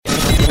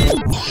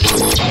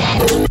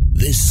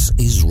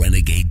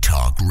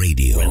Talk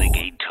Radio.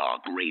 Renegade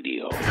Talk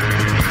Radio.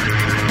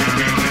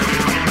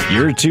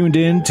 You're tuned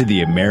in to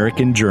the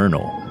American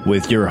Journal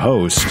with your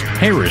host,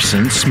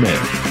 Harrison Smith.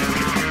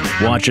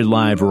 Watch it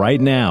live right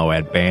now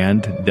at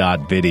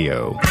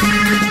band.video.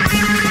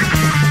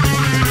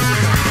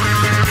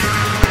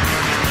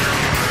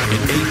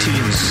 In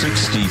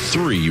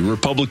 1863,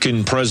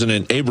 Republican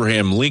President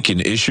Abraham Lincoln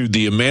issued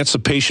the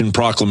Emancipation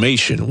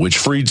Proclamation, which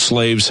freed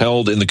slaves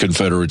held in the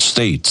Confederate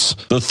States.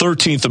 The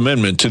 13th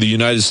Amendment to the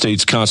United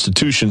States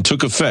Constitution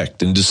took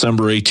effect in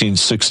December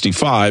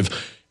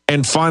 1865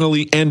 and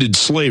finally ended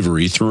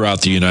slavery throughout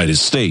the United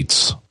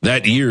States.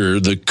 That year,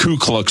 the Ku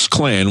Klux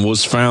Klan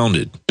was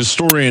founded.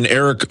 Historian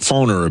Eric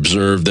Foner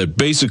observed that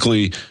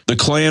basically the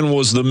Klan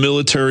was the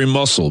military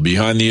muscle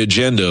behind the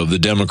agenda of the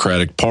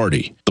Democratic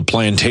Party, the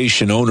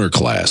plantation owner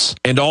class,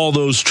 and all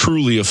those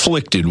truly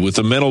afflicted with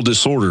a mental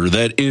disorder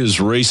that is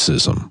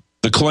racism.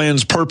 The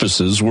Klan's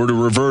purposes were to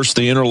reverse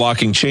the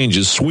interlocking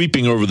changes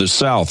sweeping over the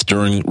South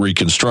during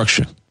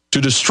Reconstruction, to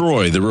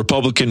destroy the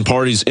Republican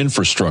Party's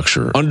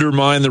infrastructure,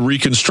 undermine the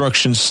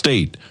Reconstruction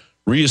state,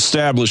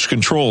 reestablish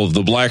control of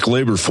the black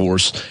labor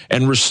force,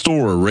 and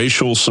restore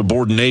racial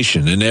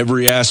subordination in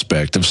every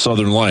aspect of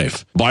Southern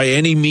life. By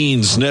any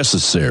means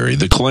necessary,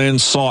 the Klan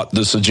sought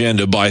this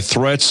agenda by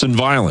threats and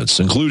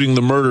violence, including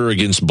the murder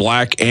against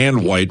black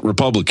and white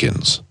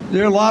Republicans.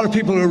 There are a lot of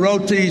people who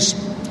wrote these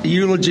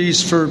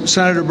eulogies for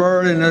Senator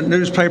Byrd in the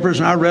newspapers,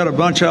 and I read a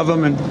bunch of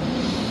them, and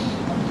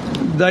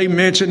they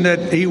mentioned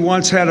that he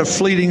once had a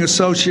fleeting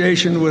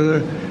association with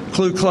the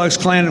Ku Klux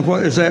Klan. And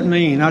what does that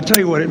mean? I'll tell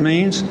you what it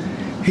means.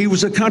 He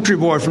was a country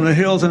boy from the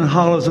hills and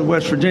hollows of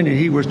West Virginia.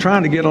 He was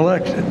trying to get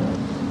elected.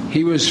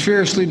 He was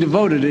fiercely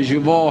devoted, as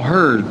you've all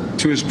heard,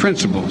 to his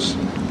principles.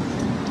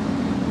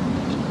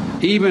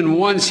 Even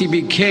once he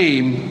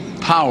became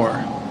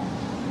power,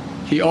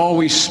 he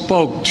always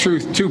spoke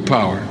truth to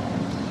power,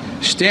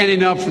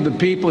 standing up for the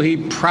people he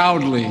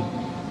proudly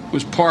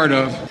was part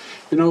of.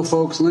 You know,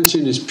 folks,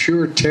 lynching is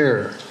pure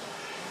terror,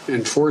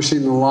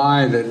 enforcing the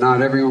lie that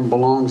not everyone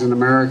belongs in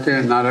America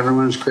and not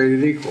everyone is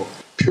created equal.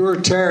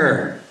 Pure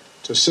terror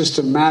to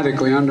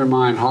systematically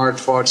undermine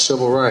hard-fought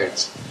civil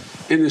rights.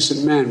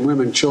 Innocent men,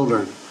 women,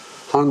 children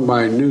hung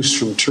by a noose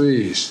from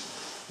trees,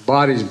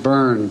 bodies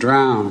burned,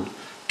 drowned,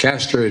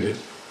 castrated.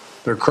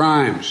 Their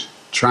crimes: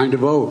 trying to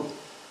vote,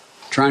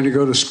 trying to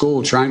go to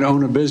school, trying to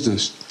own a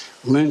business.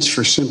 Lynched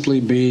for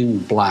simply being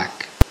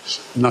black,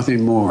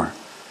 nothing more.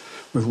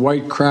 With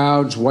white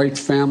crowds, white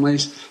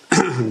families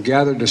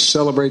gathered to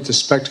celebrate the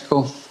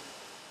spectacle,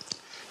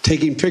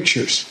 taking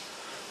pictures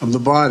of the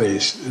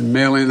bodies and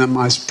mailing them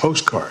as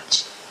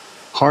postcards.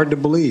 Hard to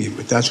believe,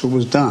 but that's what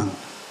was done.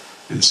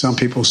 And some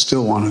people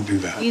still want to do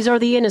that. These are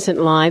the innocent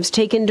lives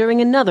taken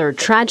during another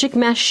tragic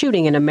mass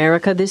shooting in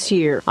America this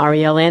year.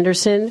 Ariel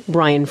Anderson,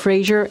 Brian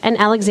Frazier, and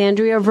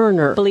Alexandria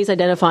Verner. Police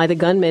identify the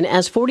gunman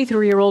as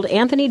 43-year-old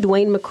Anthony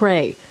Dwayne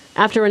McCrae.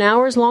 After an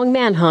hours-long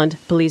manhunt,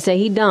 police say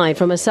he died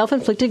from a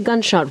self-inflicted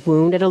gunshot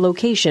wound at a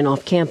location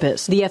off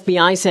campus. The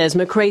FBI says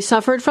McCrae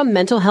suffered from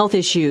mental health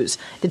issues.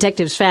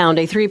 Detectives found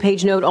a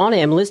 3-page note on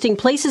him listing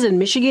places in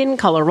Michigan,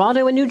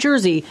 Colorado, and New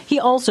Jersey he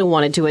also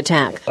wanted to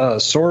attack.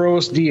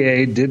 Soros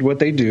DA did what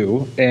they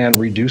do and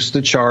reduced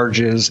the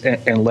charges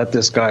and let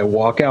this guy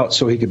walk out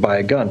so he could buy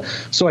a gun.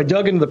 So I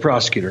dug into the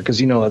prosecutor because,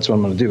 that's what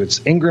I'm going to do. It's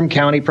Ingham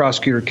County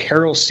Prosecutor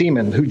Carol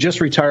Seaman, who just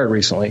retired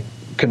recently,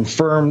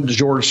 confirmed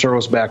George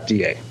Soros-backed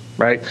DA.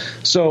 Right.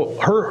 So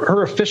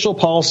her official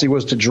policy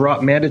was to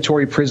drop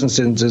mandatory prison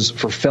sentences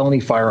for felony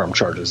firearm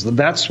charges.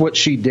 That's what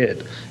she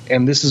did.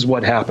 And this is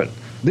what happened.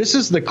 This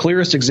is the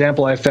clearest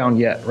example I've found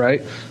yet.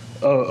 Right.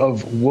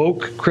 Of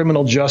woke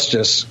criminal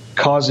justice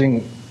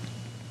causing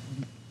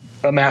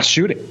a mass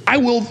shooting. I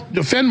will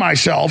defend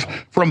myself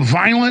from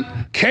violent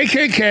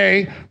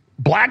KKK,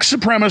 black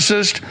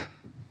supremacist,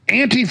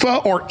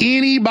 Antifa, or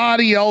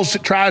anybody else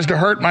that tries to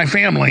hurt my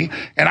family,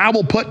 and I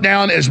will put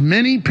down as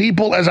many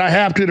people as I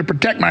have to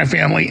protect my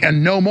family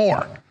and no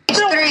more. Age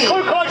 3,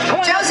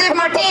 Joseph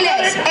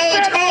Martinez,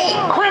 age 8,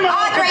 Audrey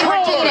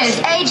Martinez,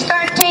 age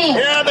 13.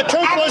 Yeah, the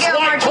toothless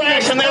white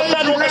trash and their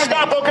federal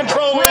Gestapo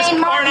controllers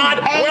are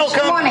not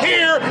welcome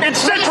here in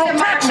Central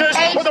Texas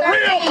where the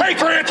real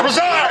patriots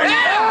reside.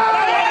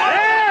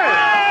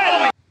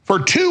 For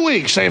 2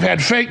 weeks, they've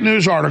had fake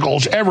news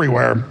articles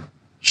everywhere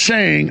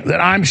saying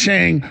that I'm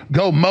saying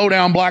go mow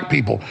down black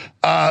people.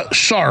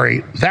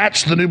 Sorry,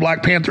 that's the new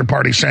Black Panther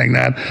Party saying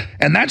that.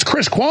 And that's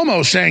Chris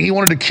Cuomo saying he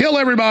wanted to kill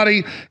everybody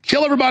at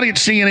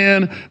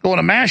CNN, go on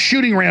a mass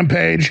shooting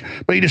rampage,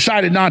 but he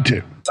decided not to.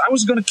 I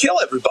was going to kill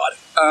everybody,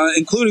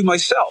 including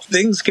myself.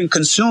 Things can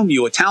consume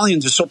you.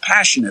 Italians are so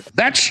passionate.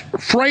 That's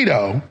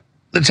Fredo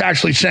that's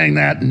actually saying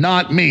that,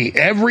 not me.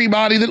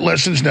 Everybody that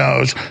listens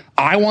knows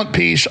I want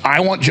peace,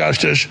 I want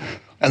justice,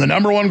 and the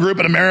number one group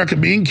in America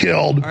being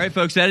killed. All right,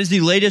 folks, that is the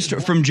latest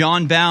from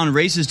John Bowne.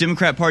 Racist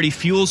Democrat Party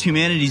fuels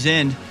humanity's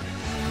end.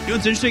 You know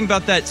what's interesting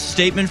about that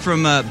statement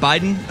from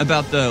Biden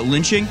about the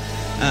lynching?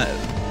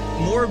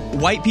 more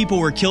white people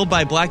were killed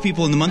by black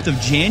people in the month of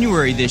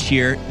January this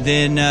year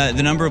than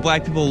the number of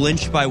black people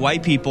lynched by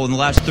white people in the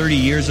last 30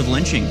 years of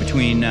lynching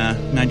between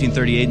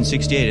 1938 and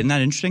 68. Isn't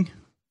that interesting?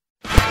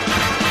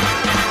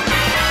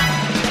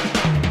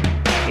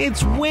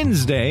 It's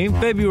Wednesday,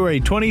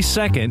 February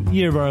 22nd,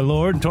 year of our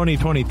Lord,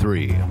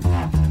 2023.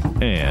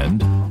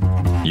 And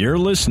you're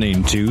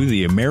listening to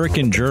The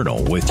American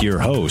Journal with your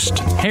host,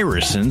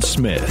 Harrison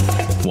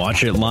Smith.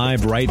 Watch it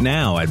live right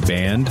now at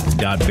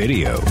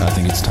band.video. I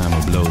think it's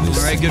time to blow this.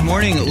 All right, good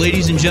morning,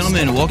 ladies and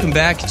gentlemen. Welcome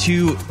back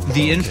to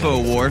the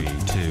Info War.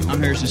 I'm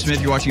Harrison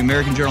Smith. You're watching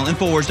American Journal,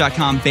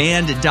 Infowars.com,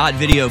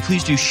 band.video.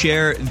 Please do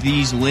share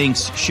these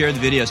links, share the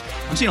videos.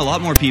 I'm seeing a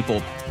lot more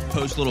people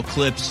post little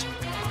clips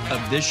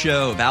of this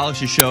show, of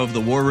Alex's show, of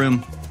the War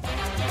Room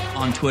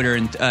on Twitter.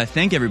 And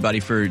thank everybody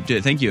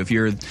thank you if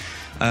you're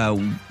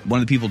one of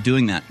the people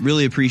doing that.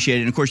 Really appreciate it.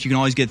 And of course, you can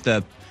always get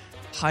the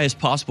highest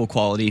possible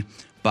quality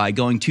by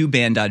going to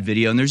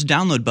band.video. And there's a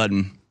download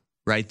button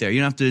right there. You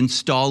don't have to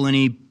install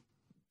any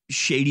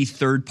shady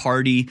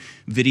third-party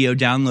video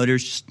downloaders.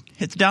 Just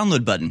hit the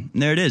download button.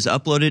 And there it is.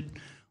 Upload it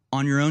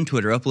on your own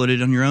Twitter. Upload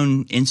it on your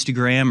own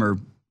Instagram or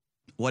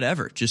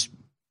whatever. Just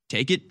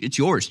take it. It's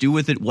yours. Do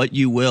with it what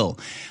you will.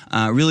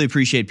 Really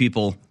appreciate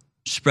people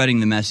spreading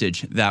the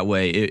message that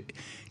way.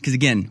 Because,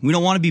 again, we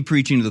don't want to be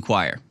preaching to the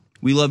choir.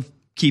 We love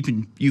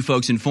keeping you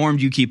folks informed.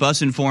 You keep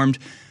us informed.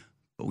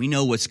 But we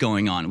know what's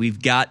going on.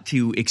 We've got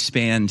to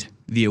expand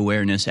the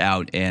awareness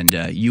out, and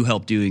you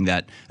help doing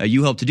that.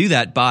 You help to do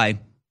that by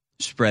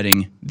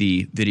spreading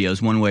the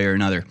videos one way or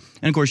another.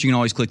 And, of course, you can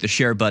always click the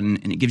share button,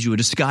 and it gives you a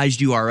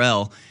disguised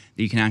URL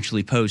that you can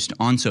actually post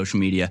on social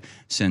media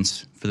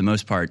since, for the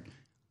most part,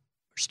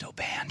 we're still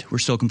banned. We're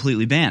still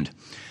completely banned.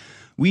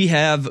 We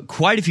have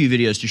quite a few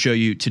videos to show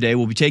you today.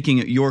 We'll be taking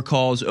your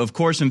calls. Of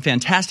course, some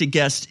fantastic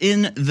guests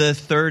in the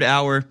third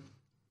hour.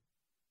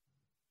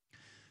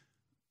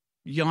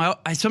 You know,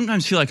 I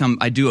sometimes feel like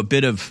I do a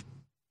bit of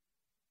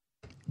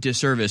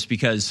disservice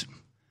because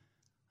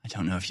I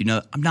don't know if you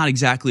know, I'm not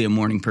exactly a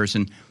morning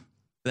person.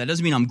 That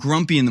doesn't mean I'm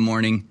grumpy in the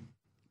morning.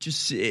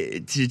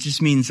 It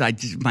just means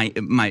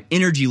my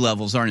energy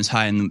levels aren't as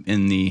high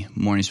in the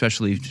morning,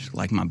 especially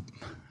like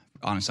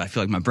honestly, I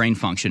feel like my brain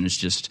function is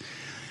just,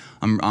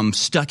 I'm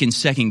stuck in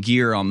second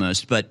gear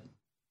almost. But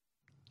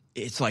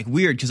it's like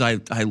weird because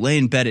I lay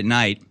in bed at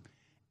night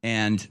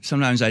and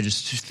sometimes I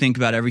just think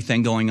about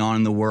everything going on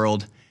in the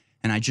world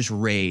and I just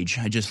rage.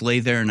 I just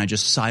lay there and I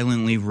just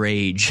silently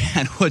rage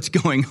at what's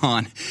going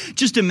on.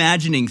 Just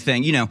imagining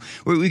things. You know,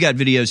 we got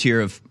videos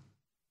here of,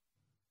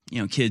 you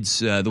know, kids,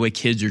 the way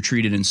kids are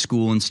treated in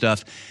school and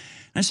stuff.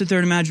 And I sit there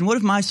and imagine, what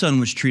if my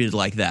son was treated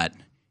like that?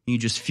 You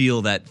just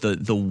feel that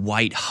the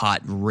white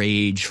hot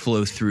rage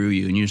flow through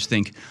you, and you just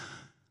think,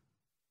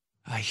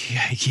 I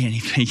can't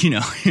even. You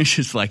know, it's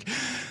just like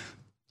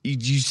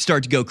you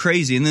start to go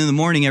crazy, and then in the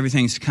morning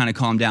everything's kind of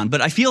calmed down.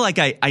 But I feel like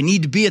I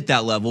need to be at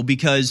that level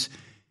because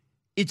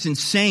it's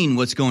insane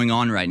what's going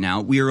on right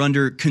now. We are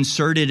under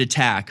concerted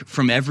attack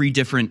from every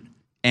different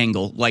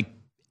angle, like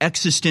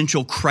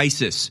existential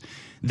crisis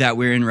that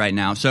we're in right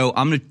now. So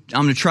I'm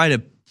gonna try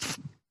to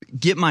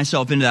get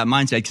myself into that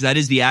mindset because that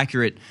is the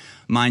accurate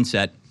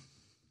mindset.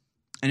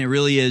 And it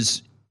really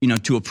is, you know,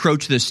 to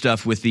approach this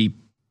stuff with the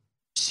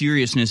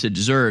seriousness it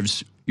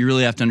deserves, you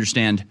really have to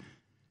understand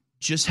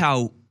just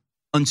how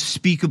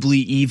unspeakably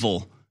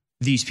evil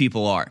these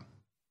people are.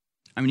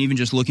 I mean, even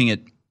just looking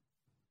at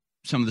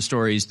some of the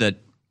stories that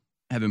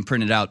have been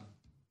printed out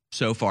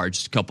so far,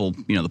 just a couple,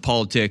 you know, the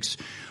politics,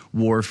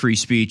 war, free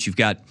speech. You've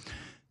got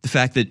the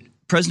fact that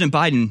President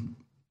Biden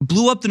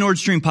blew up the Nord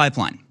Stream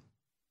pipeline.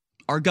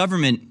 Our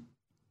government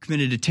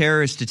committed a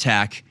terrorist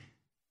attack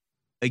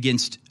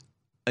against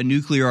a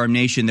nuclear armed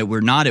nation that we're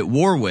not at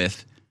war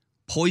with,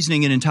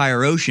 poisoning an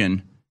entire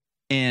ocean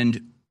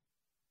and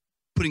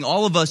putting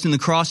all of us in the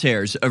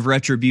crosshairs of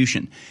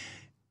retribution.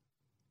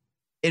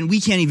 And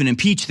we can't even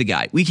impeach the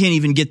guy. We can't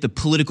even get the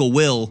political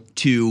will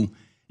to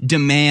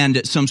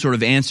demand some sort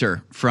of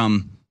answer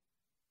from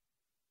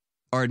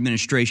our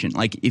administration.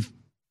 Like if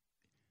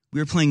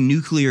we were playing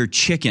nuclear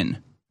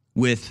chicken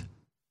with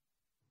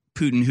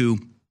Putin, who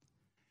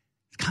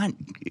kind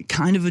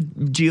of a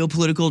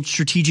geopolitical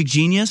strategic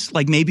genius,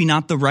 like maybe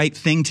not the right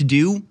thing to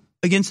do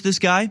against this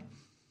guy.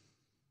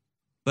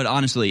 But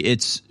honestly,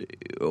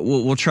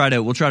 we'll try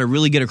to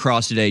really get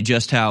across today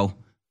just how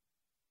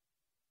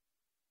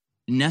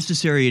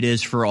necessary it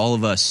is for all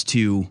of us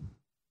to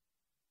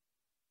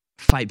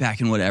fight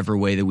back in whatever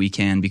way that we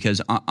can,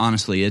 because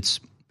honestly, it's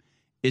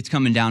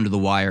coming down to the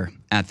wire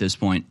at this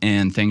point,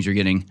 and things are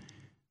getting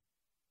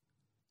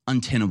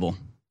untenable.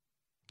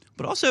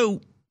 But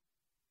also,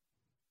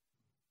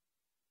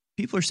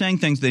 people are saying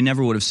things they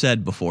never would have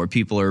said before.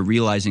 People are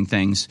realizing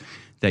things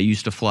that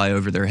used to fly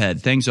over their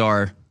head. Things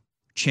are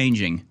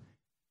changing.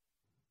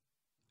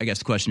 I guess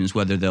the question is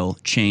whether they'll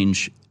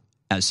change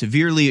as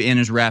severely and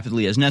as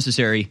rapidly as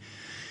necessary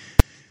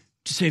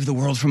to save the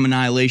world from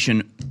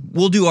annihilation.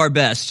 We'll do our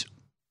best.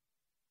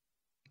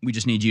 We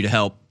just need you to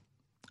help.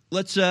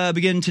 Let's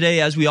begin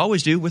today, as we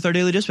always do, with our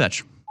Daily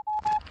Dispatch.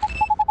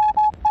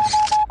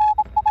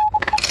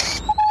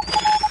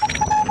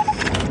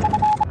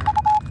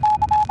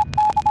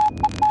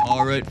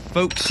 right,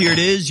 folks, here it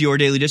is, your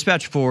Daily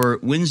Dispatch for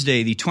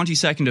Wednesday, the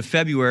 22nd of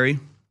February,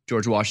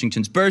 George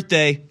Washington's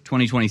birthday,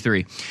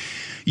 2023.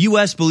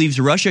 U.S. believes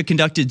Russia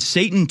conducted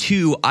Satan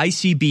II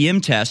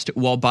ICBM test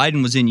while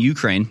Biden was in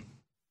Ukraine.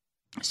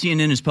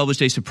 CNN has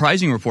published a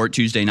surprising report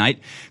Tuesday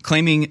night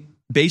claiming,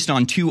 based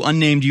on two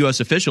unnamed U.S.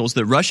 officials,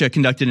 that Russia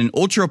conducted an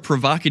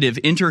ultra-provocative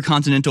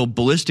intercontinental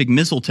ballistic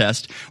missile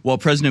test while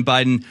President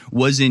Biden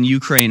was in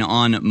Ukraine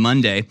on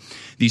Monday.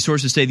 The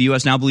sources say the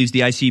U.S. now believes the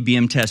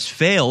ICBM test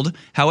failed.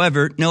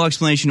 However, no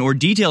explanation or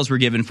details were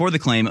given for the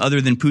claim other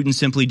than Putin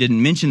simply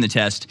didn't mention the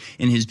test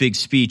in his big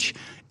speech,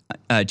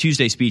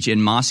 Tuesday speech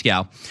in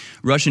Moscow.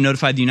 Russia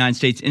notified the United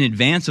States in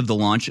advance of the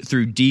launch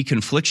through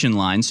deconfliction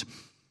lines,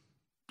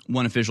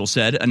 one official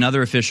said.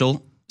 Another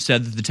official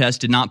said that the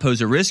test did not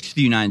pose a risk to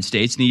the United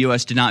States, and the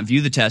U.S. did not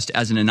view the test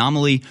as an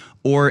anomaly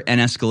or an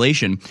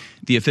escalation.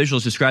 The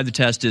officials described the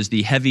test as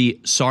the heavy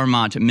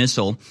Sarmat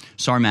missile,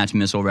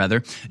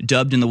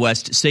 dubbed in the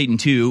West Satan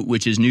II,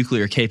 which is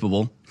nuclear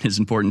capable. It's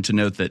important to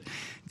note that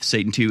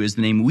Satan II is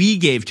the name we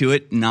gave to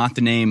it, not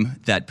the name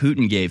that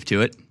Putin gave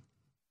to it.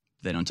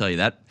 They don't tell you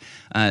that.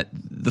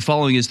 The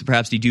following is the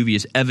perhaps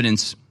dubious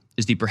evidence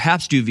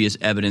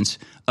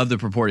of the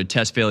purported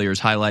test failures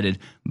highlighted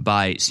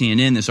by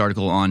CNN, this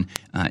article on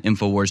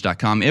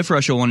Infowars.com. If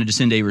Russia wanted to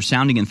send a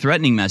resounding and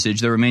threatening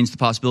message, there remains the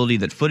possibility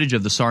that footage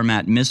of the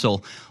Sarmat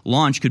missile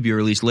launch could be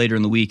released later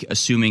in the week,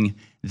 assuming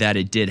that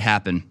it did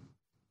happen.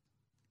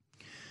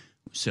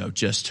 So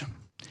just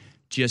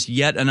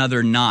yet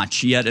another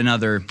notch, yet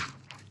another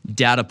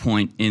data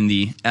point in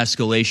the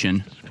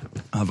escalation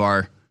of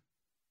our,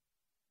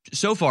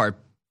 so far,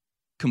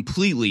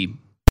 completely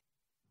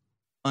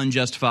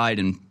unjustified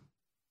and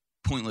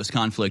pointless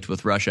conflict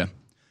with Russia.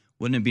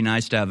 Wouldn't it be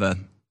nice to have a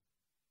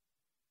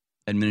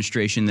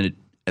administration that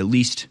at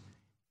least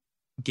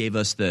gave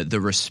us the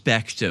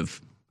respect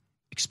of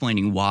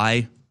explaining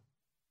why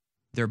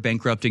they're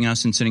bankrupting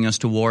us and sending us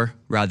to war,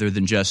 rather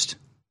than just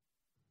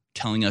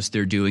telling us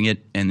they're doing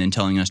it and then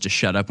telling us to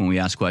shut up when we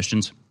ask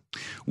questions?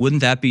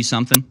 Wouldn't that be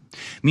something?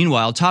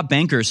 Meanwhile, top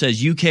banker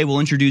says UK will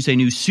introduce a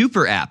new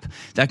super app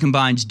that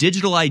combines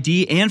digital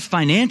ID and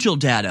financial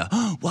data.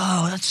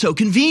 Wow, that's so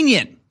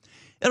convenient.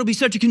 It'll be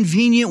such a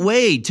convenient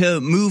way to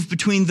move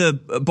between the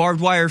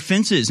barbed wire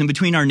fences and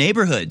between our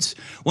neighborhoods.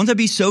 Won't that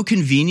be so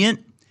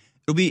convenient?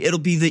 It'll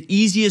be the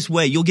easiest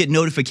way. You'll get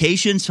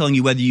notifications telling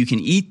you whether you can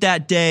eat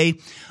that day.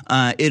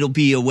 It'll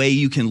be a way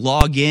you can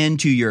log in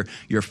to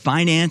your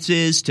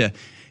finances to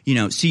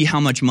see how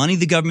much money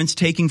the government's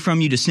taking from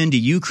you to send to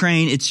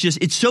Ukraine.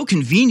 It's so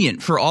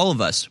convenient for all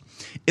of us.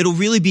 It'll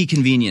really be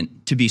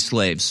convenient to be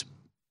slaves.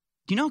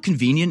 Do you know how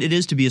convenient it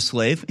is to be a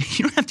slave?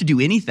 You don't have to do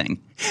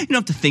anything. You don't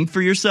have to think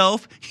for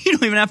yourself. You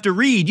don't even have to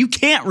read. You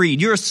can't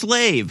read. You're a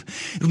slave.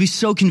 It'll be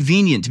so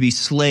convenient to be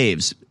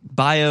slaves.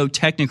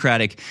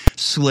 Biotechnocratic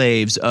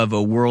slaves of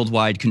a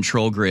worldwide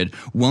control grid.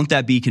 Won't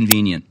that be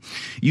convenient?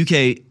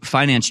 UK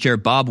Finance Chair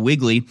Bob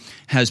Wigley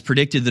has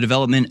predicted the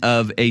development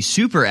of a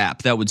super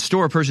app that would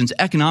store a person's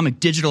economic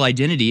digital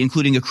identity,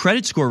 including a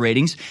credit score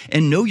ratings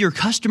and know your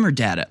customer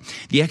data.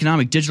 The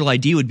economic digital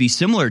ID would be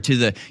similar to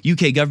the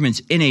UK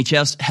government's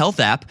NHS Health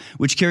app,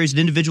 which carries an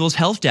individual's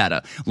health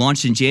data.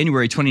 Launched in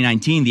January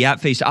 2019, the app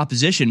faced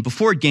opposition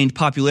before it gained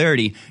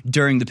popularity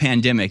during the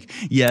pandemic.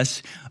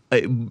 Yes,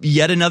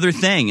 yet another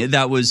thing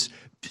that was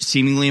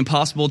seemingly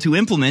impossible to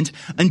implement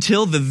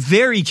until the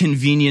very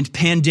convenient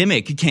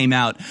pandemic came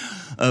out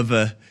of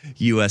a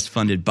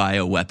U.S.-funded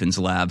bioweapons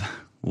lab.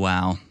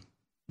 Wow,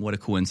 what a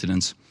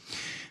coincidence.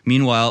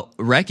 Meanwhile,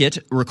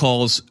 Reckitt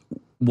recalls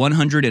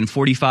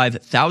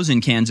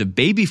 145,000 cans of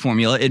baby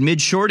formula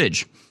amid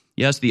shortage.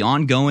 Yes, the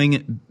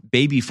ongoing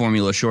baby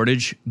formula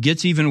shortage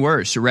gets even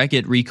worse.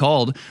 Reckitt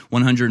recalled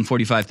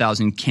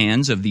 145,000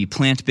 cans of the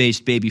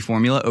plant-based baby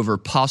formula over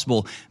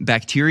possible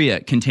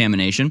bacteria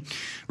contamination.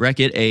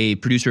 Reckitt, a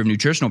producer of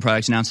nutritional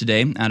products, announced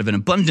today, out of an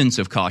abundance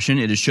of caution,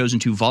 it has chosen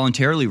to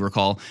voluntarily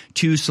recall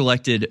two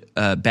selected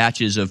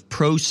batches of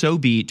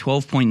Pro-Sobi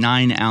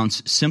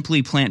 12.9-ounce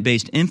simply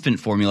plant-based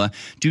infant formula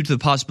due to the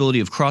possibility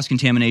of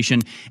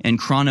cross-contamination and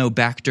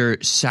Chronobacter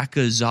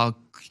sakazaki.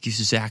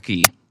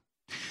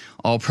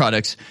 All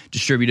products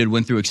distributed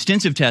went through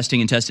extensive testing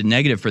and tested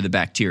negative for the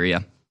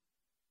bacteria.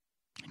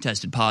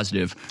 Tested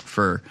positive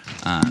for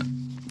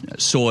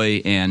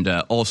soy and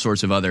all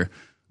sorts of other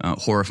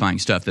horrifying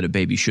stuff that a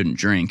baby shouldn't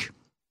drink.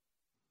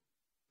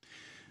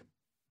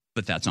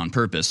 But that's on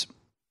purpose.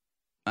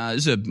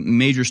 This is a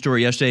major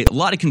story yesterday. A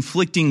lot of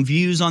conflicting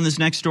views on this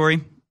next story.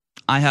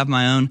 I have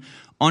my own.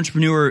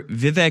 Entrepreneur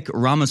Vivek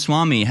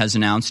Ramaswamy has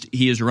announced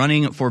he is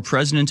running for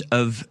president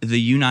of the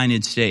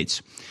United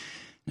States.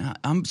 Now,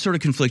 I'm sort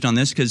of conflicted on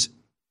this because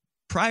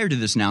prior to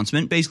this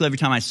announcement, basically every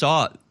time I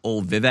saw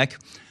old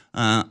Vivek,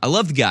 I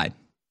love the guy.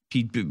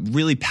 He's a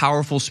really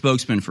powerful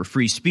spokesman for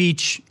free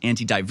speech,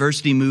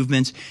 anti-diversity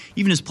movements.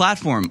 Even his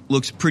platform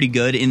looks pretty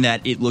good in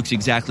that it looks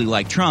exactly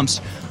like Trump's.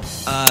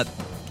 Now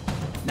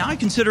I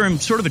consider him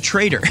sort of a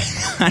traitor.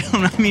 I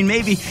don't know. I mean,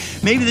 maybe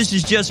this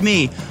is just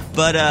me,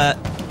 but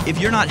if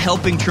you're not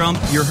helping Trump,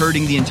 you're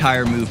hurting the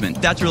entire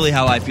movement. That's really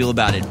how I feel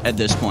about it at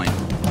this point.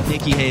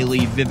 Nikki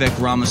Haley, Vivek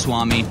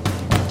Ramaswamy.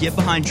 Get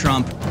behind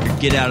Trump or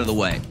get out of the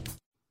way.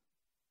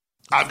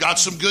 I've got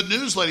some good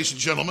news, ladies and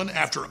gentlemen.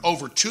 After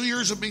over 2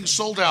 years of being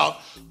sold out,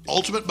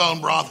 Ultimate Bone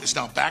Broth is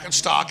now back in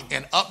stock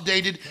and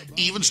updated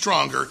even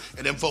stronger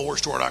at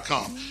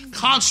InfoWarsStore.com.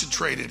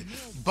 Concentrated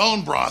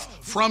bone broth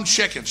from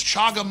chickens,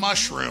 chaga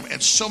mushroom,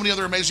 and so many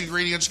other amazing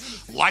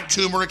ingredients like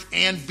turmeric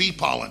and bee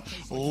pollen.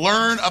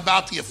 Learn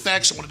about the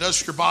effects and what it does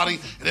for your body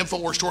at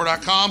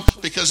InfoWarsStore.com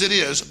because it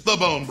is the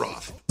bone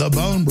broth. The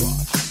bone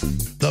broth.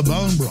 The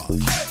bone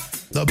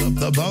broth. The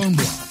bone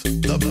broth.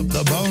 The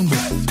bone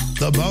broth.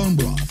 The bone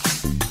broth.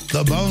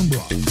 The bone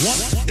broth.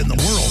 What in the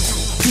world?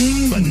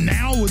 But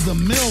now with the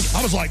milk,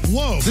 I was like,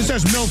 whoa, this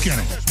has milk in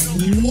it.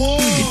 Whoa.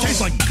 It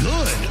tastes like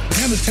good.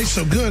 Man, this tastes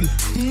so good.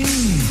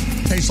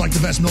 Tastes like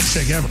the best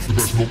milkshake ever. The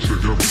best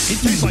milkshake ever. It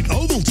tastes like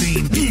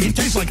Ovaltine. It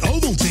tastes like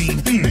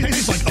Ovaltine. It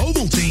tastes like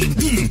Ovaltine.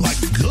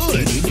 Like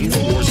good.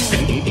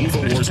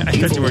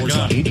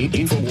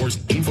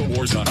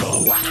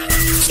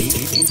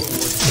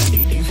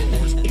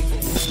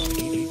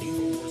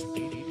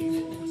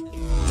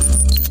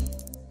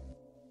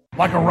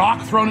 Like a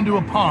rock thrown into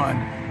a pond,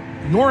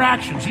 your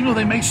actions, even though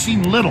they may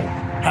seem little,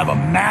 have a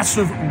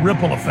massive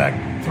ripple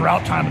effect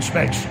throughout time and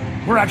space.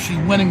 We're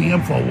actually winning the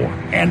info war.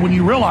 And when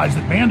you realize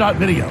that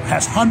Band.video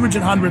has hundreds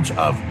and hundreds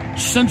of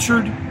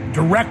censored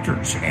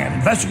directors and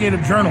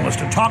investigative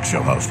journalists and talk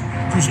show hosts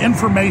whose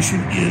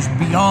information is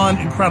beyond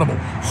incredible,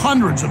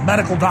 hundreds of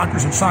medical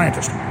doctors and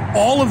scientists,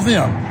 all of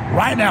them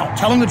right now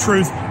telling the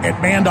truth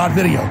at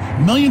Band.video.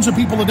 Millions of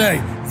people a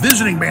day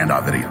visiting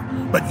Band.video.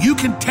 But you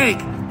can take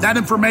that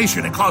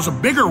information and cause a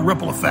bigger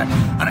ripple effect,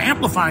 an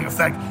amplifying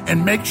effect,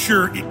 and make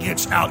sure it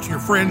gets out to your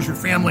friends, your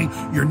family,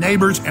 your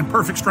neighbors, and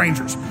perfect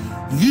strangers.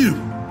 You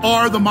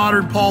are the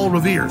modern Paul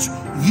Revere's.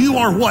 You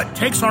are what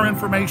takes our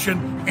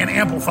information and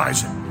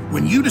amplifies it.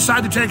 When you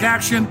decide to take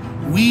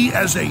action, we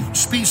as a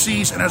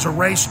species and as a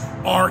race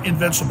are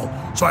invincible.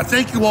 So I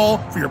thank you all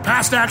for your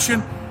past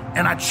action,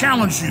 and I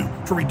challenge you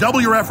to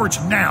redouble your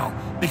efforts now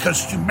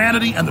because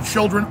humanity and the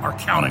children are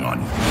counting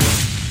on you.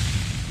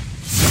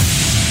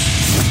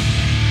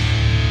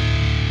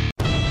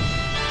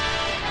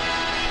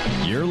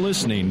 You're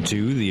listening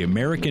to The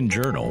American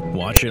Journal.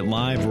 Watch it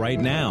live right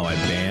now at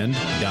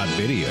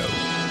band.video.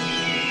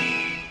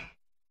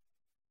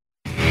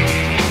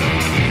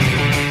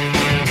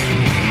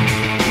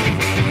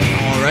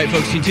 All right,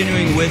 folks,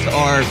 continuing with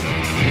our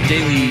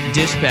daily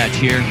dispatch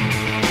here.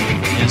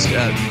 Yes,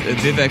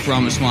 Vivek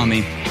Ramaswamy.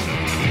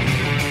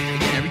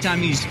 Again, every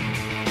time he's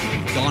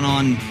gone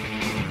on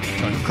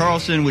Tucker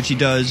Carlson, which he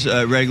does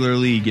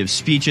regularly, he gives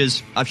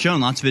speeches. I've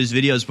shown lots of his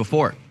videos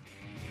before.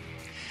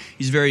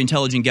 He's a very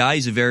intelligent guy.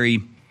 He's a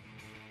very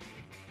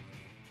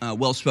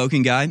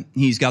well-spoken guy.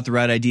 He's got the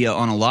right idea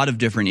on a lot of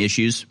different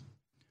issues.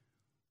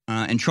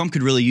 And Trump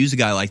could really use a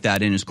guy like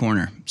that in his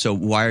corner. So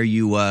why are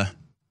you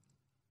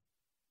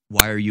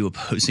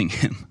opposing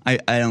him? I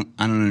don't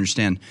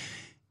understand.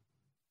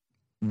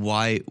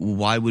 Why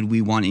would we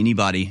want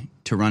anybody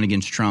to run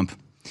against Trump?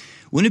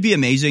 Wouldn't it be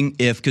amazing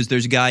if, because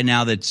there's a guy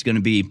now that's going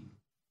to be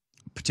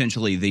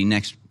potentially the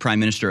next prime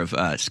minister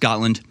of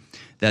Scotland,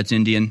 that's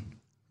Indian,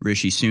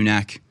 Rishi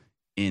Sunak.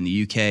 In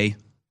the UK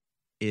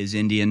is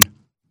Indian.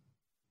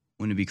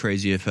 Wouldn't it be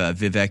crazy if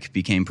Vivek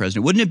became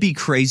president? Wouldn't it be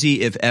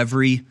crazy if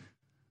every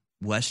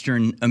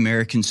Western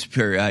American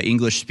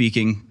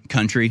English-speaking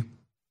country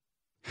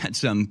had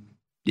some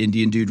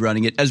Indian dude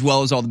running it, as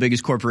well as all the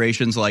biggest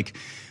corporations like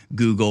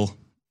Google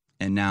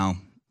and now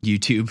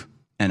YouTube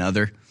and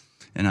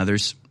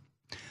others?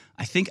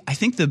 I think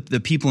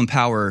the people in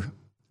power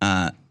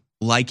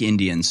like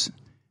Indians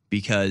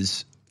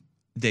because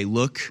they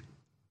look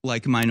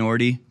like a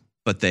minority,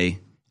 but they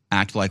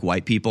act like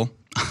white people.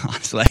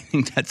 Honestly, I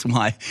think that's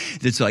why.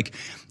 It's like,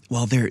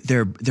 well,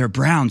 they're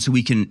brown, so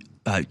we can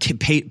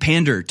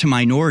pander to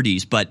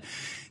minorities, but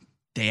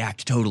they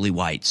act totally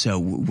white, so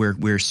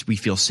we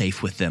feel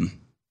safe with them.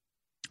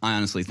 I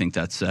honestly think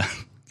that's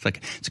it's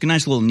like a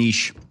nice little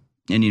niche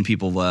Indian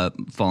people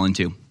fall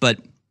into. But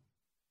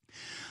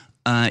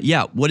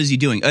yeah, what is he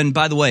doing? And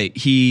by the way,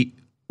 he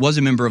was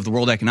a member of the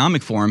World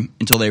Economic Forum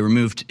until they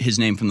removed his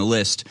name from the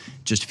list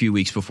just a few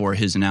weeks before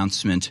his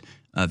announcement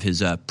of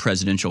his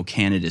presidential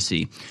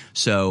candidacy.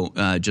 So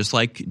just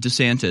like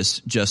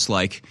DeSantis, just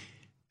like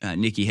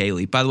Nikki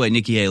Haley. By the way,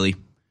 Nikki Haley,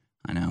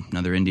 I know,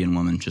 another Indian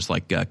woman, just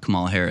like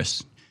Kamala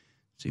Harris.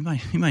 So you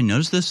might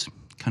notice this?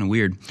 Kind of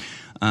weird.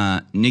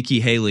 Nikki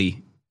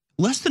Haley,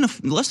 less than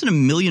a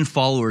million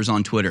followers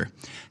on Twitter.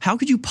 How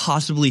could you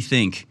possibly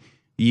think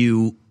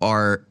you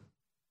are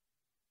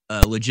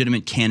a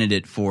legitimate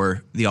candidate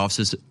for the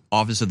office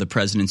of the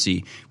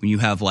presidency when you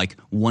have like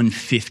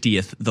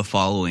 1/50th the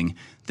following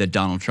that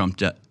Donald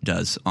Trump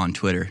does on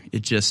Twitter?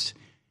 These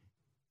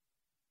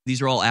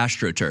are all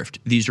astroturfed.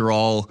 These are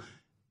all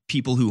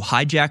people who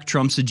hijack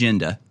Trump's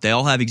agenda. They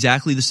all have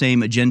exactly the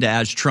same agenda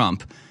as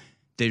Trump.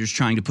 they're just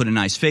trying to put a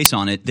nice face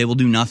on it. They will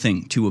do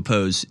nothing to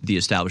oppose the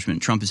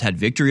establishment. Trump has had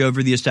victory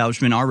over the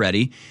establishment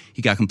already.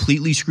 He got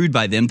completely screwed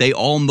by them. They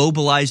all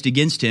mobilized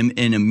against him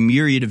in a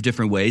myriad of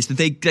different ways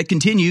that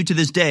continue to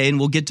this day. And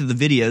we'll get to the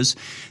videos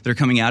that are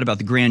coming out about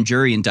the grand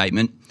jury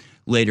indictment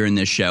later in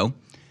this show.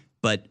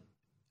 But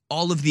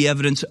all of the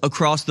evidence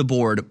across the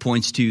board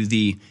points to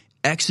the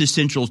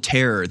existential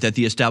terror that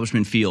the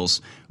establishment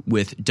feels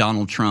with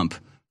Donald Trump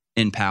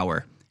in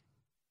power.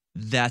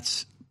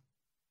 That's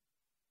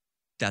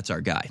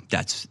our guy.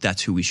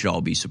 That's who we should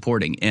all be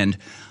supporting. And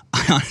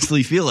I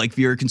honestly feel like if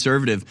you're a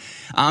conservative,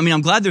 I mean,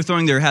 I'm glad they're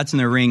throwing their hats in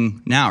their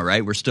ring now,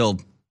 right? We're still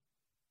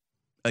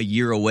a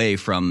year away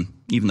from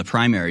even the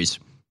primaries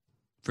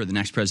for the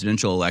next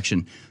presidential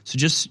election. So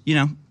just,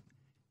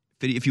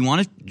 if you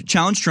want to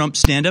challenge Trump,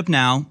 stand up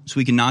now so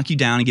we can knock you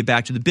down and get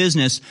back to the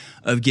business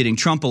of getting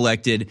Trump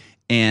elected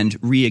and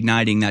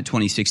reigniting that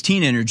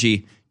 2016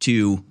 energy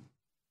to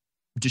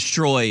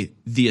destroy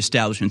the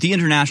establishment, the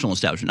international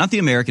establishment, not the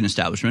American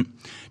establishment,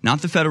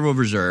 not the Federal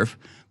Reserve,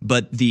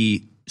 but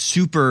the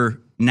super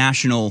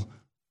national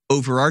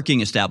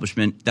overarching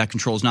establishment that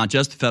controls not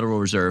just the Federal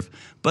Reserve,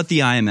 but the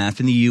IMF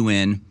and the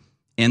UN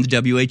and the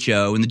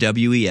WHO and the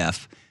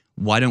WEF.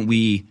 Why don't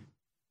we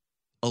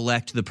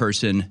elect the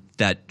person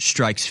that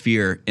strikes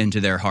fear into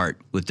their heart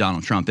with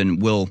Donald Trump?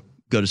 And we'll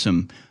go to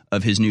some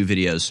of his new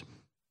videos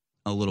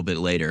a little bit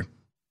later.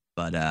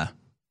 But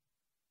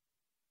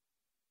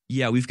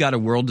yeah, we've got a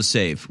world to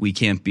save. We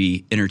can't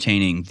be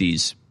entertaining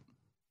these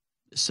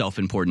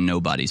self-important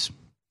nobodies.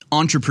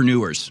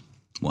 Entrepreneurs.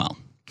 Well,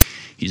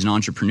 he's an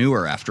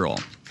entrepreneur after all.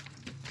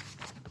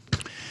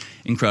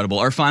 Incredible.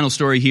 Our final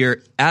story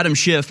here. Adam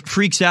Schiff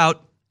freaks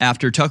out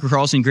after Tucker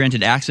Carlson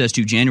granted access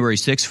to January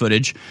 6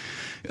 footage.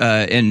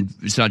 And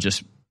it's not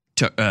just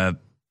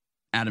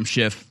Adam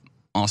Schiff.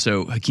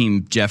 Also,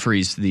 Hakeem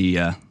Jeffries,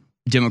 the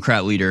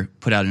Democrat leader,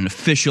 put out an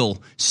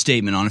official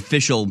statement on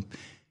official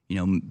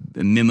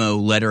memo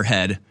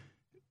letterhead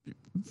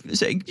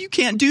saying, you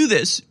can't do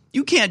this.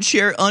 You can't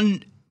share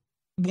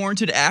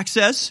unwarranted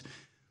access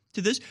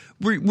to this.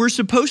 We're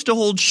supposed to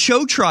hold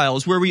show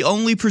trials where we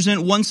only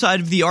present one side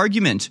of the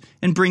argument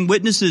and bring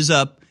witnesses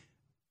up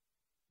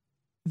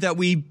that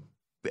we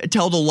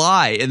tell the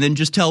lie and then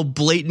just tell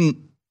blatant,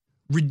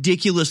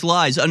 ridiculous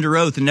lies under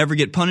oath and never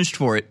get punished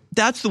for it.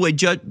 That's the way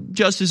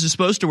justice is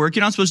supposed to work.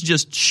 You're not supposed to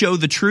just show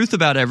the truth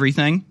about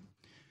everything.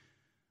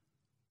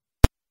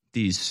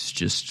 These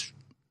just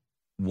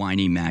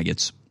whiny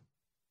maggots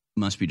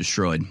must be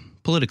destroyed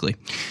politically.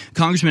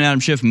 Congressman Adam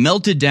Schiff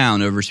melted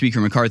down over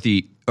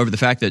the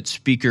fact that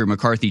Speaker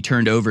McCarthy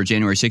turned over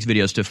January 6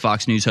 videos to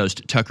Fox News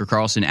host Tucker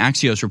Carlson.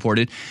 Axios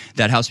reported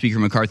that House Speaker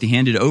McCarthy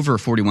handed over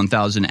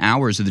 41,000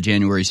 hours of the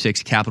January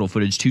 6 Capitol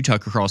footage to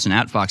Tucker Carlson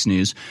at Fox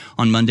News.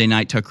 On Monday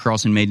night, Tucker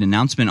Carlson made an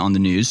announcement on the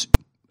news.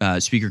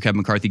 Speaker Kevin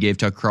McCarthy gave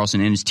Tucker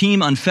Carlson and his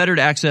team unfettered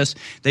access,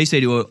 they say,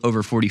 to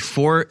over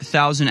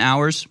 44,000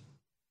 hours.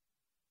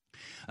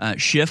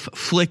 Schiff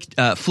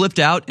flipped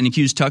out and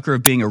accused Tucker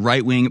of being a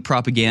right-wing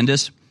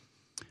propagandist.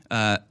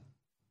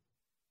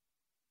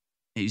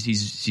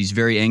 He's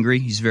very angry.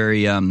 He's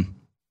very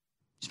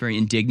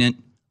indignant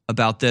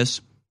about this.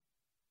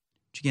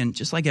 Which again,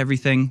 just like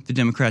everything the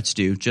Democrats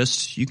do,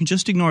 you can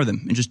just ignore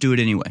them and just do it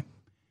anyway.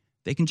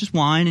 They can just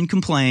whine and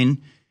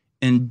complain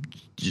and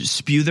just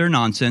spew their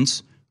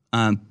nonsense.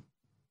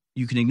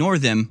 You can ignore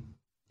them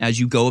as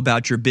you go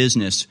about your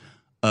business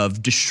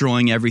of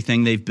destroying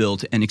everything they've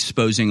built and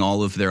exposing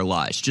all of their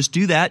lies. Just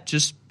do that.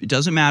 It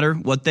doesn't matter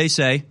what they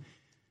say.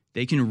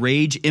 They can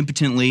rage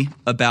impotently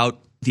about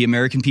the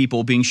American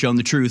people being shown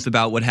the truth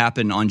about what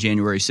happened on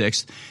January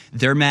 6th.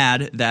 They're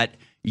mad that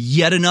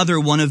yet another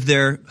one of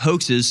their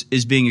hoaxes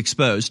is being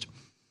exposed.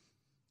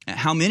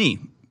 How many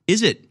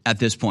is it at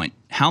this point?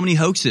 How many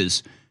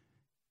hoaxes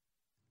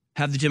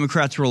have the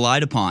Democrats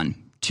relied upon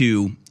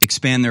to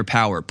expand their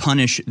power,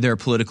 punish their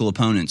political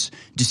opponents,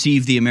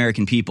 deceive the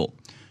American people?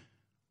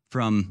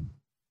 From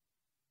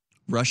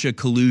Russia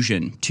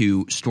collusion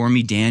to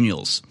Stormy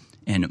Daniels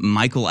and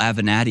Michael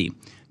Avenatti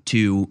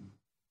to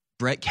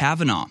Brett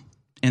Kavanaugh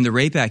and the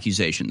rape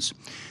accusations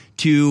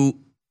to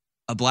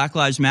a Black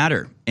Lives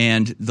Matter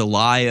and the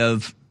lie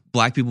of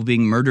black people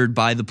being murdered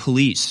by the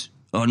police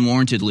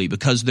unwarrantedly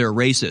because they're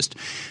racist,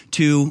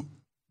 to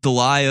the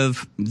lie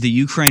of the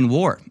Ukraine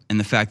war and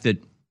the fact that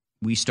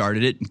we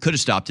started it and could have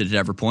stopped it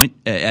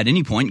at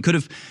any point, could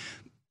have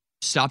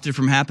stopped it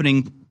from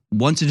happening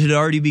once it had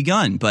already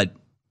begun. But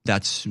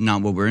that's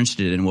not what we're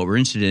interested in. What we're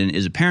interested in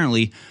is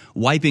apparently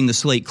wiping the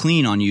slate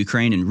clean on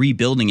Ukraine and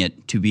rebuilding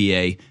it to be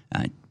a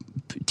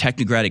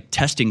technocratic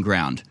testing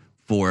ground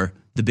for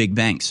the big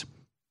banks.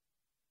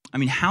 I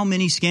mean, how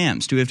many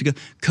scams do we have to go?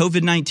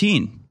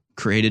 COVID-19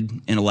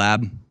 created in a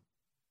lab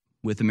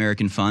with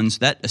American funds.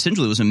 That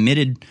essentially was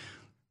admitted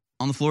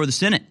on the floor of the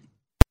Senate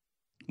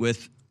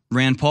with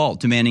Rand Paul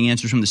demanding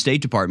answers from the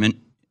State Department,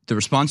 the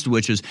response to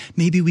which was,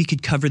 maybe we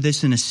could cover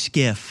this in a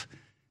skiff,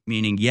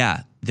 meaning,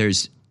 yeah,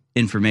 there's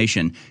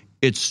information.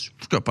 it's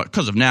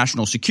because of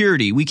national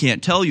security. We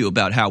can't tell you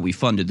about how we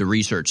funded the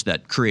research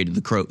that created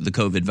the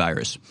COVID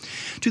virus.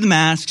 To the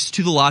masks,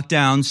 to the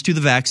lockdowns, to the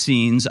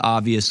vaccines,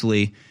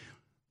 obviously,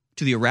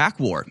 to the Iraq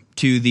war,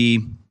 to the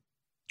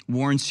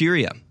war in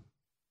Syria,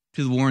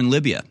 to the war in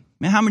Libya.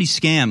 Man, how many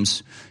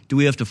scams do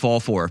we have to fall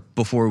for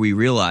before we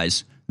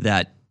realize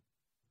that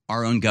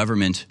our own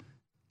government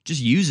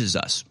just uses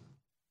us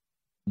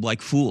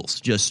like fools,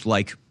 just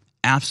like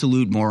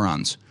absolute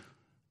morons?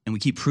 And we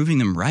keep proving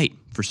them right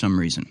for some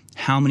reason.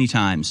 How many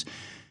times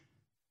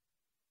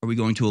are we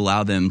going to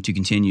allow them to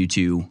continue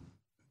to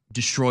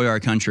destroy our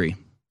country,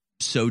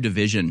 sow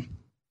division,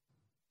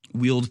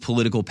 wield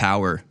political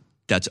power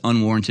that's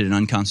unwarranted and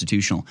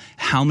unconstitutional?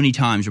 How many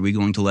times are we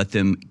going to let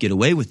them get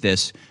away with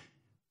this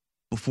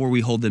before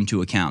we hold them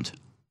to account?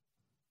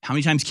 How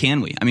many times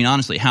can we? I mean,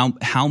 honestly,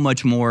 how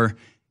much more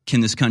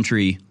can this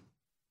country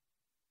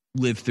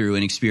live through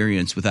and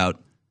experience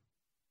without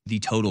the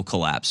total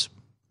collapse?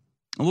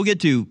 And we'll get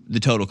to the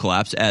total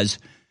collapse, as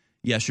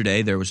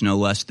yesterday there was no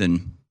less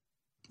than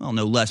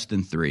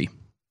 3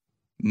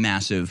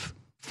 massive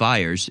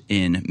fires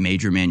in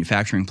major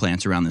manufacturing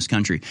plants around this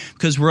country,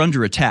 because we're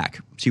under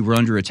attack. See, we're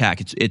under attack.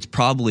 It's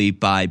probably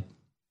by,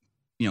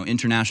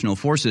 international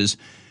forces,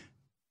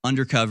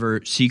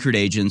 undercover secret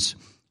agents,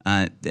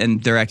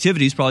 and their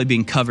activities probably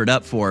being covered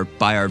up for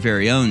by our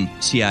very own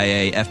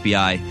CIA,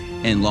 FBI,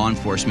 and law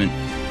enforcement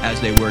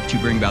as they work to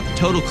bring about the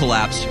total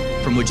collapse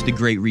from which the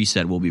Great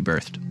Reset will be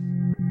birthed.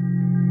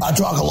 I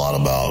talk a lot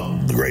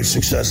about the great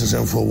successes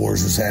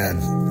InfoWars has had.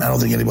 I don't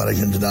think anybody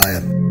can deny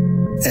it.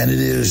 And it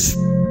is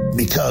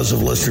because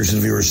of listeners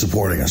and viewers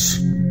supporting us.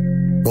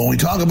 But when we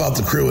talk about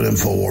the crew at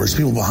InfoWars,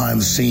 people behind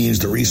the scenes,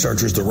 the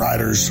researchers, the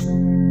writers,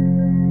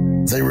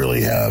 they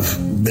really have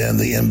been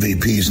the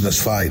MVPs in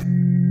this fight.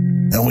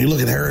 And when we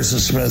look at Harrison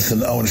Smith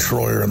and Owen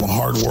Schroyer and the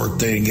hard work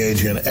they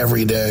engage in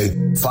every day,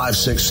 5,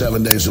 6,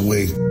 7 days a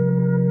week,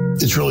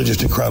 it's really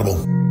just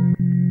incredible.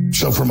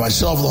 So for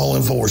myself and the whole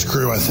InfoWars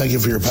crew, I thank you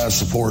for your past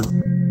support.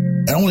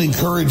 And I want to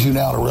encourage you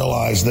now to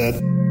realize that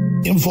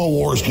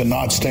InfoWars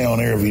cannot stay on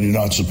air if you do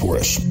not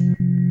support us.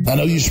 I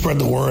know you spread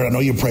the word. I know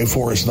you pray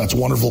for us, and that's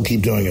wonderful.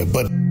 Keep doing it.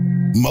 But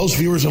most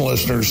viewers and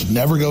listeners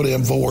never go to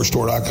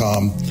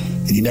InfoWarsStore.com,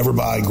 and you never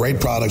buy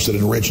great products that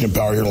enrich and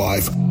empower your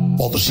life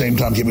while at the same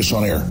time keep us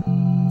on air.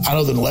 I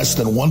know that less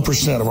than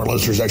 1% of our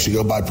listeners actually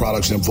go buy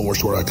products at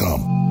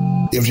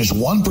InfoWarsStore.com. If just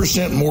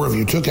 1% more of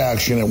you took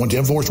action and went to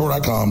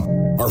InfoWarsStore.com,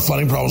 our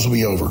funding problems will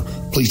be over.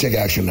 Please take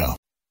action now.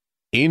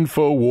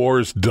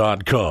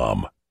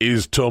 InfoWars.com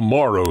is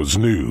tomorrow's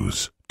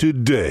news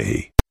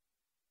today.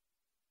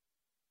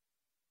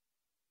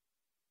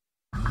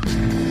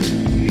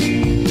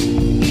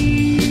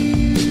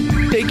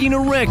 Taking a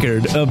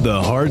record of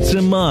the hearts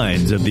and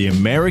minds of the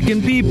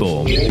American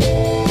people,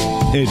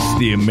 it's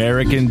the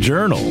American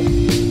Journal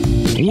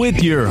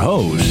with your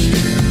host,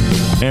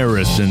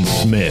 Harrison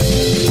Smith.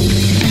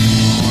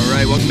 All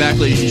right, welcome back,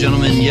 ladies and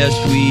gentlemen. Yes,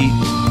 we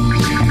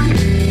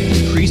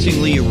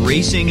increasingly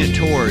racing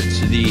towards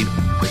the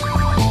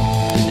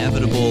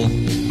inevitable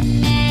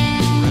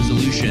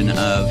resolution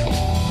of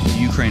the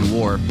Ukraine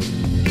war.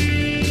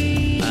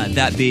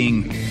 That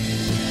being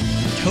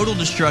total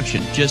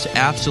destruction, just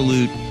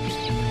absolute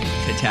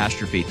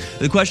catastrophe.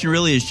 The question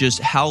really is just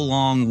how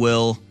long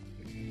will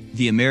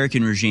the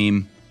American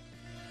regime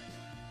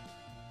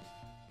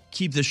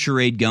keep this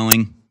charade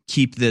going,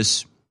 keep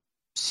this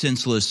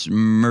senseless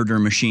murder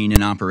machine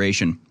in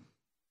operation?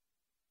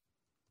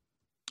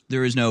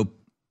 There is no,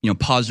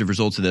 positive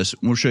results of this.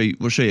 We'll show you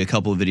a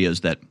couple of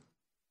videos that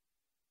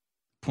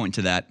point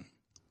to that.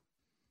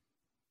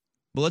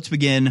 But let's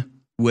begin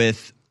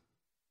with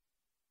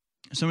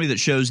somebody that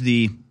shows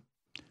the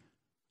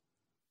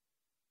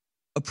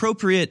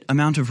appropriate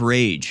amount of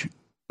rage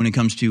when it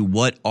comes to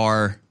what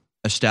our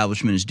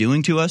establishment is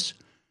doing to us,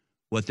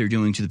 what they're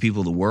doing to the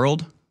people of the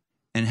world,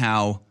 and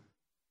how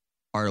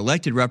our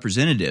elected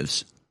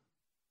representatives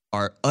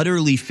are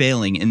utterly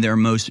failing in their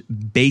most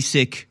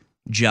basic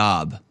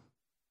job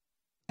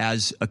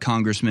as a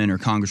congressman or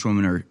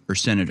congresswoman or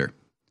senator.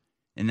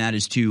 And that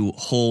is to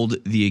hold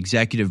the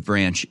executive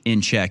branch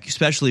in check,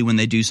 especially when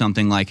they do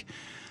something like,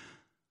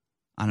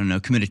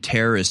 commit a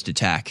terrorist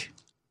attack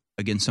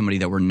against somebody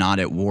that we're not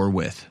at war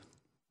with,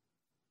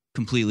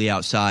 completely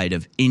outside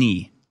of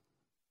any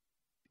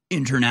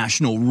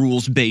international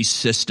rules-based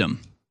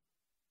system.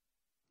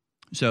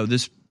 So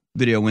this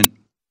video went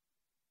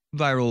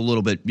viral a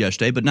little bit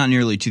yesterday, but not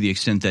nearly to the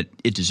extent that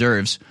it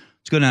deserves.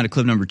 Let's go down to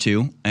clip number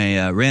 2.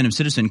 A random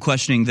citizen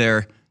questioning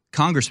their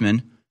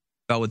congressman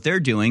about what they're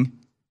doing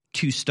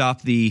to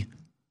stop the,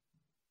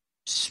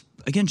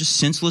 again, just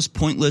senseless,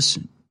 pointless,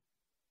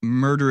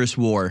 murderous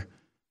war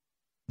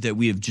that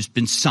we have just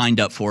been signed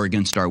up for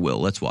against our will.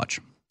 Let's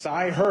watch.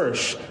 Sy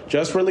Hersh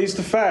just released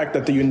the fact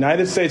that the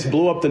United States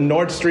blew up the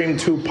Nord Stream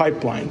 2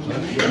 pipeline.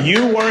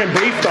 You weren't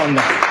briefed on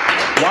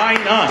that. Why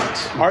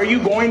not? Are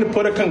you going to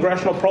put a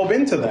congressional probe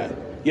into that?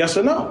 Yes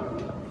or no?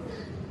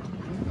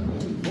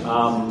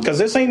 Because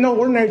this ain't no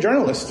ordinary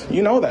journalist.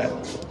 You know that.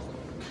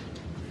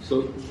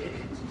 So,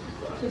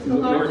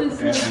 hold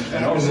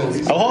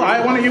on,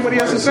 I want to hear what he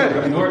has to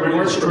say.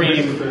 Nord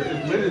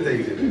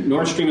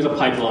Stream is a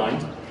pipeline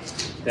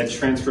that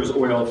transfers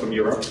oil from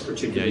Europe,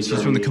 particularly. Yeah,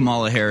 he's from the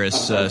Kamala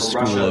Harris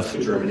school of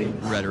Germany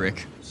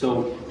rhetoric.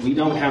 So we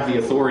don't have the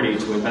authority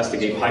to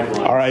investigate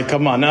pipelines. All right,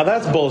 come on. Now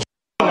that's bullshit.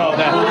 No,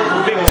 that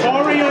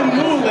Victoria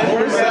Nuland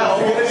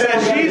herself said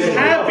she's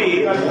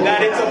happy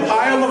that it's a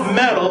pile of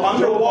metal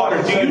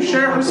underwater. Do you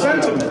share her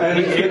sentiment?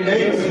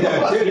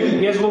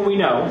 Here's what we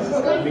know.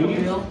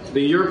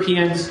 The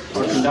Europeans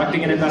are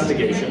conducting an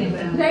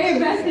investigation. They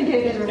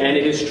investigated her. And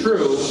it is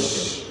true.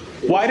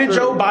 Why did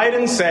Joe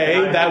Biden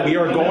say that we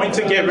are going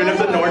to get rid of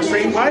the Nord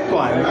Stream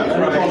pipeline?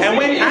 And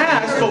when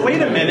asked, but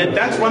wait a minute,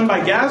 that's run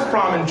by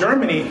Gazprom in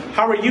Germany,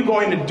 how are you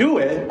going to do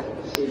it?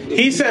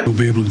 He said, we'll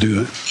be able to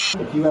do it.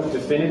 If you have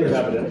definitive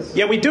evidence.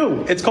 Yeah, we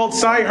do. It's called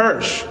Cy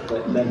Hirsch.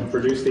 Then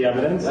produce the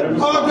evidence.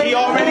 He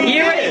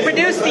already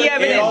produced the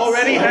evidence. It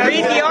already has.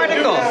 Read the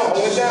article.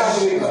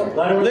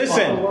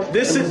 Listen,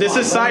 this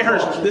is Cy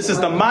Hirsch. This is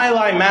the My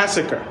Lai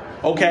massacre.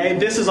 Okay,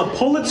 this is a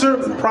Pulitzer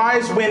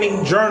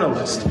Prize-winning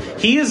journalist.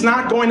 He is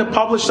not going to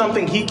publish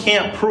something he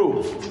can't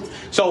prove.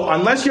 So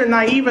unless you're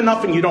naive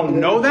enough and you don't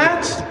know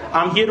that,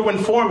 I'm here to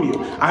inform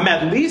you. I'm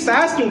at least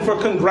asking for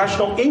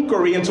congressional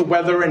inquiry into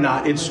whether or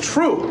not it's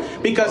true,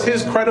 because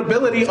his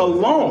credibility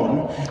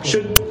alone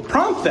should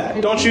prompt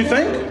that, don't you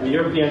think? The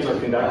Europeans are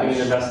conducting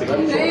an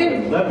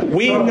investigation.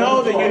 We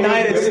know the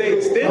United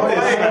States did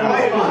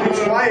this.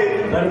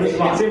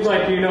 It seems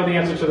like you know the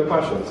answer to the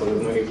question. So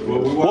there's no need to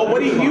well,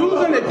 what are you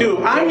going to do?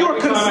 I'm your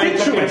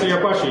constituent. Answer your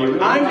question.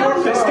 I'm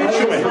your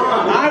constituent.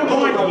 I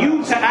want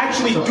you to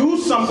actually do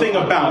something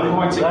about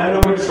it.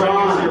 I'm going to try to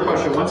answer your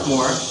question once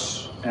more,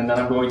 and then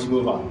I'm going to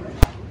move on.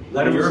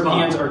 The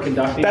Europeans are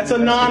conducting. That's a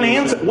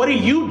non-answer. What are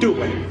you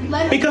doing?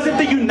 Because if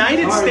the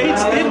United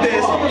States did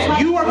this,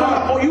 you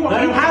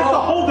have to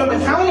hold them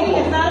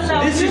accountable.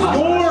 This is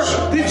your.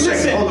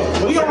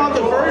 Listen, we are on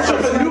the verge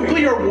of a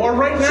nuclear war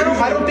right now.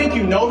 I don't think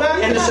you know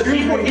that, and if the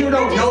people here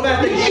don't know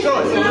that, they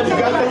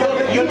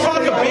should. You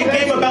talk a big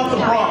game about the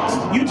Bronx.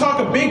 You talk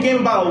a big game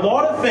about a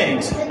lot of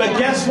things, but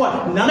guess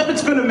what? None of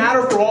it's going to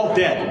matter if we're all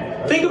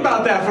dead. Think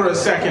about that for a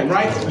second,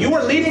 right? You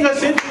are leading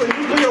us into a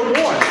nuclear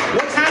war.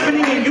 What's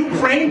happening in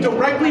Ukraine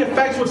directly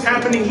affects what's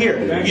happening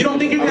here. You don't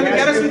think you're going to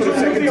get us into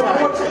a nuclear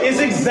war? Is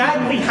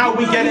exactly how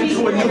we get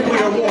into a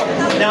nuclear war.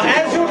 Now,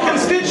 as your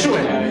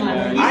constituent,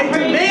 I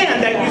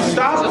demand that you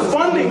stop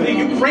funding the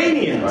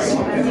Ukrainians.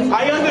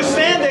 I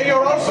understand that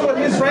you're also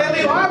an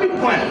Israeli lobby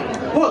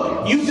plan.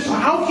 Look,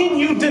 how can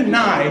you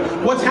deny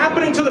what's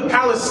happening to the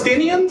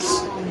Palestinians,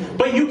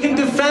 but you can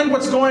defend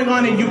what's going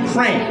on in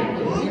Ukraine?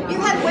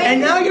 And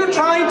now you're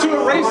trying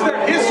to erase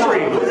their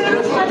history.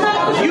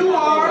 You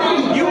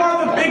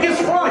are the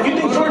biggest fraud. You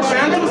think George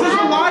Santos is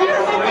a liar?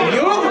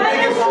 You're the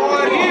biggest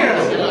fraud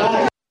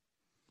here.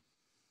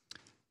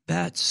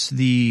 That's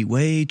the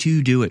way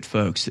to do it,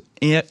 folks.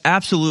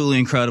 Absolutely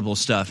incredible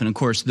stuff. And of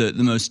course, the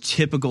most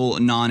typical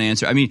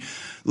non-answer. I mean,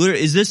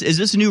 literally, is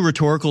this a new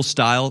rhetorical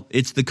style?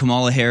 It's the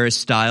Kamala Harris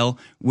style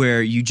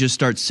where you just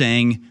start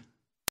saying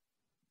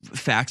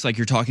facts like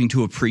you're talking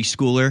to a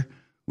preschooler,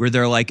 where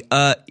they're like,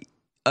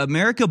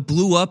 America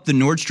blew up the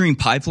Nord Stream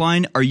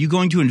pipeline. Are you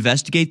going to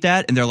investigate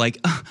that? And they're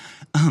like,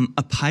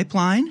 a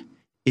pipeline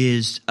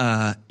is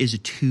a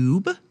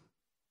tube,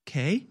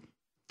 okay,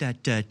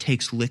 that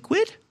takes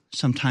liquid.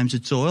 Sometimes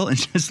it's oil. And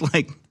just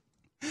like,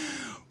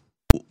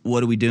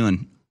 what are we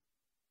doing?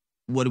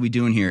 What are we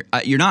doing here?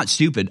 You're not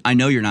stupid. I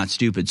know you're not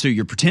stupid. So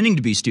you're pretending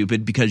to be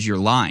stupid because you're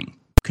lying,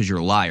 because you're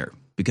a liar,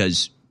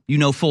 because you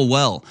know full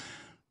well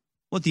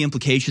what the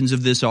implications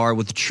of this are,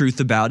 what the truth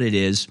about it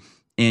is,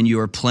 and you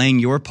are playing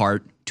your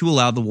part to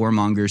allow the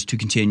warmongers to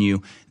continue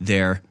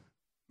their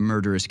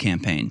murderous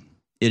campaign.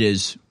 It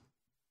is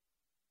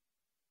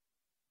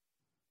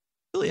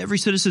really every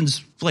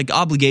citizen's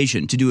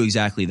obligation to do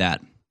exactly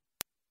that.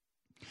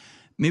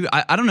 Maybe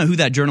I don't know who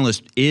that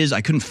journalist is.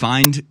 I couldn't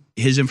find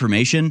his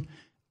information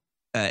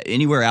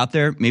anywhere out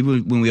there. Maybe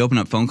when we open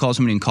up phone calls,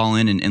 somebody can call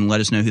in and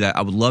let us know who that.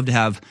 I would love to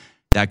have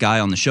that guy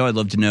on the show. I'd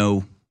love to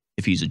know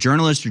if he's a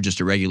journalist or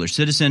just a regular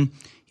citizen.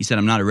 He said,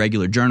 I'm not a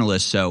regular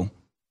journalist, so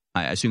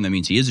I assume that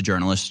means he is a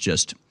journalist,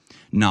 just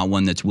not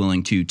one that's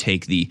willing to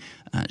take the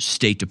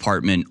State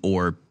Department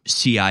or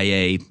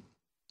CIA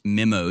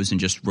memos and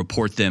just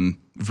report them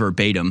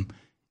verbatim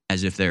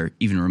as if they're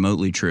even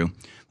remotely true.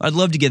 I'd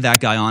love to get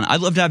that guy on.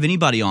 I'd love to have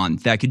anybody on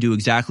that could do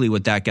exactly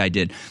what that guy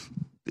did.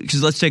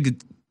 Because let's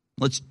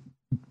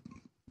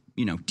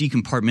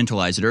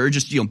decompartmentalize it, or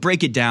just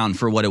break it down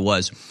for what it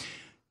was.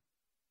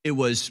 It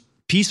was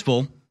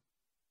peaceful.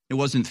 It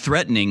wasn't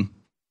threatening,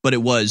 but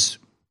it was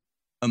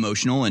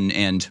emotional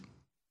and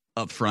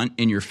upfront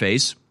in your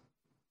face,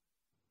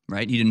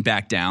 right? He didn't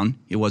back down.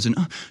 It wasn't,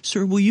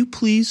 sir, will you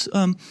please,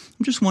 I'm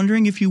just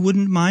wondering if you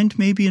wouldn't mind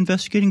maybe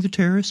investigating the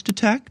terrorist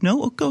attack?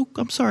 No? Oh,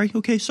 I'm sorry.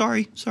 Okay,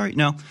 sorry.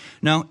 No,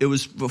 it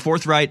was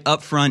forthright,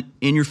 upfront,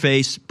 in your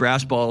face,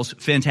 brass balls,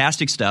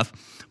 fantastic stuff,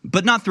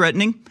 but not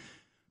threatening.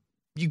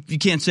 you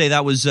can't say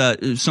that was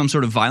some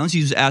sort of violence.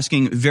 He was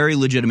asking very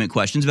legitimate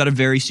questions about a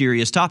very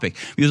serious topic.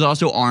 He was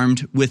also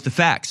armed with the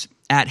facts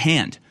at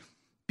hand,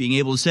 being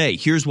able to say,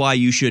 here's why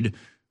you should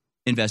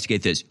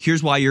investigate this.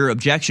 Here's why your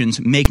objections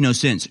make no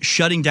sense.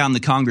 Shutting down the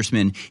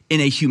congressman in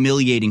a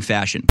humiliating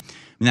fashion.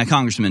 I mean, that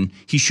congressman,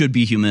 he should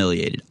be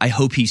humiliated. I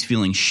hope he's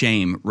feeling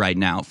shame right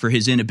now for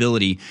his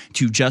inability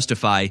to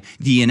justify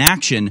the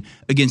inaction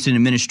against an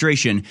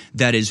administration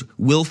that is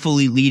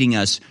willfully leading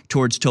us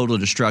towards total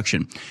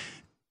destruction.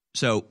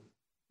 So,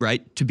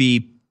 right, to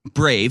be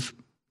brave,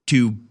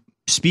 to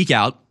speak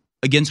out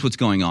against what's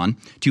going on,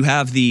 to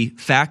have the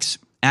facts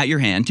at your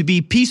hand, to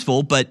be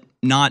peaceful but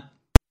not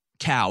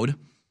cowed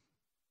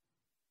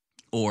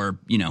or,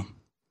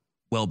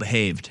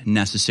 well-behaved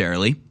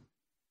necessarily,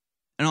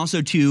 and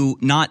also to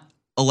not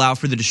allow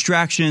for the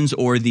distractions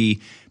or the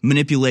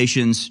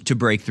manipulations to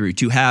break through,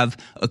 to have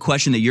a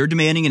question that you're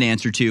demanding an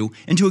answer to,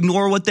 and to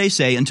ignore what they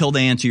say until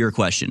they answer your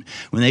question.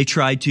 When they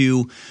try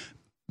to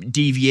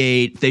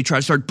deviate, they try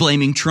to start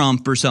blaming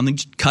Trump or something,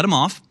 just cut them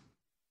off.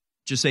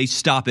 Just say,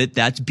 stop it.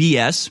 That's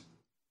BS.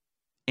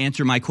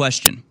 Answer my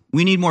question.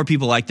 We need more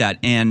people like that.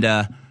 And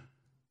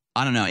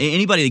I don't know.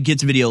 Anybody that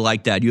gets a video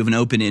like that, you have an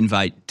open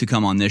invite to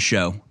come on this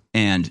show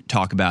and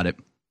talk about it.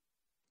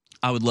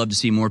 I would love to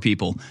see more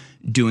people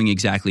doing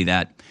exactly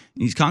that.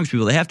 These Congress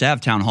people, they have to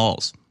have town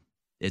halls.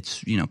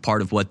 It's,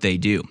 part of what they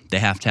do. They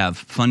have to have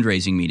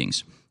fundraising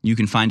meetings. You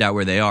can find out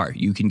where they are.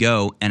 You can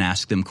go and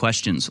ask them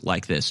questions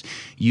like this.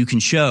 You can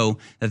show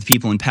that the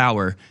people in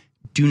power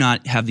do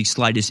not have the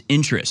slightest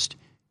interest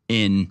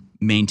in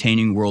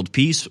maintaining world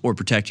peace or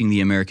protecting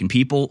the American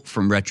people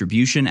from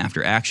retribution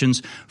after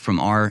actions from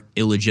our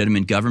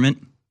illegitimate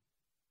government.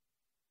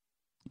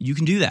 You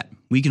can do that.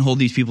 We can hold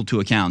these people to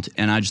account,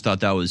 and I just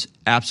thought that was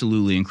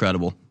absolutely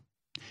incredible.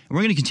 And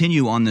we're going to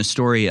continue on this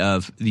story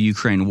of the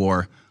Ukraine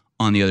war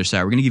on the other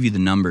side. We're going to give you the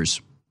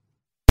numbers,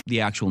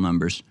 the actual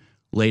numbers,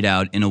 laid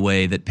out in a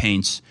way that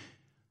paints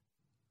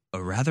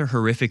a rather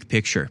horrific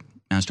picture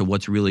as to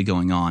what's really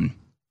going on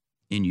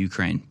in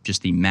Ukraine.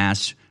 Just the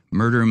mass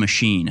murder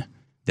machine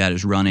that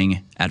is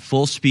running at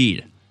full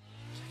speed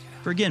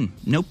for, again,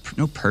 no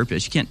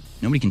purpose.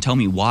 Nobody can tell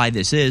me why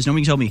this is.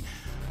 Nobody can tell me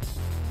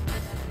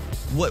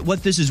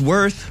what this is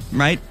worth,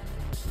 right?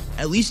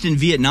 At least in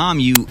Vietnam,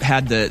 you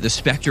had the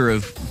specter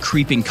of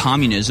creeping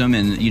communism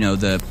and,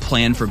 the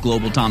plan for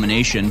global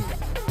domination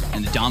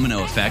and the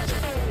domino effect.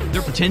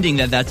 They're pretending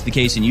that that's the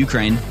case in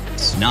Ukraine.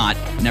 It's not.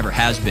 Never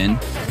has been.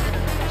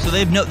 So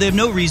they have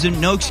no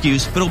reason, no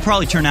excuse, but it'll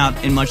probably turn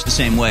out in much the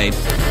same way.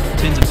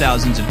 Tens of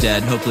thousands of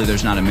dead. Hopefully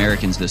there's not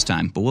Americans this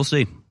time, but we'll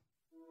see.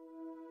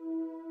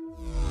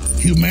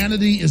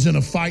 Humanity is in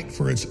a fight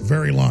for its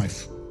very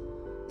life.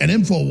 And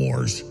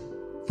InfoWars,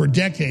 for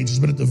decades, has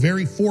been at the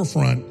very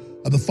forefront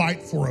of the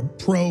fight for a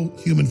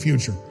pro-human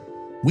future.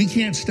 We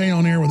can't stay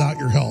on air without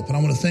your help, and I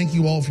want to thank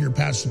you all for your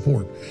past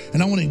support.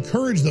 And I want to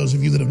encourage those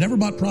of you that have never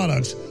bought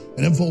products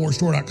at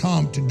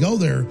InfoWarsStore.com to go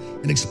there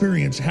and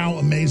experience how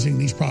amazing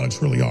these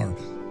products really are.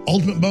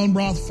 Ultimate Bone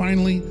Broth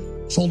finally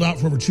sold out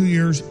for over 2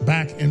 years,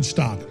 back in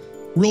stock.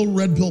 Real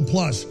Red Pill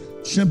Plus,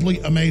 simply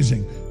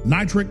amazing.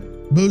 Nitric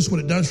Boost, what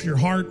it does for your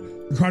heart,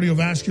 your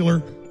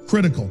cardiovascular,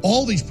 critical.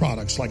 All these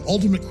products like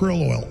Ultimate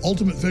Krill Oil,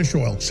 Ultimate Fish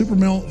Oil, Super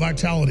Male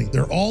Vitality,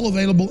 they're all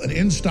available and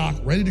in stock,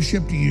 ready to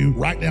ship to you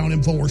right now on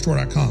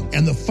InfoWarsStore.com.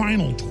 And the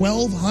final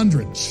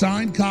 1,200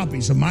 signed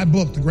copies of my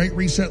book, The Great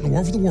Reset and the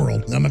War for the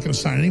World, and I'm not going to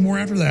sign any more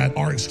after that,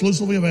 are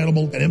exclusively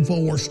available at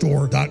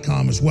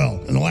InfoWarsStore.com as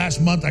well. In the last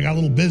month, I got a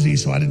little busy,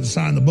 so I didn't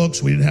sign the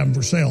books. We didn't have them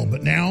for sale.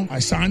 But now, I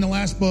signed the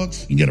last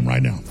books. You can get them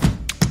right now.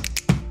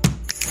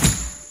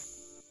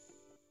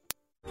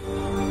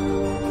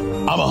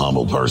 I'm a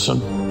humble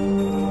person,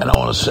 and I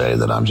want to say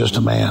that I'm just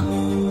a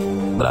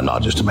man, but I'm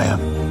not just a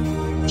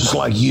man. Just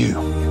like you,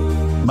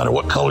 no matter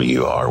what color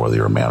you are, whether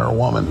you're a man or a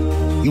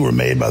woman, you were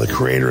made by the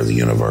creator of the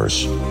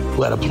universe,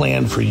 who had a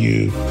plan for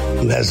you,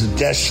 who has a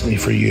destiny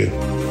for you.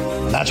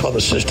 And that's why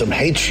the system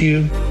hates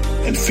you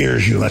and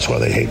fears you, and that's why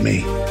they hate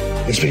me.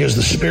 It's because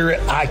the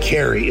spirit I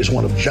carry is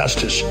one of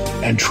justice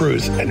and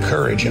truth and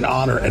courage and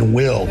honor and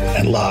will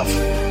and love.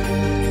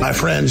 My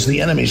friends,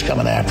 the enemy's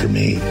coming after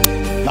me,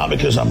 not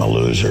because I'm a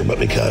loser, but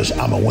because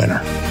I'm a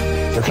winner.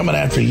 They're coming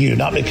after you,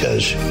 not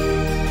because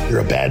you're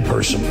a bad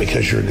person,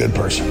 because you're a good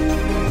person,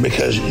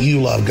 because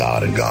you love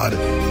God and God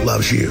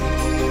loves you.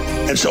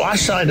 And so I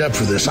signed up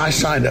for this. I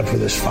signed up for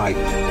this fight.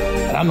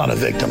 And I'm not a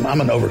victim.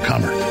 I'm an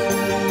overcomer.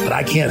 But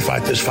I can't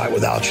fight this fight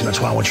without you. That's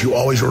why I want you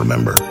always to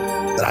remember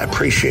that I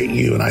appreciate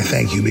you and I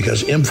thank you,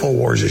 because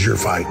InfoWars is your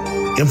fight.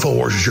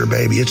 InfoWars is your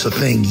baby. It's the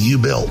thing you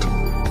built.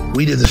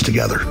 We did this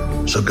together.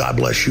 So God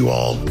bless you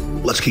all.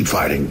 Let's keep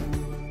fighting.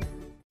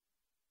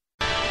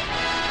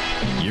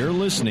 You're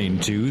listening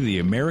to The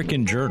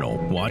American Journal.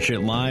 Watch it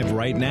live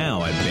right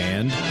now at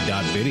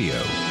band.video.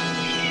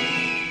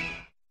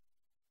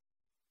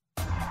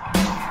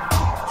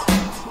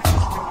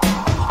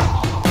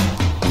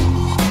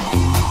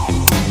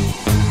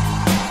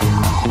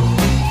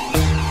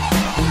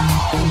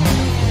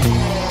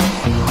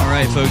 All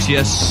right, folks,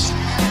 yes,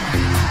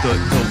 the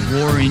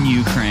war in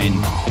Ukraine,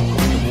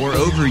 the war war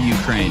over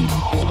Ukraine.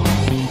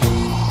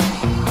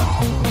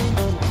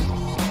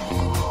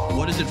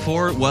 What is it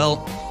for?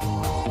 Well,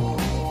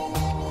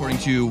 according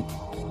to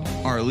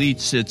our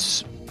elites,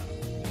 it's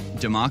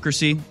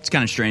democracy. It's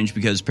kind of strange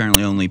because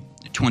apparently only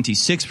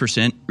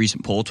 26%,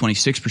 recent poll,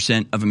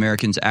 26% of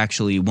Americans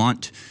actually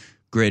want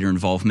greater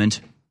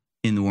involvement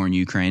in the war in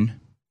Ukraine,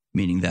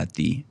 meaning that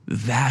the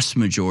vast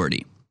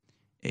majority,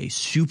 a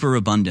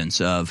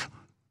superabundance of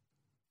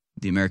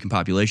the American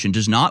population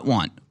does not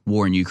want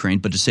war in Ukraine,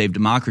 but to save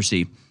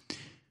democracy,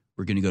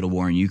 we're going to go to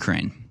war in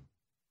Ukraine.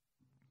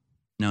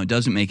 No, it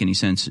doesn't make any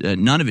sense.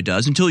 None of it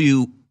does until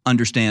you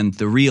understand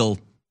the real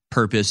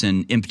purpose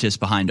and impetus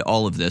behind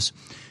all of this.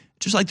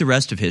 Just like the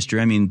rest of history.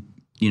 I mean,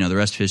 you know, the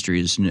rest of history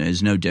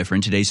is no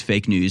different. Today's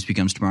fake news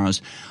becomes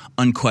tomorrow's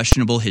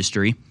unquestionable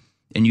history.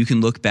 And you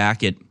can look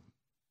back at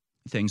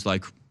things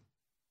like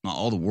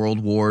all the world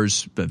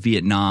wars,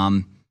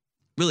 Vietnam,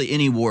 really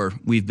any war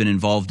we've been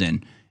involved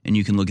in. And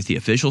you can look at the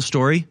official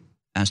story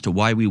as to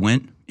why we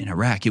went in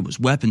Iraq. It was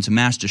weapons of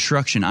mass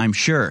destruction, I'm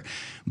sure.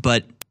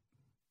 But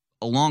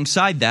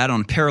alongside that,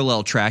 on a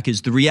parallel track,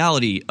 is the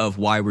reality of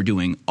why we're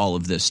doing all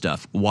of this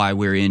stuff, why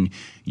we're in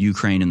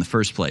Ukraine in the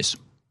first place.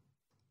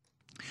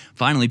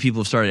 Finally,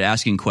 people have started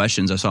asking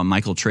questions. I saw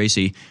Michael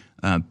Tracy,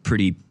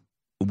 pretty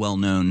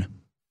well-known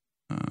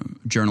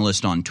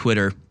journalist on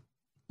Twitter,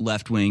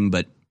 left-wing,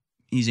 but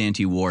he's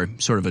anti-war,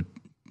 sort of a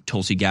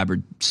Tulsi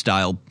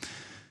Gabbard-style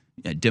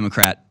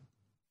Democrat,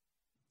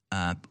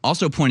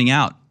 also pointing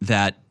out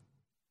that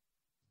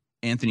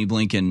Anthony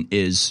Blinken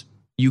is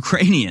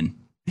Ukrainian.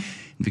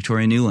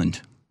 Victoria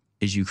Nuland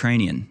is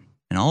Ukrainian.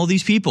 And all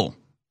these people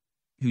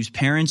whose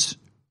parents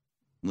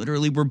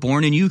literally were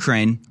born in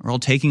Ukraine are all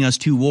taking us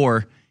to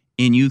war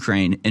in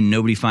Ukraine, and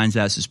nobody finds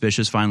that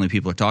suspicious. Finally,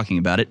 people are talking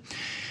about it.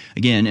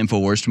 Again,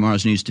 InfoWars,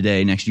 tomorrow's news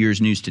today, next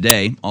year's news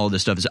today. All of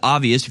this stuff is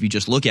obvious if you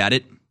just look at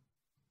it.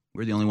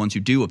 We're the only ones who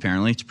do,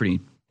 apparently. It's pretty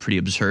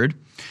absurd.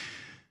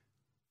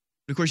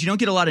 But of course, you don't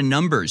get a lot of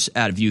numbers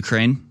out of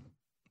Ukraine.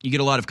 You get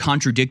a lot of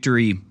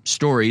contradictory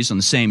stories on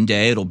the same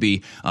day. It'll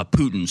be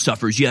Putin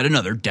suffers yet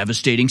another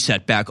devastating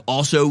setback.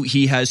 Also,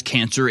 he has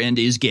cancer and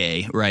is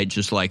gay, right?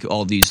 Just like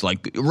all these,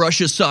 like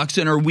Russia sucks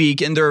and are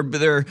weak and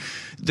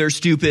they're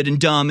stupid and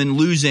dumb and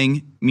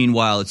losing.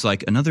 Meanwhile, it's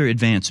like another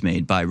advance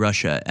made by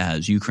Russia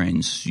as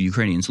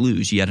Ukrainians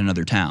lose yet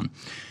another town,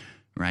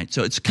 right?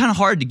 So it's kind of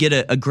hard to get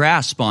a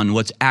grasp on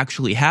what's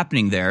actually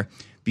happening there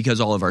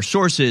because all of our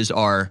sources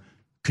are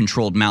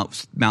controlled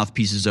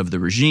mouthpieces of the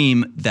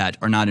regime that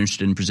are not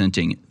interested in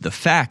presenting the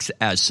facts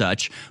as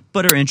such,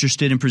 but are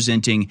interested in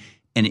presenting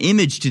an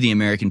image to the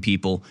American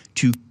people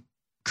to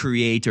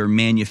create or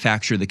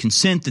manufacture the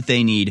consent that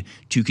they need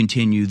to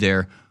continue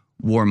their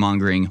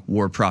warmongering,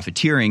 war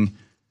profiteering,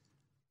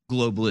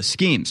 globalist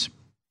schemes.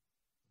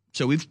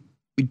 So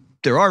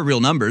there are real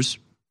numbers.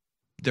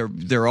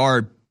 There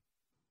are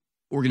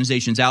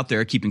organizations out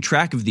there keeping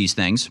track of these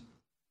things.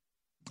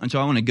 And so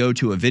I want to go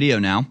to a video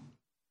now.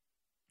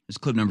 It's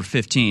clip number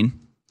 15.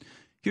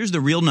 Here's the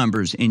real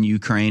numbers in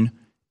Ukraine.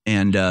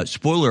 And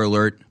spoiler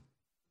alert,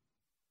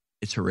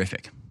 it's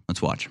horrific.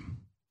 Let's watch.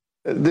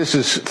 This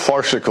is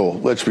farcical,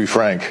 let's be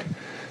frank,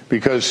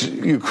 because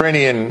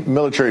Ukrainian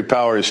military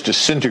power is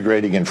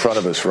disintegrating in front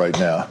of us right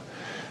now.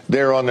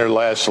 They're on their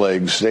last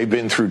legs. They've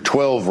been through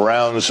 12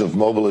 rounds of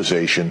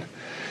mobilization.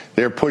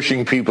 They're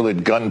pushing people at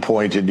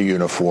gunpoint into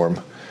uniform.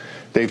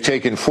 They've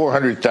taken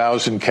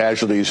 400,000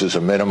 casualties as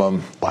a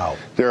minimum. Wow.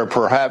 There are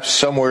perhaps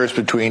somewhere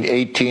between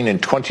 18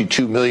 and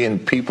 22 million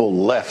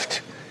people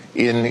left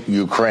in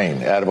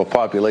Ukraine out of a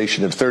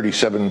population of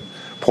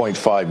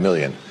 37.5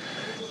 million.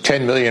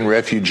 10 million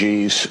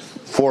refugees,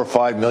 4 or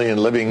 5 million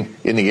living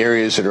in the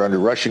areas that are under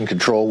Russian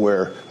control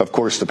where, of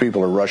course, the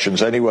people are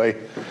Russians anyway.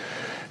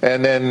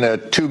 And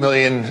then 2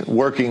 million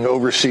working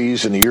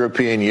overseas in the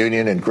European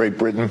Union and Great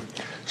Britain.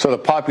 So the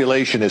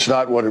population is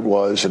not what it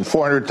was, and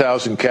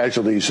 400,000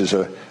 casualties is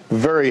a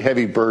very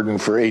heavy burden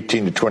for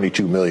 18 to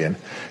 22 million.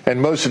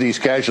 And most of these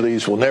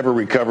casualties will never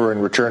recover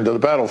and return to the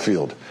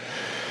battlefield.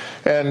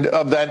 And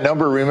of that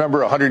number, remember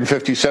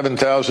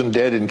 157,000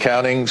 dead and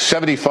counting.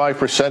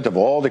 75% of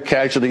all the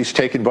casualties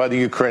taken by the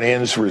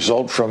Ukrainians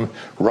result from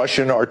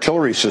Russian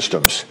artillery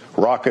systems,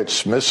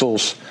 rockets,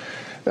 missiles,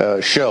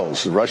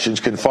 shells. The Russians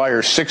can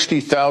fire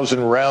 60,000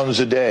 rounds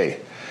a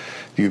day.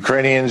 The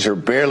Ukrainians are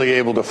barely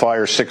able to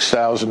fire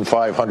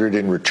 6,500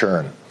 in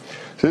return.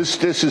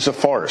 This is a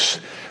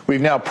farce.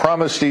 We've now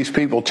promised these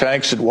people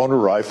tanks that won't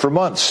arrive for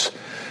months.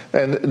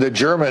 And the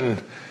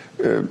German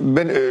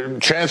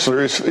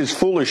chancellor is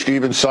foolish to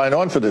even sign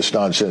on for this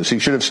nonsense. He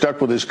should have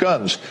stuck with his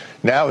guns.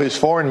 Now his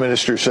foreign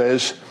minister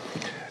says,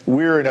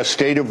 we're in a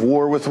state of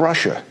war with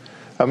Russia.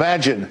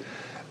 Imagine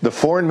the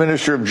foreign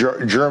minister of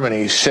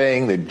Germany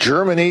saying that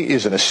Germany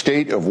is in a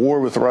state of war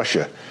with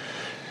Russia.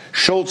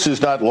 Scholz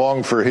is not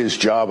long for his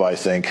job, I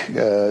think.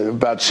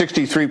 About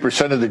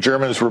 63% of the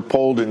Germans were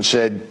polled and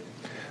said,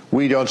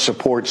 we don't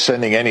support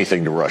sending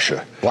anything to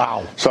Russia.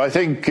 Wow. So I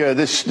think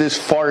this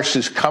farce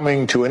is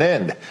coming to an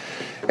end.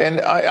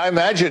 And I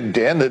imagine,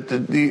 Dan, that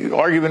the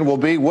argument will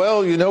be,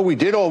 well, you know, we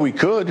did all we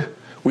could.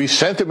 We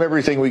sent them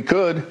everything we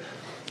could.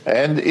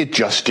 And it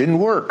just didn't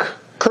work.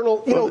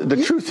 Colonel,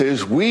 the truth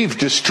is we've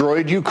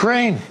destroyed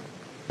Ukraine.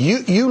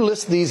 You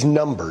list these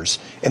numbers,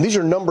 and these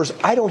are numbers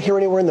I don't hear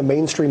anywhere in the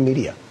mainstream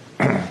media.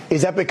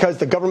 Is that because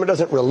the government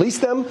doesn't release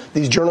them?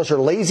 These journalists are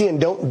lazy and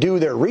don't do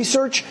their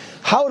research?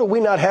 How do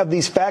we not have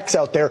these facts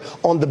out there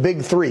on the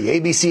big three,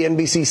 ABC,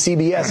 NBC,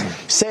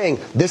 CBS, saying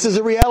this is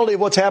the reality of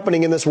what's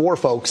happening in this war,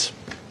 folks?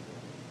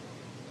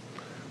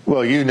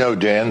 Well, you know,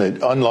 Dan,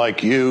 that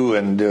unlike you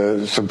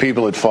and some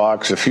people at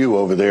Fox, a few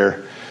over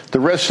there, the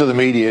rest of the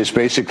media is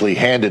basically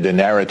handed a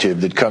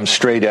narrative that comes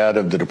straight out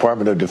of the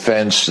Department of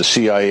Defense, the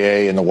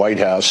CIA, and the White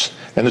House,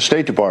 and the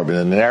State Department.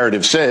 And the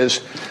narrative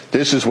says,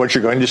 this is what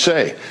you're going to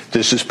say.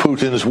 This is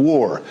Putin's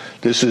war.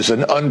 This is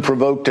an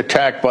unprovoked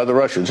attack by the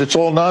Russians. It's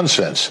all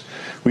nonsense.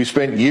 We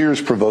spent years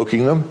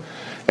provoking them,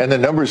 and the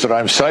numbers that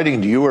I'm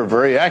citing to you are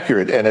very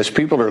accurate. And as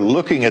people are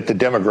looking at the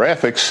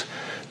demographics,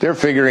 they're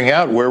figuring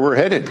out where we're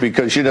headed.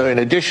 Because, in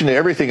addition to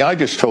everything I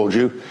just told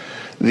you,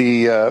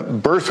 the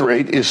birth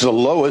rate is the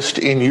lowest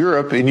in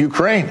Europe in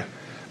Ukraine.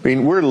 I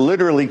mean, we're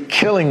literally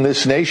killing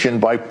this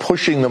nation by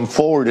pushing them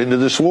forward into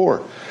this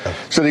war.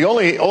 So the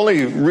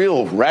only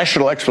real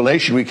rational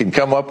explanation we can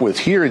come up with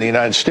here in the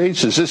United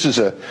States is this is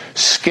a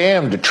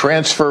scam to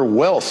transfer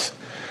wealth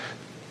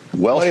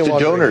to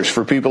donors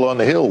for people on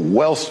the Hill,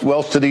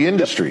 wealth to the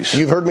industries.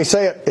 You've heard me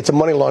say it. It's a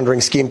money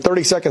laundering scheme.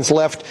 30 seconds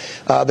left.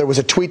 There was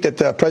a tweet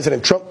that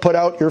President Trump put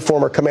out, your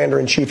former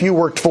commander-in-chief you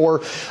worked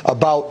for,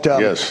 about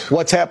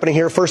what's happening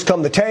here. First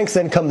come the tanks,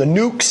 then come the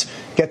nukes.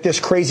 Get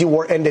this crazy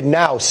war ended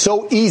now.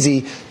 So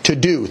easy to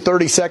do.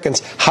 30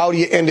 seconds. How do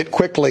you end it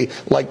quickly,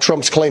 like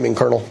Trump's claiming,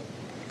 Colonel?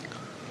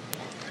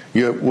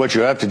 What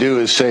you have to do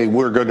is say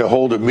we're going to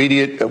hold an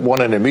immediate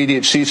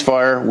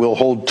ceasefire. We'll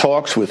hold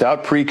talks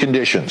without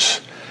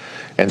preconditions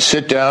and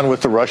sit down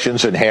with the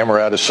Russians and hammer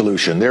out a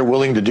solution. They're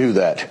willing to do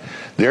that.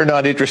 They're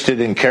not interested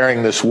in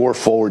carrying this war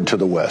forward to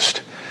the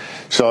West.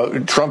 So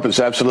Trump is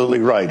absolutely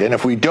right. And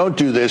if we don't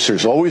do this,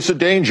 there's always the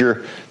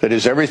danger that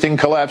as everything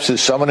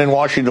collapses, someone in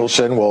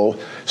Washington will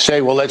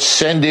say, let's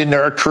send in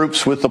our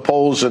troops with the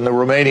Poles and the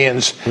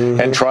Romanians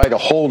and try to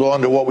hold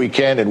on to what we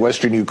can in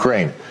Western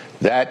Ukraine.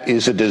 That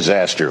is a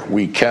disaster.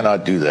 We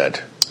cannot do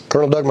that.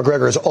 Colonel Doug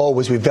Macgregor, as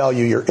always, we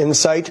value your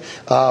insight.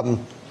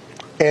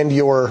 And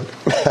your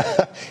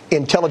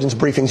intelligence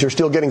briefings. You're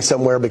still getting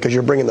somewhere because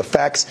you're bringing the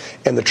facts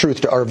and the truth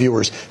to our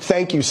viewers.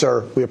 Thank you,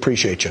 sir. We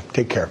appreciate you.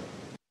 Take care.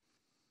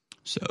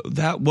 So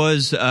that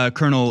was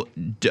Colonel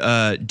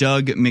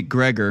Doug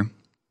Macgregor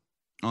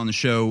on the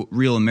show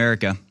Real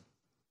America,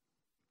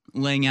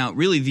 laying out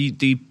really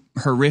the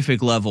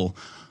horrific level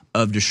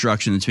of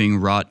destruction that's being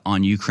wrought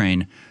on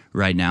Ukraine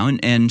right now.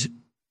 And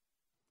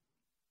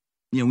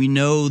we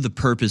know the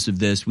purpose of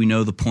this. We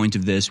know the point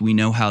of this. We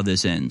know how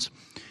this ends.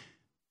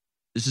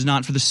 This is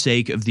not for the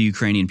sake of the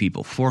Ukrainian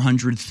people.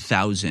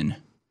 400,000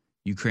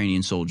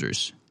 Ukrainian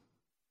soldiers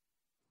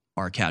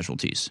are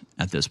casualties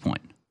at this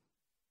point.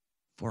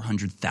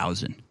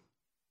 400,000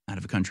 out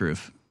of a country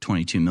of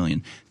 22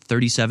 million.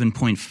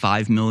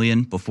 37.5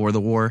 million before the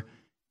war,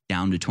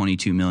 down to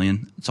 22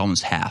 million. It's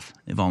almost half.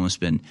 They've almost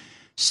been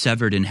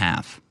severed in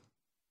half.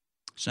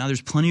 So now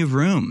there's plenty of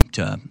room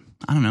to,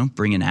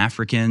 bring in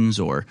Africans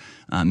or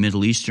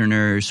Middle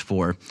Easterners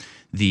for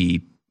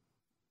the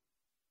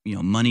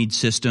moneyed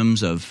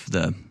systems of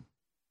the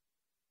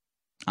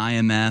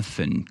IMF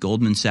and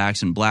Goldman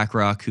Sachs and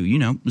BlackRock, who,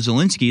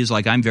 Zelensky is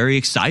like, I'm very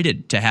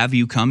excited to have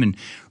you come and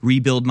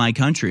rebuild my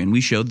country. And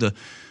we showed the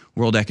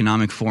World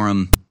Economic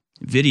Forum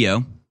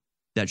video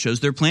that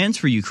shows their plans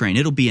for Ukraine.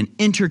 It'll be an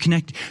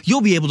interconnected.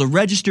 You'll be able to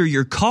register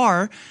your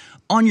car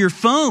on your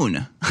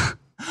phone.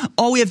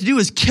 All we have to do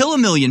is kill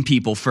 1 million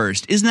people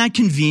first. Isn't that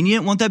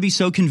convenient? Won't that be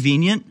so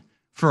convenient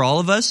for all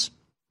of us?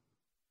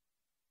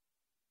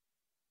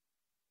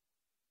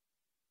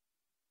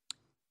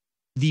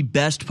 The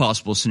best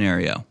possible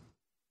scenario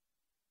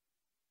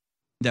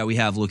that we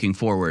have looking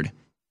forward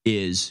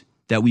is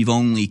that we've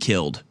only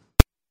killed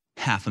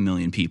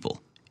 500,000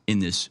 people in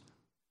this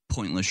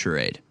pointless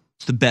charade.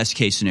 It's the best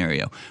case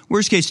scenario.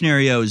 Worst case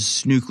scenario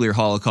is nuclear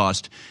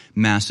holocaust,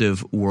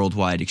 massive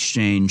worldwide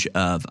exchange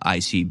of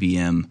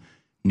ICBM,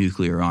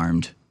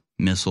 nuclear-armed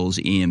missiles,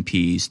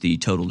 EMPs, the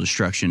total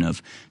destruction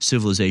of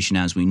civilization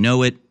as we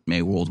know it,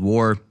 a world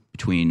war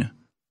between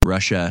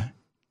Russia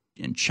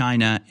and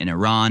China and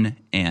Iran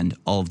and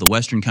all of the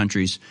Western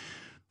countries,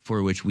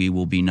 for which we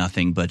will be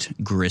nothing but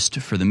grist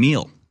for the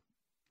meal,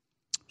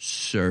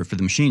 serve for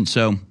the machine.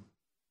 So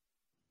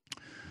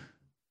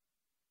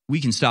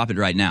we can stop it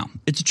right now.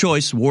 It's a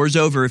choice. War's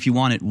over if you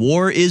want it.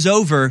 War is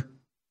over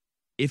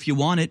if you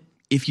want it,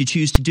 if you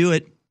choose to do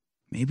it.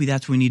 Maybe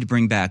that's what we need to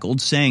bring back. Old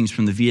sayings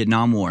from the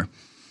Vietnam War.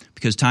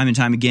 Because time and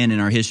time again in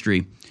our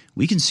history,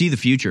 we can see the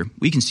future.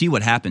 We can see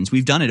what happens.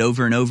 We've done it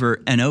over and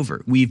over and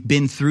over. We've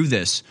been through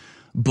this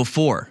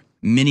before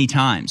many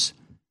times.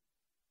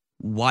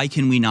 Why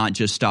can we not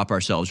just stop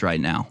ourselves right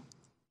now?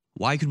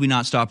 Why could we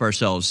not stop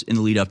ourselves in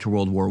the lead up to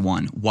World War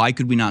I? Why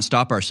could we not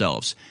stop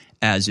ourselves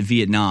as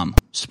Vietnam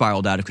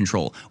spiraled out of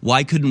control?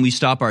 Why couldn't we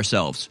stop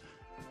ourselves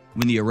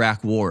when the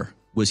Iraq War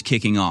was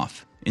kicking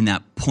off in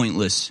that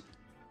pointless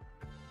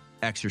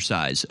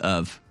exercise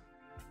of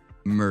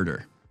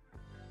murder.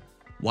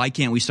 Why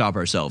can't we stop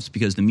ourselves?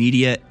 Because the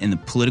media and the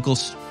political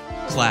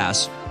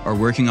class are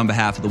working on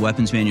behalf of the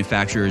weapons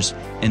manufacturers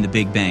and the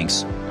big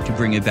banks to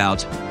bring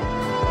about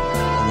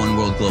a one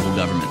world global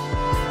government.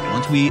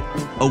 Once we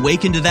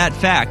awaken to that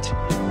fact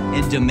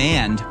and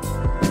demand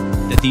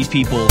that these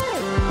people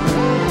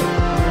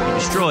be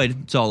destroyed,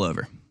 it's all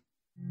over.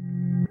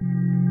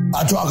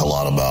 I talk a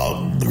lot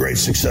about the great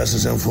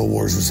successes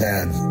InfoWars has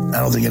had. I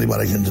don't think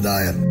anybody can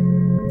deny it.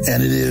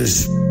 And it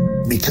is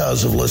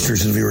because of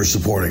listeners and viewers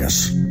supporting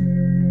us.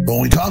 But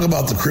when we talk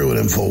about the crew at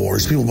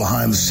InfoWars, people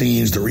behind the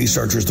scenes, the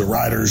researchers, the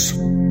writers,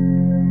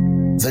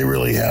 they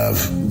really have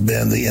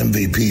been the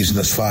MVPs in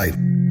this fight.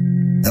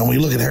 And when we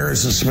look at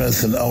Harrison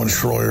Smith and Owen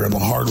Schroyer and the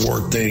hard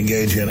work they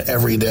engage in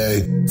every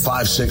day,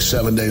 5, 6,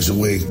 7 days a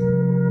week,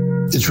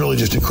 it's really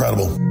just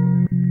incredible.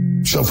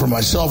 So for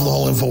myself and the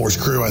whole InfoWars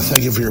crew, I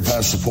thank you for your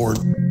past support.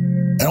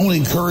 And I want to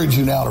encourage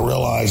you now to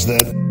realize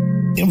that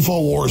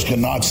InfoWars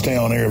cannot stay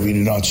on air if you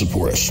do not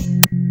support us.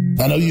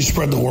 I know you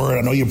spread the word.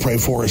 I know you pray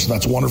for us, and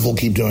that's wonderful.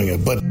 Keep doing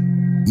it. But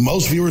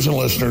most viewers and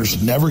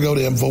listeners never go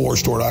to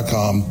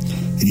InfoWarsStore.com,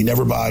 and you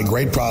never buy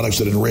great products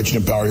that enrich and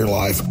empower your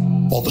life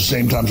while at the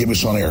same time keep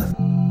us on air.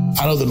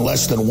 I know that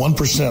less than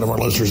 1% of our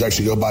listeners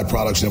actually go buy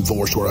products at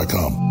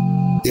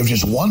InfoWarsStore.com. If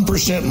just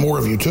 1% more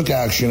of you took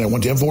action and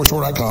went to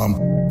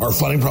InfoWarsStore.com, our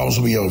funding problems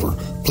will be over.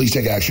 Please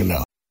take action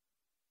now.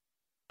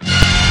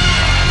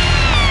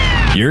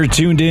 You're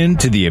tuned in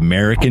to the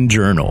American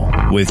Journal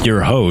with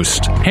your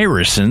host,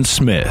 Harrison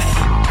Smith.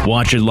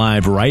 Watch it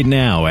live right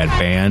now at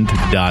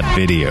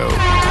band.video.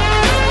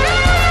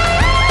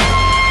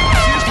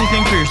 Seriously,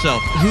 think for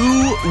yourself.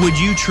 Who would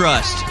you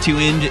trust to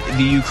end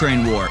the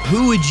Ukraine war?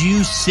 Who would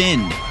you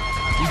send?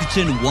 You could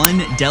send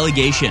one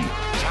delegation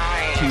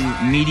to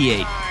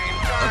mediate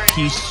a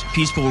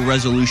peaceful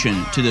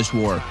resolution to this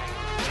war.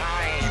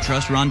 Would you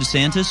trust Ron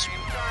DeSantis?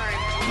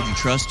 Would you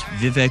trust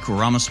Vivek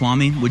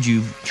Ramaswamy? Would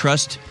you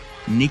trust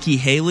Nikki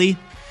Haley?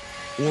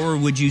 Or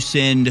would you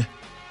send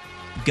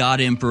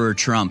God Emperor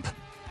Trump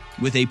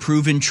with a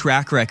proven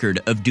track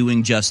record of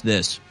doing just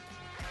this?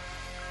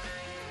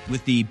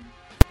 With the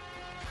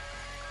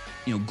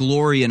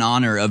glory and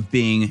honor of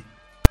being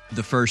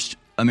the first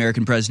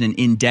American president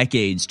in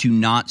decades to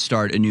not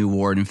start a new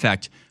war and in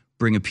fact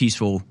bring a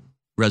peaceful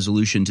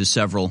resolution to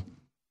several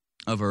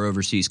of our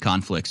overseas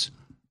conflicts.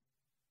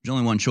 There's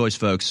only one choice,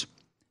 folks.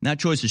 And that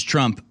choice is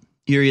Trump.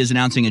 Here he is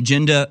announcing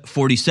Agenda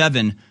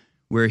 47,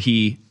 where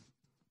he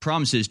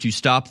promises to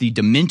stop the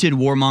demented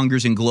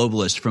warmongers and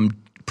globalists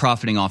from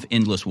profiting off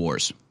endless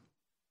wars.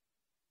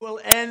 Will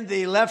end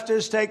the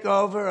leftist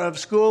takeover of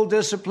school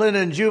discipline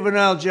and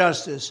juvenile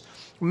justice.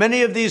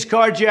 Many of these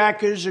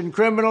carjackers and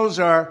criminals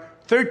are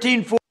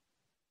 13, 14.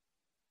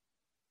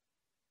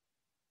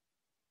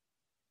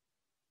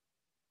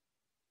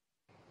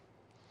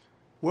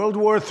 World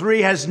War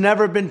III has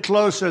never been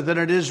closer than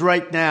it is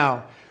right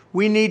now.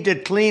 We need to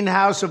clean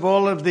house of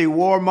all of the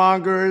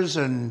warmongers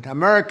and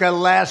America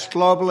Last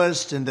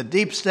globalists and the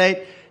deep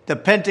state, the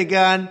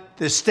Pentagon,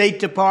 the State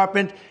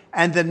Department,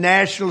 and the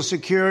national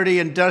security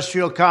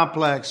industrial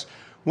complex.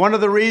 One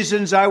of the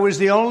reasons I was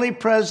the only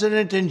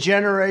president in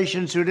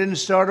generations who didn't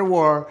start a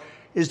war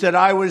is that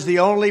I was the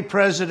only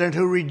president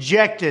who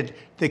rejected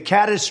the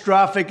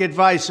catastrophic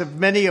advice of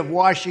many of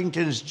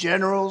Washington's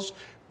generals,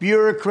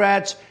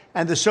 bureaucrats,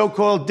 and the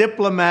so-called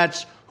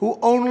diplomats who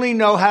only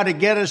know how to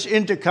get us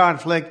into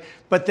conflict,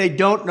 but they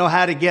don't know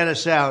how to get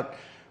us out.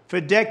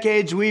 For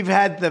decades, we've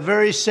had the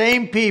very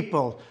same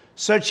people,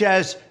 such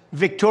as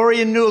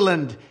Victoria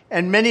Nuland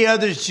and many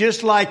others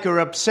just like her,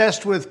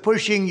 obsessed with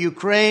pushing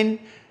Ukraine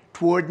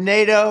toward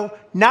NATO,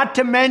 not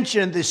to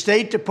mention the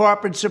State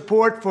Department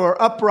support for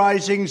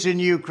uprisings in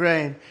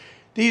Ukraine.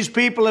 These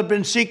people have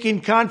been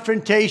seeking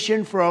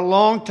confrontation for a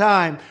long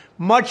time,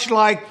 much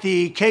like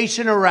the case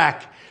in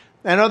Iraq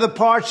and other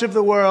parts of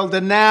the world,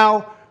 and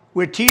now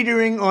we're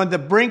teetering on the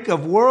brink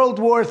of World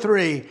War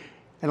III.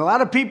 And a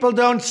lot of people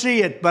don't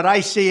see it, but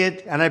I see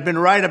it, and I've been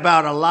right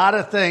about a lot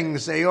of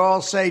things. They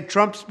all say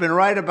Trump's been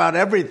right about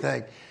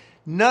everything.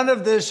 None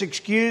of this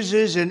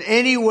excuses in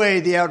any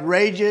way the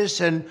outrageous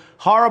and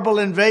horrible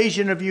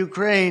invasion of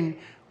Ukraine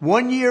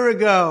 1 year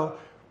ago,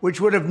 which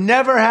would have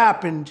never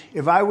happened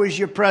if I was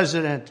your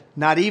president,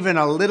 not even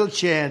a little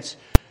chance.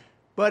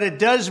 But it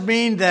does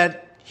mean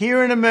that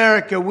here in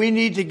America, we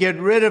need to get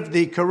rid of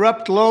the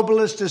corrupt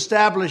globalist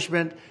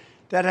establishment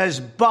that has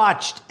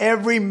botched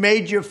every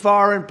major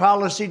foreign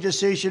policy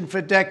decision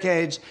for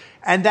decades.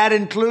 And that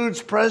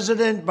includes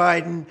President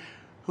Biden,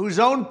 whose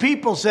own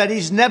people said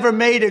he's never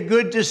made a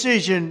good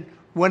decision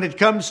when it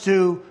comes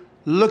to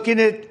looking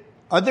at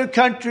other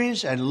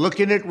countries and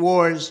looking at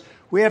wars.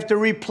 We have to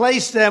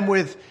replace them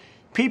with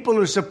people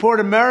who support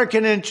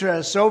American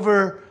interests.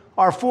 Over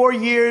our 4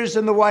 years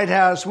in the White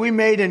House, we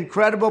made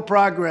incredible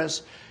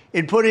progress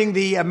in putting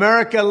the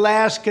America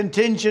Last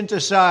contingent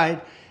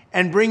aside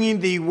and bringing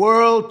the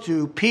world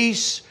to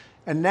peace.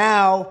 And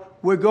now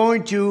we're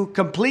going to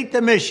complete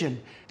the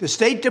mission. The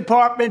State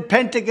Department,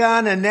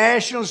 Pentagon, and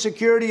national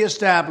security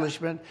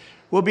establishment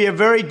will be a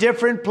very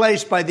different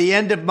place by the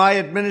end of my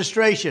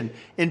administration.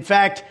 In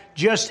fact,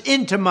 just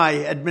into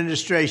my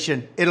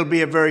administration, it'll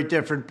be a very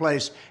different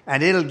place,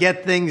 and it'll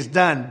get things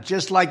done,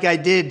 just like I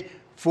did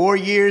 4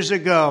 years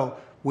ago.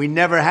 We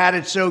never had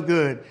it so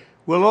good.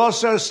 We'll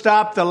also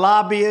stop the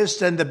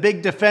lobbyists and the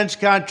big defense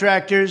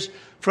contractors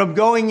from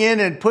going in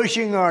and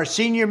pushing our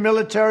senior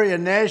military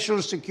and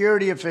national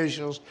security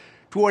officials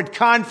toward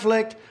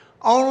conflict,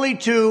 only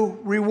to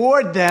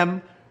reward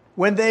them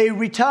when they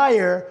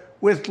retire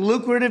with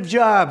lucrative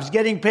jobs,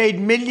 getting paid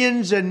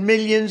millions and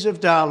millions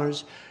of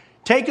dollars.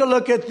 Take a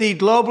look at the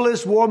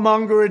globalist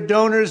warmonger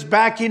donors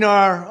backing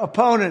our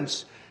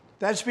opponents.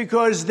 That's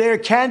because they're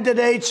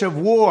candidates of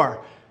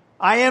war.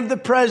 I am the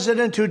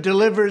president who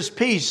delivers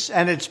peace,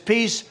 and it's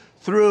peace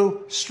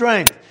through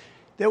strength.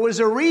 There was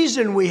a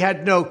reason we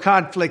had no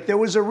conflict. There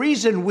was a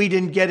reason we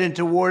didn't get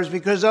into wars,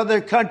 because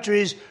other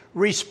countries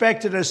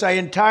respected us. I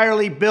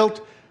entirely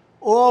built,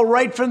 all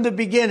right from the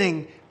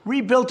beginning,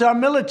 rebuilt our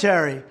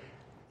military.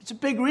 It's a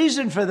big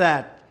reason for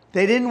that.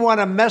 They didn't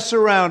want to mess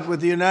around with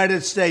the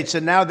United States,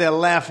 and now they're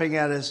laughing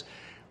at us.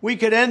 We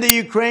could end the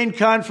Ukraine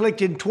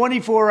conflict in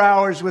 24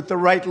 hours with the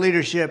right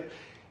leadership.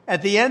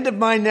 At the end of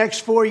my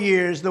next 4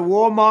 years, the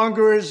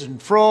warmongers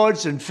and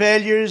frauds and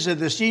failures of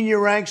the senior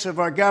ranks of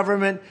our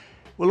government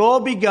will all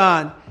be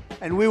gone,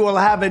 and we will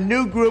have a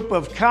new group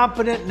of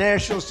competent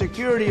national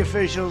security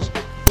officials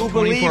who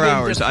believe in 24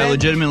 hours. I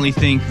legitimately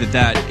think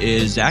that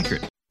is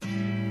accurate.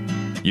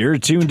 You're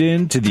tuned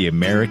in to the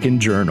American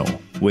Journal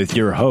with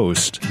your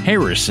host,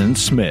 Harrison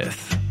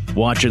Smith.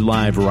 Watch it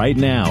live right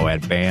now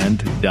at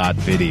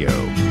band.video.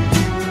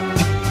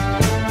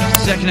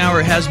 Second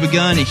hour has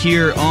begun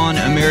here on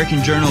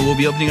American Journal. We'll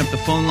be opening up the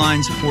phone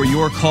lines for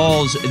your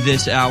calls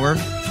this hour.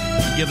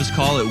 Give us a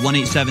call at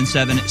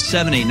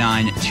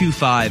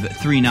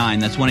 1-877-789-2539.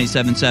 That's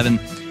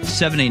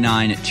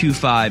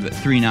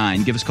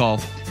 1-877-789-2539. Give us a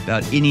call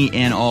about any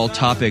and all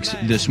topics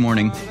this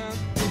morning.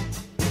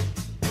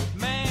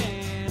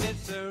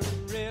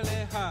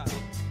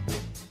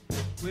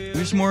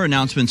 There's more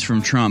announcements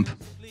from Trump.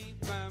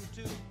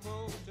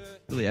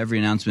 Really, every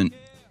announcement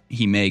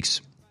he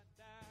makes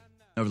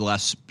over the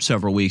last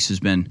several weeks has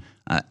been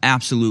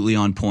absolutely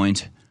on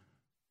point.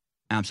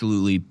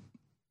 Absolutely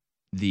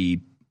the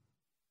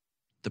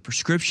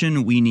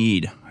prescription we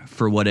need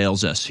for what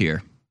ails us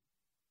here.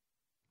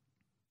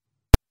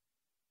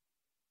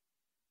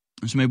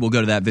 So maybe we'll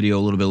go to that video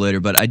a little bit later,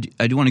 but I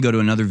do want to go to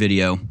another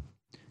video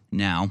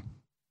now.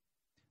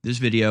 This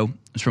video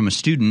is from a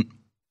student.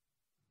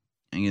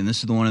 Again,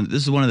 this is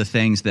one of the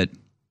things that,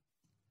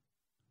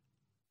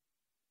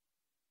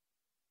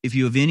 if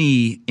you have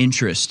any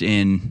interest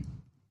in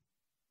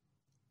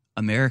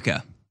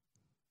America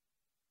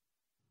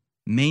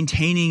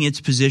maintaining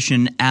its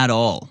position at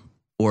all,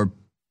 or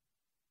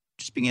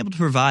just being able to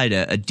provide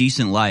a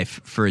decent life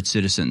for its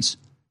citizens,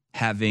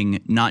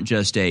 having not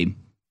just a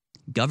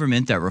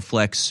government that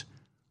reflects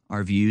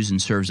our views and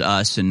serves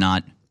us and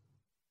not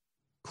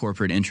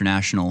corporate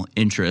international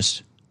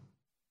interests,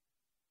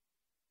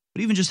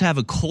 but even just have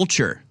a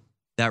culture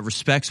that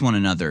respects one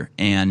another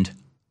and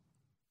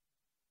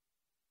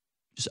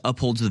just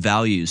upholds the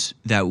values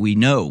that we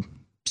know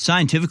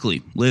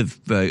scientifically lead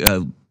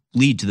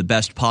to the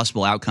best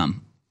possible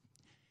outcome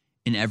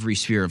in every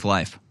sphere of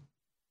life.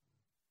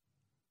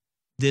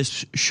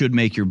 This should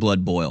make your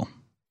blood boil,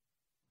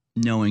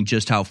 knowing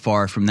just how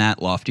far from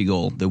that lofty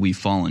goal that we've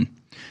fallen.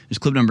 There's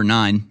clip number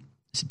 9.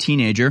 It's a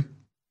teenager,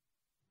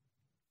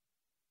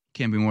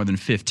 can't be more than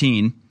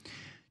 15,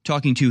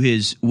 talking to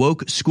his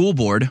woke school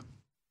board,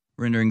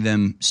 rendering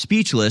them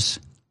speechless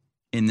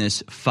in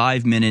this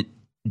 5-minute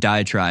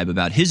diatribe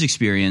about his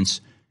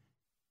experience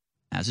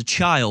as a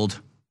child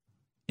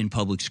in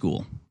public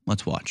school.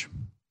 Let's watch.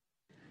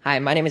 Hi,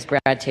 my name is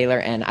Brad Taylor,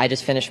 and I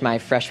just finished my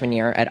freshman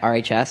year at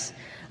RHS.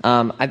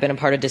 I've been a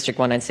part of District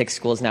 196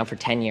 schools now for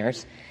 10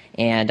 years,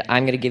 and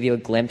I'm going to give you a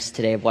glimpse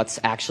today of what's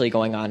actually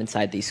going on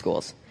inside these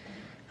schools.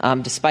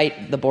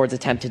 Despite the board's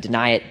attempt to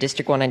deny it,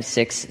 District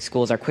 196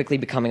 schools are quickly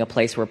becoming a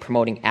place where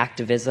promoting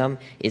activism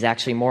is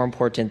actually more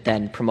important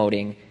than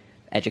promoting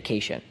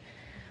education.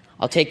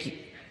 I'll take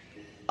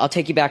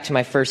you back to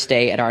my first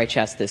day at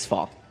RHS this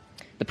fall.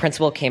 The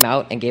principal came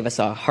out and gave us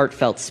a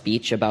heartfelt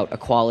speech about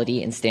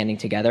equality and standing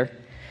together.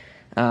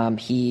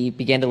 He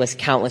began to list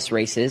countless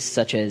races,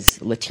 such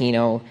as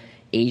Latino,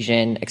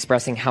 Asian,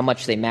 expressing how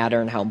much they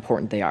matter and how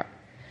important they are.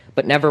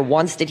 But never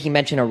once did he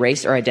mention a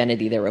race or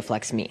identity that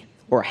reflects me,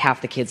 or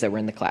half the kids that were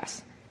in the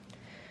class.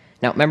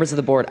 Now, members of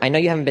the board, I know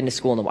you haven't been to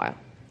school in a while,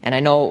 and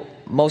I know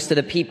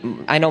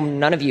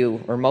none of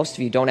you or most of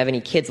you don't have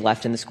any kids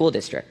left in the school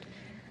district.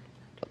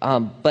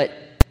 But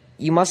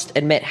you must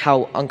admit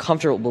how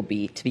uncomfortable it will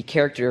be to be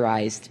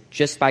characterized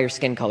just by your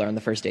skin color on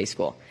the first day of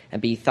school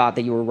and be thought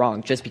that you were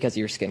wrong just because of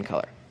your skin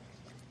color.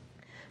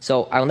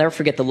 So I'll never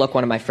forget the look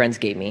one of my friends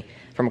gave me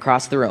from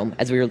across the room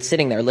as we were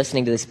sitting there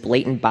listening to this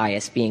blatant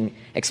bias being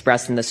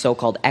expressed in the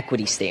so-called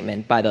equity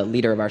statement by the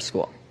leader of our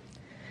school.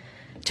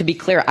 To be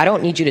clear, I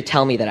don't need you to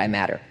tell me that I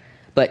matter,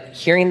 but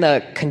hearing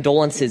the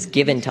condolences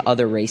given to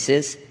other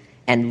races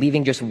and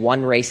leaving just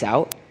one race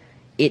out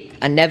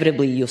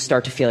inevitably you'll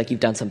start to feel like you've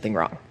done something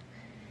wrong.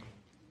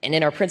 And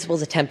in our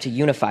principal's attempt to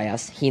unify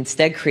us, he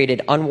instead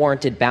created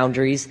unwarranted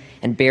boundaries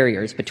and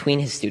barriers between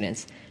his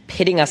students,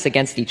 pitting us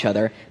against each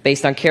other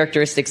based on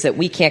characteristics that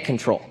we can't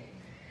control.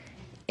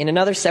 In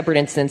another separate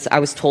instance, I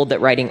was told that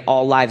writing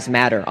 "All Lives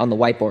Matter" on the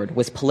whiteboard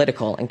was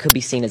political and could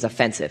be seen as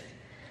offensive.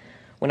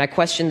 When I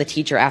questioned the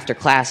teacher after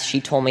class,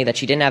 she told me that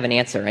she didn't have an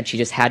answer and she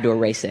just had to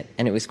erase it,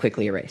 and it was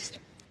quickly erased.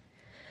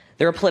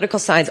 There are political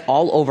signs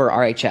all over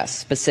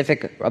RHS,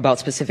 about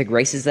specific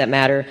races that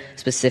matter,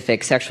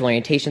 specific sexual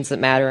orientations that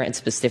matter, and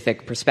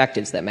specific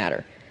perspectives that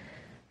matter.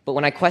 But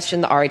when I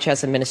questioned the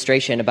RHS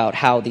administration about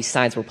how these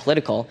signs were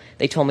political,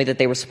 they told me that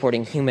they were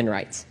supporting human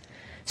rights.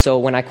 So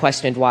when I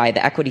questioned why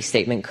the equity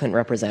statement couldn't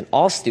represent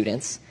all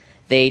students,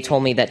 they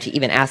told me that to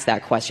even ask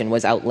that question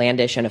was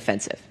outlandish and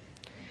offensive.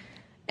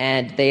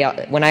 And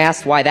when I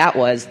asked why that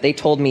was, they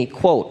told me,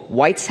 quote,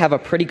 "Whites have a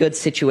pretty good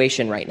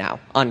situation right now,"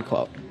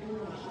 unquote.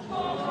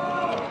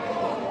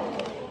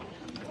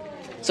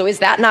 So is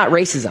that not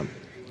racism?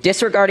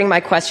 Disregarding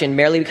my question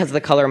merely because of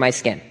the color of my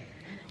skin?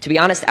 To be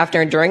honest,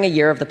 after enduring a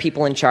year of the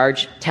people in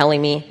charge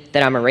telling me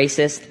that I'm a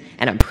racist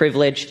and I'm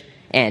privileged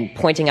and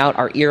pointing out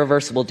our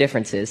irreversible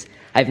differences,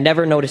 I've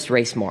never noticed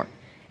race more.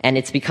 And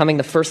it's becoming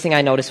the first thing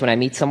I notice when I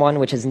meet someone,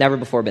 which has never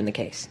before been the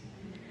case.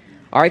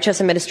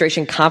 RHS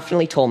administration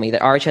confidently told me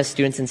that RHS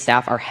students and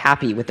staff are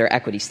happy with their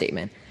equity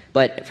statement.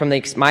 But from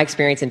my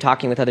experience in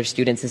talking with other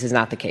students, this is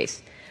not the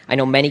case. I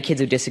know many kids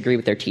who disagree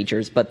with their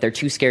teachers, but they're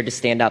too scared to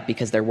stand up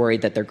because they're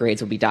worried that their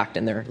grades will be docked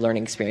and their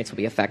learning experience will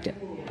be affected.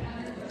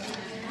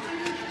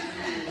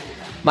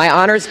 My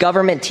honors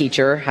government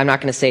teacher, I'm not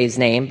going to say his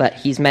name, but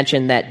he's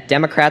mentioned that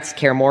Democrats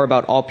care more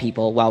about all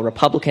people while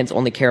Republicans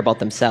only care about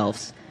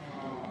themselves.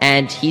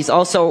 And he's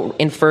also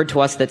inferred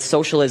to us that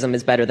socialism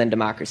is better than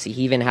democracy.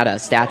 He even had a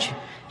statue.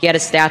 He had a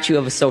statue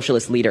of a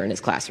socialist leader in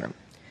his classroom.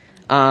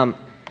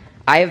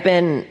 I've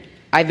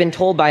been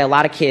told by a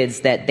lot of kids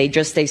that they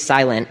just stay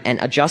silent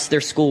and adjust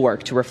their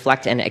schoolwork to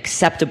reflect an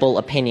acceptable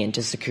opinion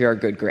to secure a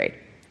good grade.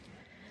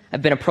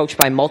 I've been approached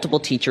by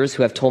multiple teachers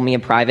who have told me in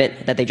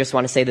private that they just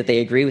want to say that they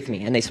agree with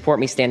me and they support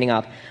me standing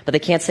up, but they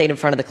can't say it in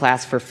front of the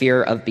class for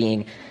fear of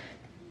being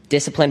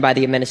disciplined by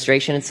the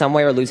administration in some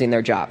way or losing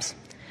their jobs.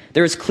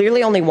 There is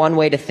clearly only one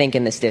way to think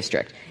in this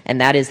district, and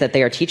that is that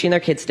they are teaching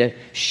their kids to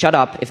shut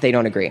up if they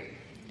don't agree.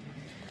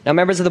 Now,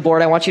 members of the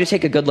board, I want you to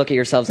take a good look at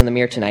yourselves in the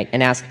mirror tonight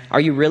and ask,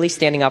 are you really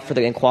standing up for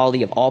the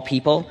equality of all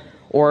people,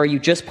 or are you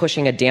just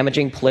pushing a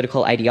damaging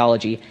political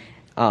ideology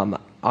on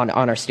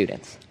our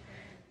students?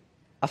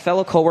 A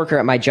fellow coworker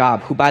at my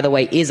job, who, by the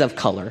way, is of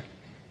color,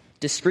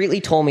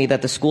 discreetly told me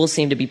that the schools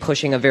seem to be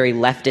pushing a very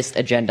leftist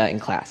agenda in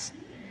class.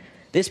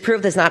 This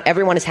proved that not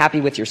everyone is happy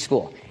with your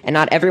school, and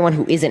not everyone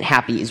who isn't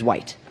happy is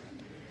white.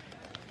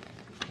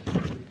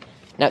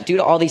 Now, due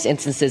to all these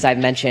instances I've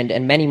mentioned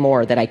and many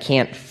more that I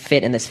can't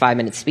fit in this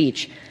 5-minute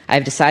speech, I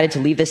have decided to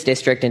leave this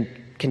district and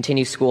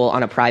continue school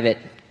on a private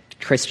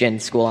Christian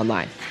school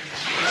online.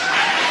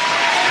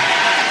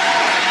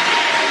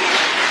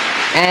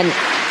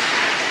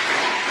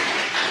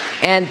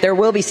 And there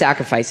will be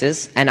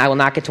sacrifices, and I will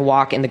not get to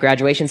walk in the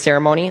graduation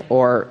ceremony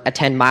or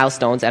attend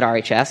milestones at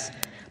RHS,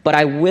 but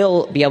I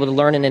will be able to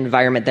learn in an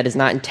environment that is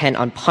not intent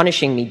on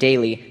punishing me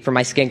daily for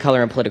my skin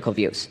color and political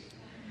views.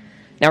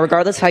 Now,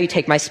 regardless of how you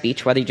take my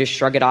speech, whether you just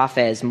shrug it off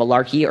as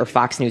malarkey or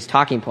Fox News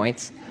talking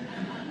points,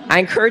 I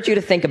encourage you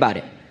to think about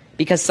it,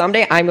 because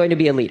someday I'm going to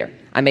be a leader.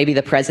 I may be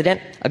the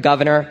president, a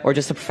governor, or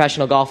just a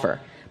professional golfer,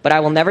 but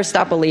I will never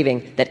stop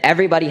believing that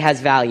everybody has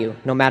value,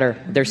 no matter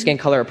their skin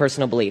color or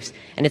personal beliefs,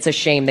 and it's a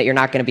shame that you're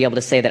not going to be able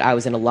to say that I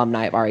was an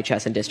alumni of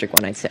RHS in District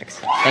 196.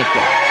 Thank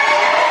you.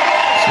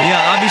 So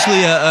yeah,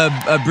 obviously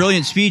a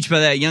brilliant speech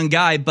by that young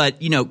guy, but,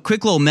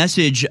 quick little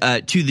message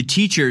to the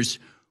teachers.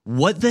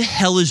 What the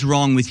hell is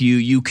wrong with you,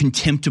 you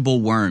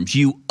contemptible worms,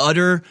 you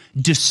utter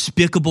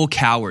despicable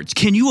cowards?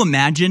 Can you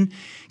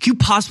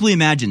possibly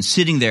imagine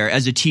sitting there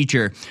as a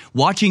teacher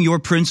watching your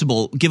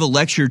principal give a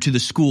lecture to the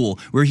school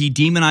where he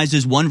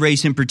demonizes one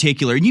race in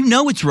particular, and you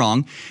know it's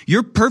wrong.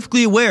 You're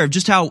perfectly aware of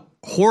just how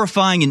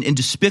horrifying and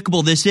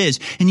despicable this is,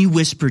 and you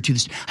whisper to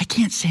this, I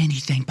can't say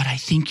anything, but I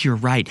think you're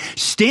right.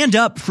 Stand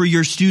up for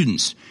your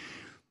students.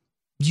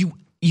 You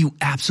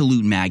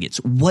absolute maggots.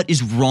 What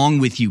is wrong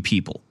with you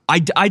people?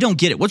 I don't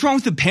get it. What's wrong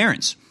with the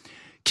parents?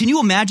 Can you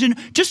imagine?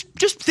 Just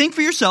think for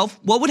yourself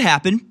what would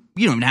happen.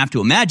 You don't even have to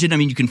imagine. I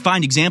mean, you can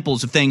find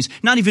examples of things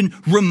not even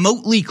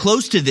remotely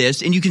close to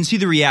this, and you can see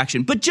the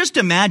reaction. But just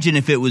imagine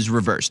if it was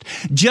reversed.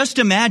 Just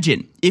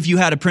imagine if you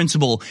had a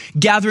principal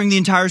gathering the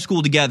entire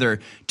school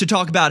together to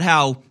talk about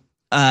how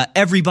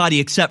everybody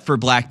except for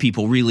black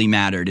people really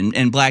mattered.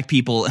 And black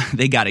people,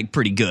 they got it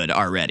pretty good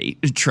already.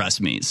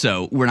 Trust me.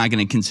 So we're not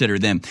going to consider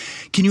them.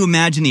 Can you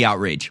imagine the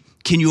outrage?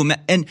 Can you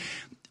imagine? And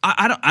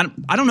I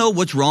don't know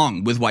what's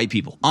wrong with white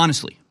people.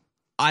 Honestly,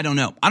 I don't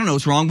know. I don't know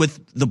what's wrong with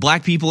the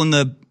black people and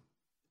the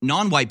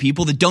non-white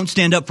people that don't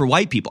stand up for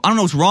white people. I don't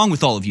know what's wrong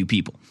with all of you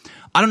people.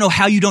 I don't know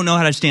how you don't know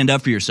how to stand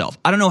up for yourself.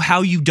 I don't know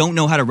how you don't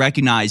know how to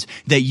recognize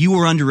that you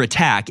are under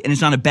attack and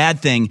it's not a bad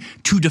thing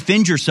to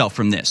defend yourself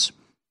from this.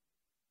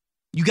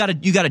 You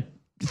gotta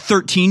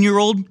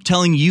 13-year-old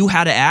telling you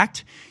how to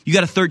act. You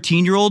got a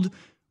 13-year-old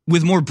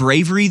with more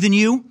bravery than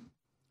you,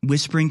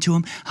 whispering to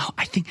him, "Oh,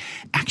 I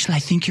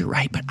think you're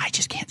right, but I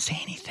just can't say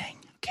anything."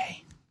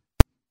 Okay.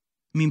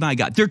 I mean, my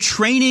God, they're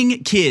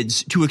training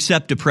kids to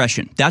accept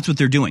depression. That's what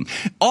they're doing.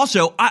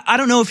 Also, I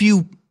don't know if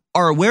you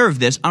are aware of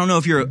this. I don't know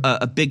if you're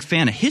a big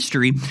fan of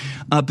history,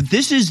 but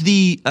this is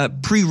the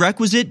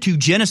prerequisite to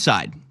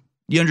genocide.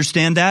 You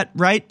understand that,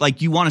 right?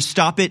 Like, you want to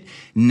stop it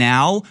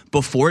now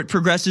before it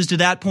progresses to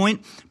that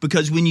point,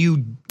 because when you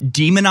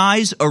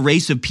demonize a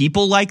race of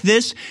people like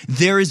this,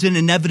 there is an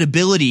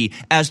inevitability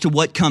as to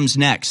what comes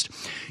next.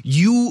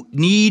 You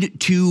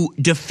need to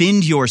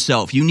defend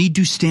yourself. You need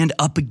to stand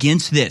up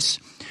against this.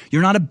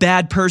 You're not a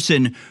bad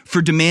person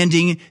for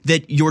demanding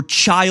that your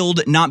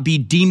child not be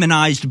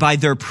demonized by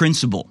their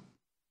principal.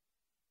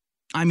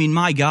 I mean,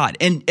 my God.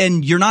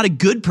 And you're not a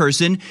good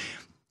person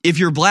if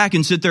you're black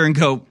and sit there and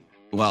go,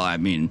 "Well, I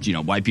mean,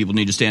 white people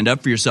need to stand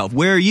up for yourself."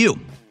 Where are you?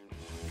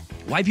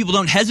 White people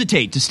don't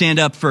hesitate to stand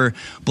up for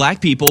black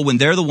people when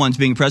they're the ones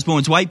being oppressed. But when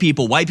it's white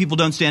people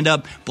don't stand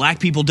up. Black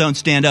people don't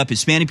stand up.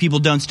 Hispanic people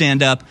don't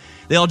stand up.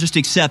 They all just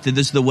accept that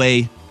this is the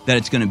way that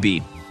it's going to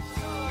be.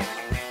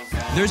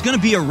 There's going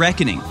to be a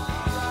reckoning.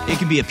 It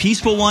can be a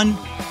peaceful one, or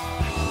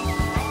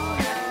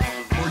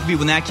it could be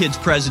when that kid's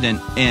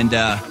president and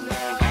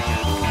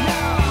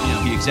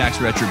he exacts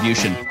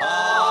retribution.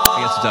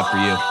 I guess it's up for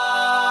you.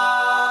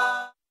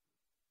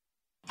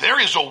 There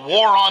is a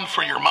war on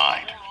for your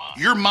mind.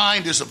 Your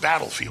mind is a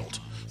battlefield.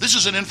 This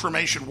is an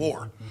information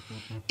war.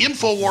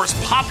 InfoWars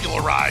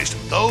popularized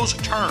those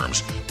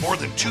terms more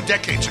than 2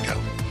 decades ago.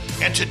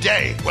 And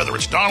today, whether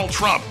it's Donald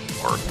Trump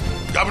or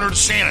Governor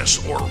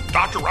DeSantis or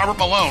Dr. Robert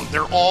Malone,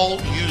 they're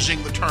all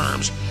using the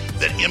terms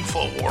that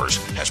InfoWars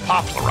has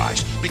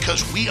popularized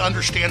because we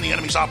understand the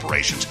enemy's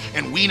operations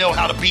and we know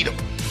how to beat them.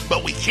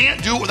 But we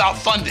can't do it without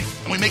funding.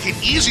 And we make it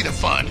easy to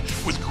fund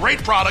with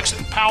great products that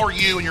empower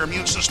you and your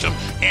immune system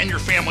and your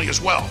family as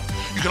well.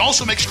 You can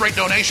also make straight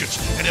donations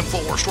at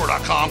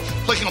InfoWarsStore.com,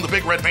 clicking on the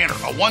big red banner,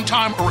 a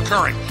one-time or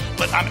recurring.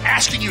 But I'm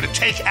asking you to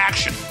take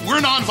action. We're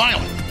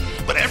nonviolent.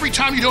 But every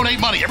time you donate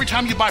money, every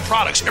time you buy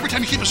products, every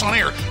time you keep us on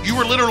air, you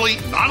are literally,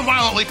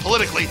 nonviolently,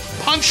 politically,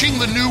 punching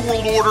the New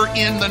World Order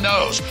in the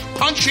nose,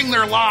 punching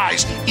their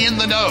lies in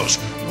the nose.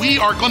 We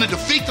are going to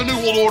defeat the New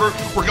World Order.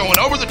 We're going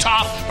over the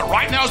top, but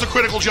right now is a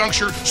critical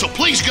juncture. So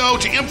please go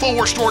to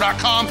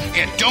InfoWarsStore.com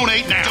and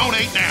donate now.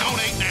 Donate now.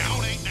 Donate now.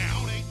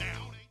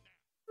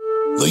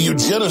 The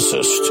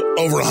eugenicists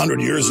over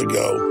 100 years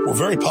ago were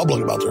very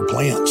public about their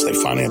plans. They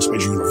financed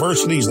major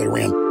universities. They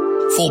ran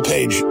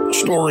full-page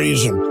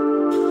stories and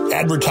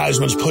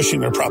advertisements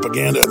pushing their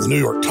propaganda in the New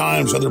York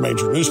Times, other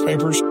major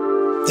newspapers,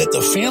 that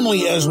the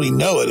family as we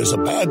know it is a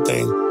bad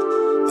thing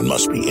and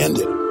must be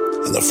ended.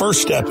 And the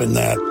first step in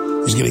that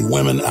is getting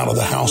women out of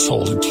the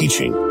household and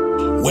teaching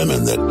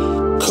women that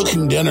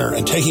cooking dinner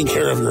and taking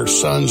care of your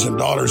sons and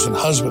daughters and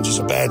husbands is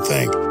a bad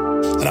thing.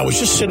 And I was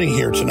just sitting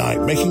here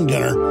tonight making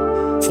dinner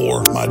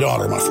for my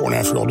daughter, my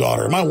 4.5-year-old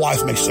daughter. My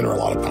wife makes dinner a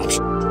lot of times,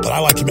 but I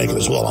like to make it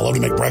as well. I love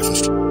to make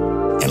breakfast.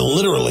 And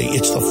literally,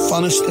 it's the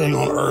funnest thing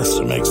on earth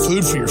to make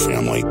food for your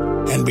family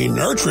and be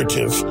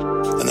nurturative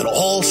and then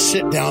all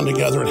sit down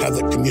together and have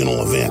that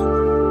communal event.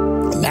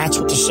 And that's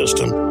what the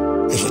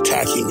system is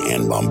attacking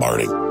and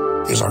bombarding,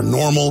 is our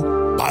normal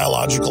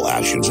biological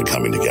actions are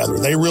coming together.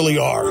 They really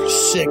are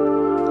sick,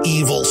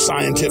 evil,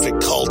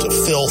 scientific cult of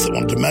filth that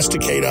want to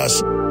domesticate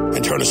us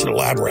and turn us into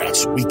lab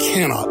rats. We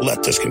cannot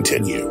let this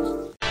continue.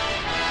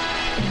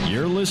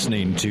 You're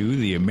listening to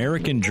The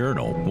American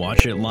Journal.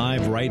 Watch it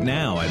live right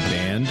now at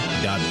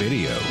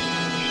band.video.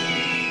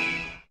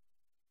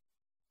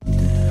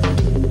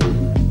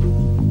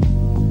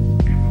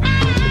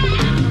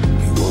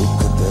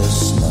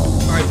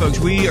 All right, folks,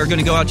 we are going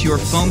to go out to your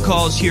phone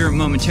calls here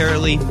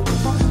momentarily.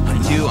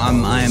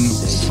 I'm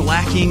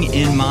slacking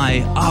in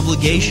my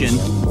obligation,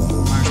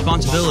 my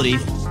responsibility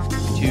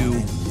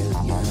to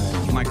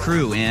my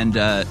crew and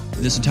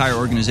this entire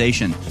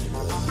organization.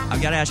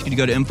 I've got to ask you to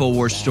go to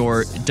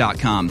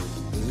InfoWarsStore.com.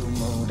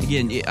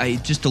 Again,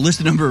 just to list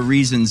a number of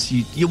reasons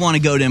you want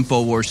to go to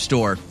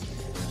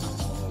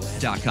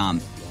InfoWarsStore.com.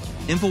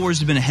 InfoWars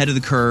has been ahead of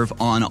the curve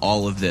on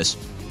all of this.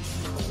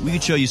 We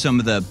could show you some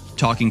of the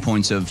talking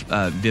points of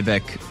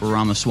Vivek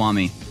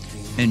Ramaswamy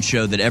and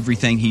show that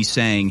everything he's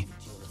saying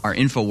are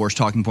InfoWars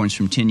talking points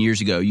from 10 years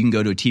ago. You can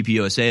go to a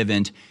TPUSA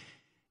event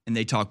and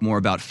they talk more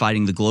about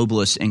fighting the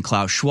globalists and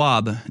Klaus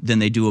Schwab than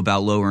they do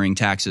about lowering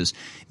taxes.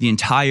 The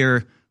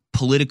entire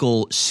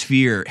political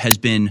sphere has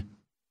been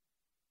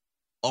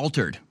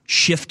altered,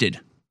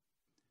 shifted.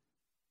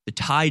 The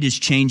tide is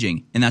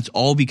changing, and that's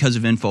all because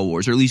of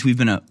InfoWars, or at least we've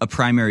been a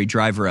primary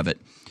driver of it.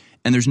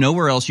 And there's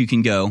nowhere else you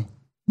can go,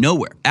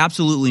 nowhere,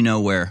 absolutely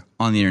nowhere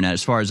on the internet,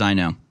 as far as I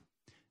know,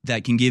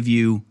 that can give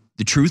you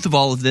the truth of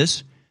all of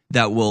this,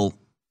 that will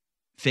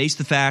face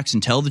the facts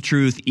and tell the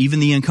truth, even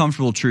the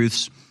uncomfortable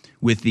truths,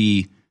 with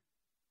the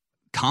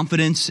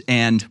confidence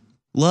and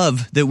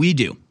love that we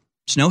do.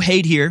 There's no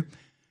hate here.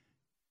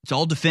 It's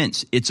all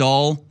defense. It's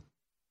all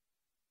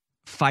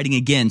fighting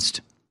against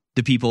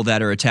the people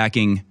that are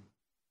attacking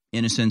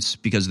innocence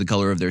because of the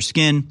color of their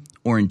skin,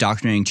 or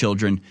indoctrinating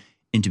children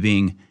into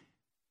being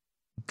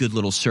good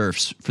little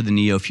serfs for the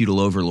neo-feudal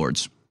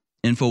overlords.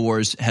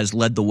 InfoWars has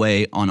led the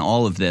way on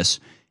all of this,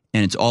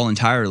 and it's all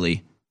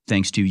entirely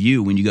thanks to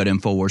you when you go to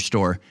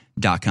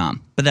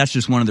InfoWarsStore.com. But that's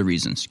just one of the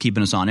reasons,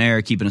 keeping us on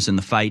air, keeping us in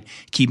the fight,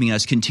 keeping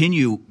us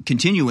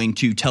continuing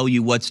to tell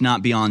you what's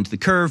not beyond the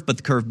curve, but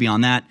the curve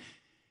beyond that,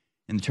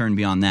 and the turn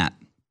beyond that.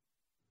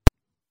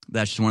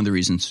 That's just one of the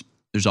reasons.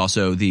 There's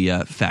also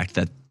the fact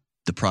that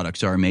the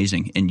products are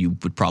amazing, and you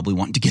would probably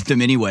want to get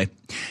them anyway.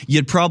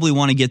 You'd probably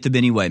want to get them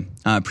anyway.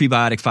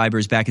 Prebiotic Fiber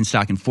is back in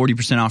stock and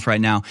 40% off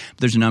right now.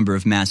 There's a number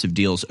of massive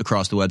deals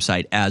across the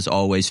website, as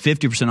always.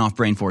 50% off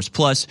Brain Force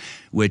Plus,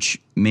 which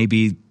may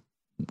be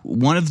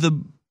one of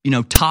the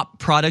top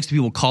products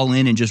people call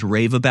in and just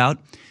rave about.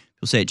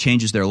 People say it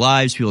changes their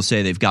lives. People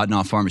say they've gotten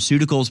off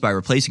pharmaceuticals by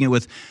replacing it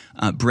with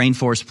Brain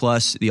Force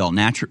Plus, the all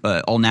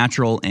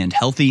natural and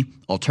healthy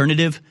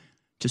alternative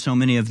to so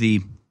many of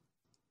the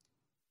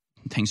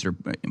things that are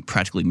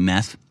practically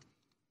meth.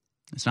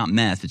 It's not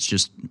meth. It's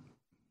just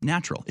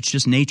natural. It's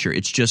just nature.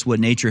 It's just what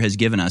nature has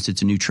given us.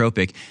 It's a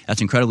nootropic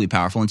that's incredibly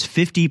powerful. And it's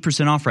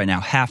 50% off right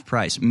now, half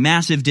price.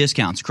 Massive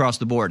discounts across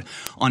the board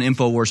on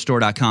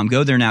InfoWarsStore.com.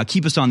 Go there now.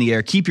 Keep us on the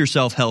air. Keep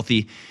yourself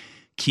healthy.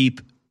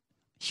 Keep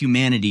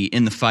humanity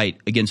in the fight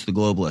against the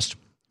globalist.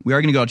 We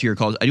are going to go out to your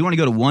calls. I do want to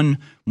go to one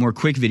more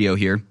quick video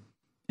here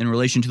in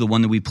relation to the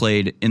one that we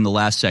played in the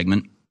last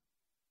segment.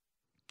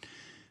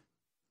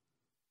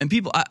 And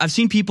I've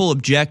seen people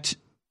object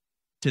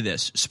to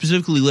this,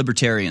 specifically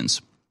libertarians.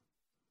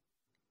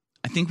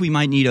 I think we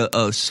might need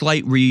a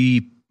slight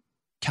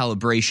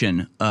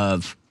recalibration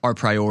of our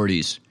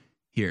priorities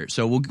here.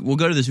 So we'll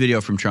go to this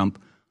video from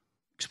Trump,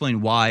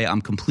 explain why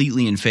I'm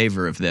completely in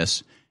favor of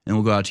this, and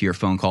we'll go out to your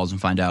phone calls and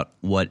find out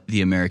what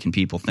the American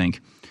people think.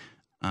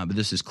 But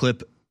this is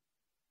clip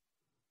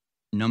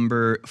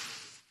number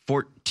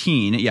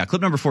 14. Yeah,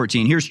 clip number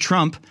 14. Here's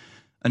Trump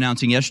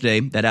announcing yesterday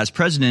that as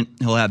president,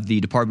 he'll have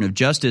the Department of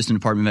Justice and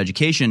Department of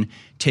Education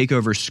take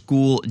over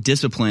school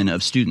discipline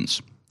of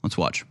students. Let's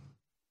watch.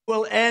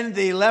 Will end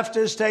the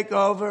leftist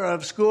takeover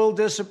of school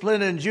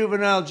discipline and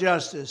juvenile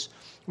justice.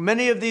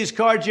 Many of these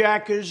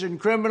carjackers and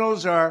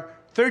criminals are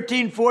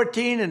 13,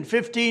 14, and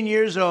 15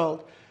 years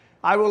old.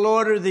 I will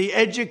order the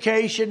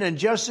Education and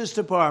Justice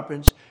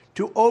Departments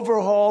to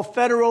overhaul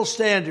federal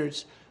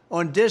standards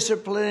on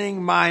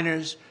disciplining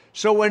minors,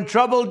 so when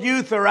troubled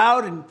youth are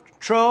out in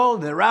control,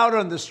 they're out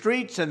on the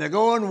streets and they're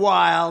going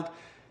wild,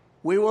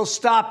 we will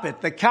stop it.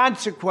 The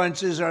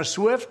consequences are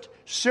swift,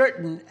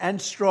 certain,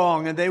 and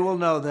strong, and they will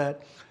know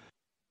that.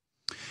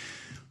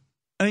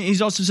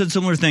 He's also said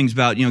similar things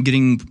about,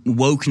 getting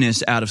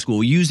wokeness out of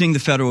school, using the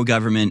federal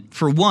government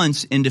for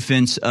once in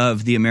defense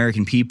of the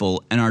American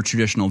people and our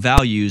traditional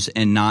values,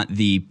 and not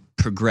the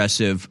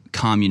progressive,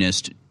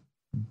 communist,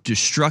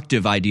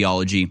 destructive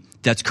ideology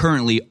that's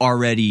currently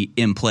already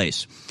in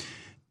place.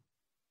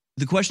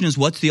 The question is,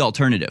 what's the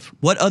alternative?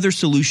 What other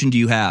solution do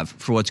you have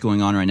for what's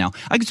going on right now?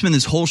 I could spend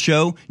this whole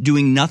show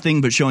doing nothing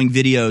but showing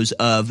videos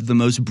of the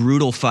most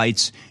brutal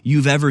fights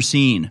you've ever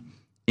seen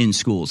in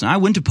schools. And I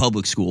went to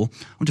public school.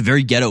 I went to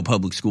very ghetto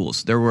public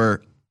schools. There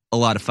were a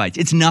lot of fights.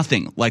 It's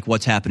nothing like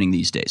what's happening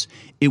these days.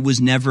 It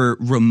was never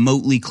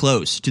remotely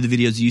close to the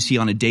videos you see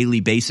on a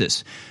daily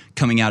basis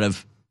coming out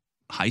of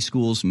high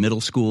schools,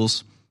 middle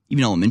schools,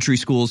 even elementary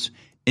schools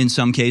in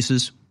some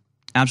cases.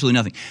 Absolutely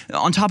nothing.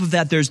 On top of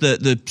that, there's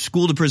the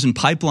school to prison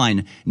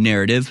pipeline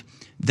narrative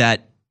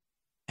that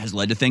has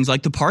led to things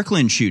like the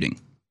Parkland shooting,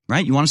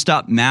 right? You want to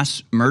stop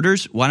mass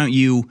murders? Why don't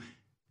you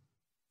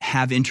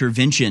have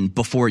intervention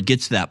before it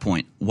gets to that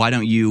point? Why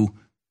don't you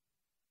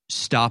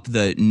stop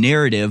the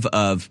narrative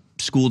of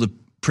school to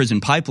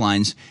prison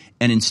pipelines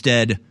and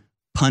instead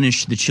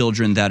punish the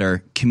children that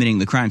are committing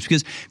the crimes?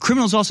 Because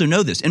criminals also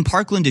know this. In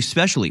Parkland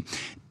especially,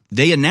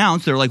 they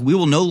announced, they're like, we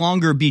will no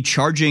longer be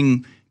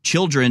charging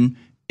children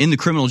in the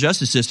criminal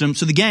justice system.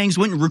 So the gangs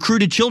went and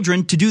recruited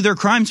children to do their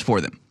crimes for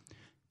them.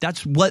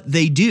 That's what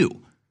they do.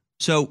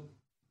 So,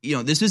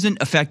 this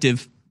isn't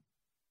effective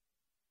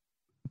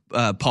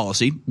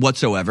policy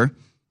whatsoever,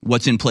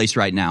 what's in place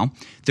right now.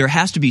 There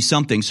has to be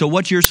something. So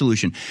what's your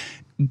solution?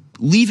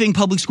 Leaving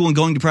public school and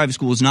going to private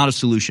school is not a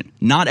solution.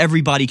 Not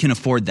everybody can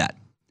afford that.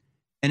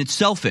 And it's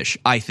selfish,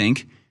 I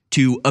think,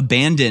 to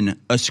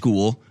abandon a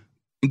school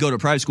and go to a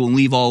private school and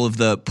leave all of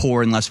the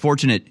poor and less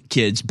fortunate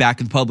kids back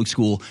at the public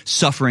school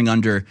suffering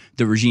under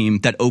the regime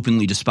that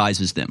openly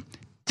despises them.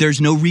 There's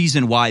no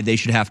reason why they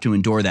should have to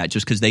endure that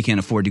just because they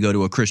can't afford to go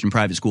to a Christian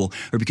private school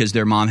or because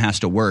their mom has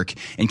to work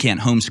and can't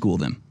homeschool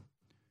them.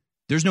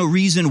 There's no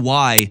reason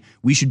why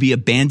we should be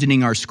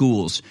abandoning our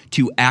schools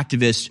to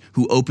activists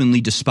who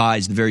openly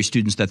despise the very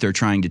students that they're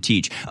trying to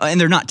teach. And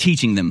they're not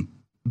teaching them,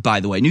 by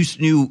the way.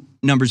 New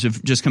numbers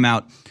have just come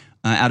out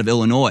of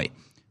Illinois.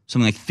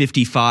 Something like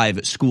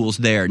 55 schools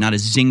there, not a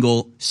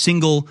single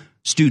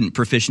student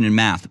proficient in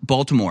math.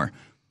 Baltimore,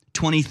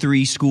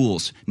 23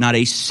 schools, not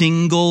a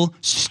single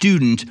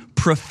student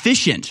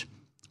proficient,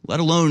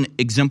 let alone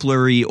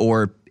exemplary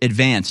or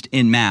advanced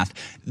in math.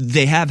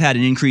 They have had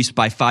an increase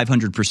by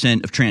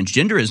 500% of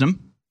transgenderism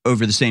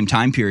over the same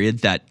time period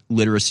that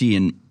literacy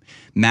and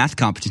math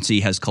competency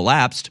has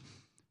collapsed.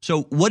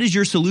 So what is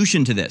your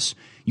solution to this?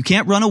 You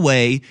can't run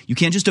away. You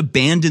can't just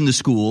abandon the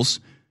schools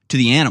to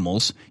the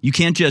animals. You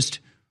can't just,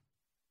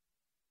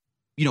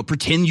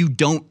 pretend you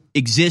don't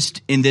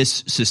exist in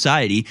this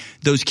society.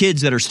 Those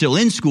kids that are still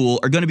in school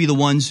are going to be the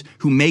ones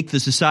who make the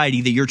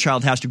society that your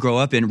child has to grow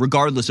up in,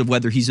 regardless of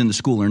whether he's in the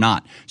school or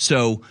not.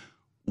 So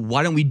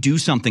why don't we do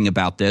something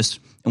about this?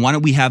 And why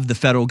don't we have the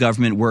federal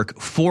government work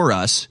for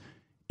us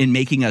in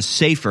making us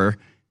safer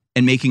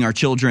and making our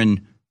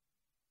children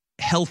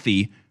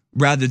healthy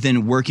rather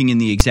than working in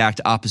the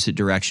exact opposite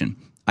direction?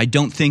 I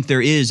don't think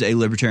there is a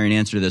libertarian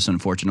answer to this,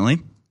 unfortunately.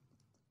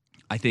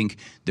 I think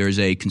there's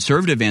a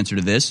conservative answer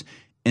to this,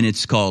 and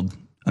it's called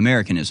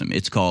Americanism.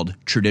 It's called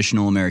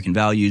traditional American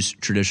values,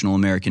 traditional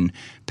American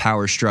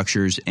power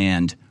structures,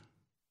 and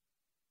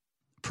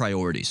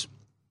priorities.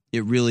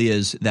 It really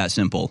is that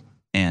simple,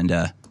 and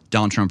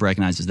Donald Trump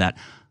recognizes that.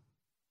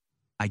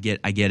 I get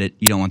it.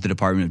 You don't want the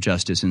Department of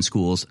Justice in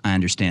schools. I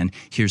understand.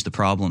 Here's the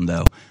problem,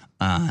 though.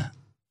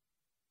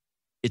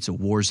 It's a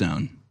war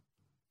zone,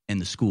 and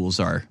the schools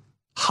are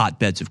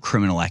hotbeds of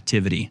criminal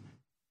activity.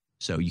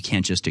 So you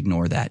can't just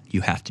ignore that.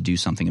 You have to do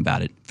something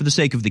about it for the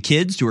sake of the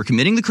kids who are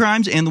committing the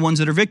crimes and the ones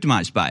that are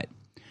victimized by it.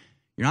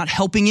 You're not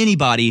helping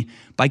anybody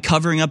by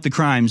covering up the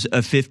crimes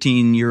of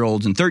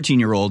 15-year-olds and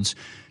 13-year-olds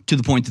to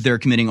the point that they're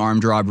committing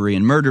armed robbery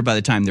and murder by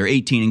the time they're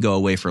 18 and go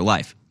away for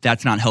life.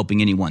 That's not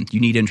helping anyone. You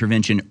need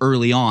intervention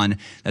early on.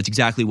 That's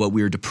exactly what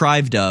we are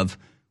deprived of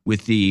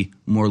with the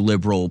more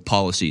liberal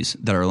policies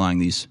that are allowing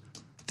these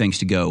things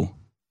to go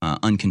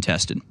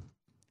uncontested.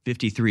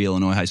 53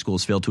 Illinois high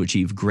schools failed to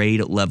achieve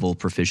grade-level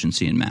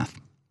proficiency in math.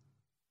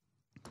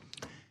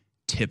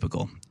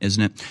 Typical,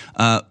 isn't it?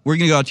 We're going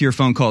to go out to your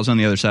phone calls on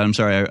the other side. I'm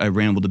sorry, I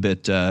rambled a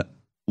bit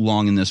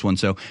long in this one.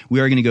 So we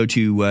are going to go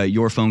to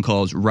your phone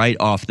calls right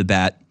off the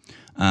bat.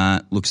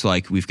 Looks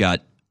like we've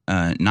got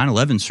a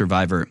 9/11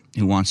 survivor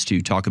who wants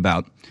to talk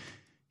about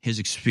his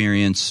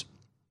experience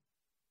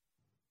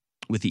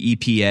with the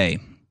EPA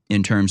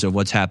in terms of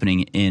what's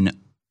happening in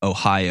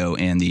Ohio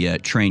and the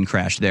train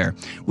crash there,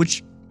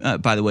 which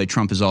by the way,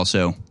 Trump is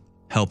also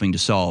helping to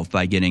solve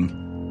by getting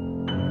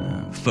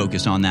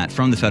focus on that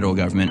from the federal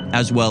government,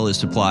 as well as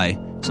supply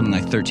something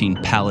like 13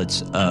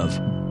 pallets of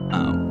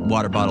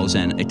water bottles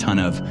and a ton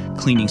of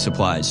cleaning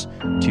supplies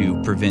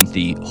to prevent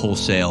the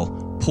wholesale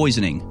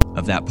poisoning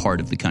of that part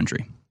of the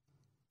country.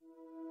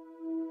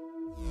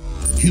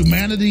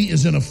 Humanity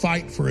is in a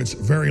fight for its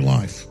very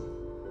life.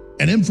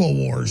 And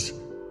InfoWars,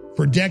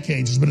 for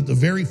decades, has been at the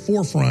very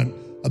forefront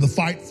of the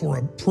fight for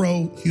a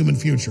pro-human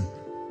future.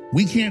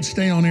 We can't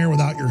stay on air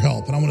without your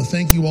help, and I want to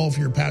thank you all for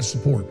your past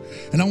support.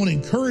 And I want to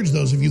encourage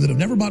those of you that have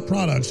never bought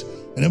products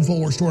at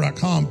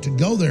InfoWarsStore.com to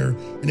go there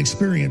and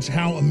experience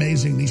how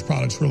amazing these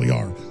products really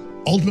are.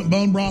 Ultimate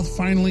Bone Broth,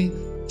 finally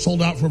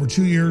sold out for over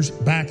 2 years,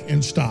 back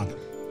in stock.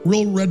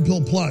 Real Red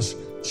Pill Plus,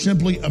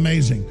 simply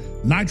amazing.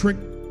 Nitric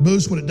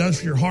Boost, what it does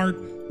for your heart,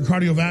 your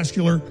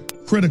cardiovascular,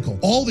 critical.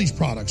 All these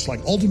products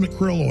like Ultimate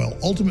Krill Oil,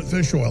 Ultimate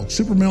Fish Oil,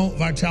 Super Male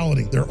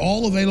Vitality, they're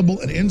all available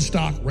and in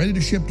stock, ready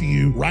to ship to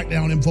you right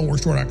now on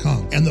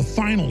InfoWarsStore.com. And the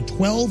final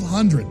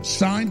 1,200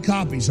 signed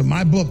copies of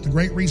my book, The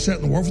Great Reset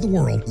and the War for the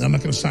World, and I'm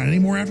not going to sign any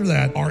more after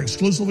that, are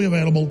exclusively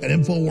available at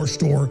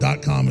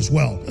InfoWarsStore.com as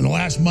well. In the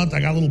last month, I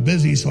got a little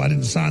busy, so I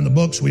didn't sign the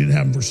books. We didn't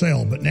have them for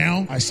sale. But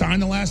now, I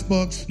signed the last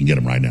books. You can get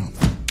them right now.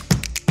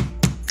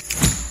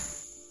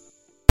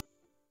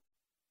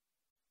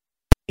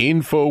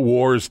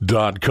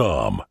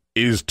 Infowars.com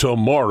is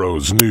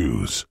tomorrow's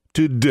news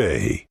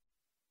today.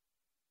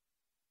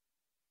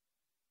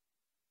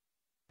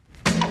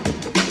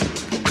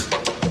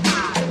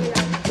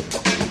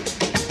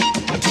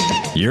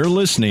 You're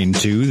listening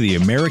to The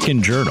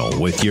American Journal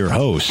with your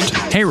host,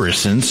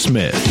 Harrison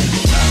Smith.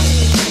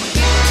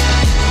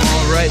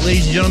 All right,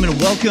 ladies and gentlemen,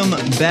 welcome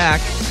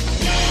back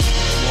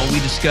while we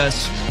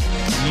discuss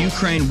the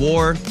Ukraine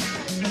war,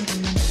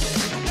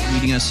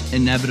 leading us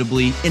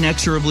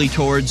inexorably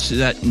towards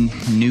that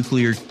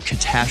nuclear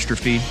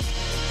catastrophe.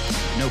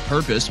 No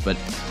purpose, but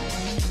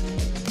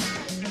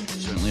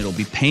certainly it'll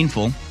be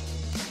painful.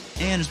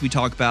 And as we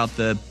talk about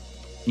the,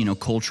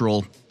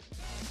 cultural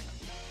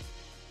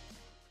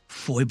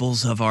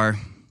foibles of our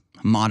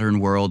modern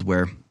world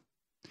where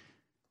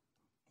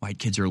white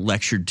kids are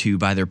lectured to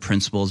by their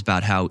principals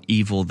about how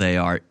evil they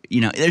are.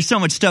 There's so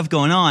much stuff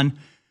going on.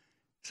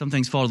 Some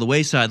things fall to the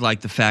wayside,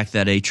 like the fact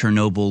that a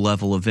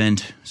Chernobyl-level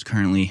event is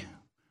currently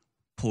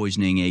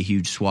poisoning a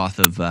huge swath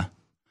of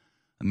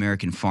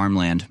American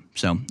farmland.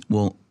 So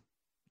we'll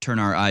turn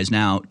our eyes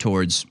now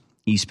towards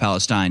East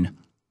Palestine,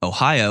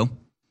 Ohio,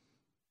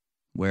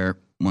 where,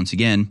 once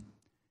again,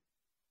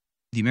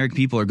 the American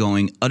people are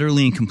going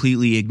utterly and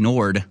completely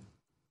ignored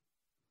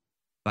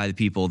by the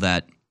people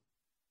that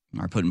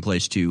are put in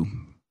place to,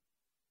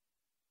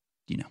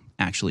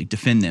 actually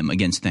defend them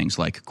against things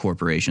like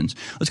corporations.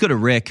 Let's go to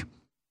Rick.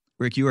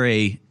 Rick, you are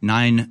a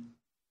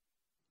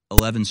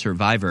 9/11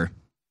 survivor.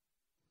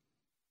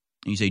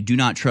 You say, do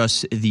not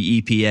trust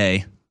the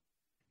EPA.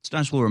 It's a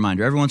nice little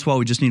reminder. Every once in a while,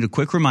 we just need a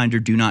quick reminder,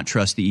 do not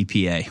trust the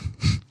EPA.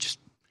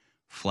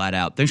 flat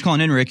out. Thanks for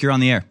calling in, Rick. You're on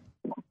the air.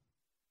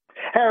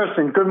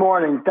 Harrison, good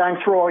morning.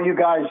 Thanks for all you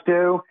guys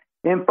do.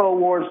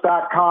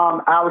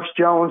 Infowars.com. Alex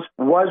Jones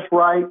was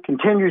right,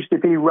 continues to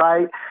be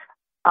right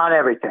on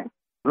everything.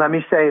 Let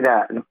me say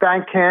that. And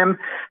thank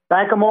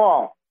them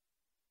all.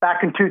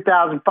 Back in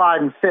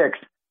 2005 and 6,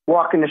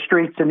 walking the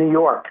streets of New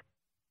York.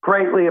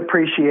 Greatly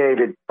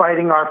appreciated,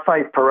 fighting our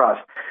fight for us.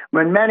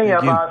 When many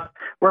of us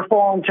were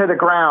falling to the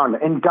ground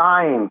and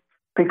dying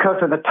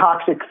because of the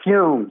toxic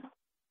fumes.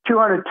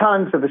 200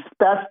 tons of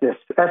asbestos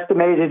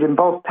estimated in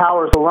both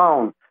towers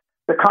alone.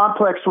 The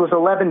complex was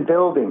 11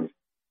 buildings.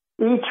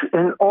 Each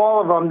and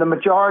all of them, the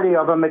majority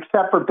of them,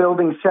 except for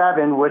Building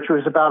 7, which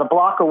was about a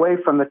block away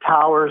from the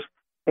towers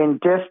in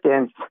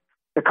distance,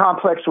 the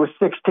complex was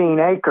 16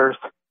 acres,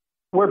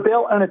 were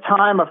built in a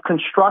time of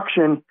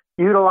construction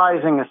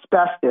utilizing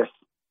asbestos.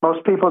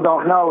 Most people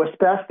don't know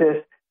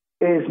asbestos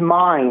is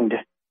mined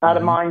out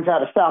of mines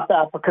out of South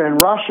Africa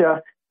and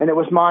Russia, and it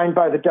was mined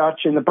by the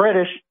Dutch and the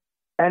British,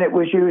 and it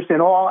was used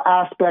in all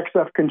aspects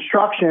of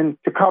construction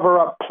to cover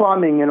up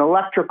plumbing and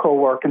electrical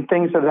work and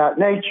things of that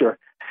nature.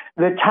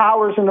 The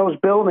towers in those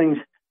buildings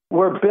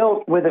were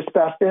built with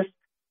asbestos.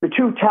 The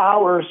two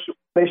towers,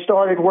 they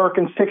started work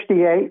in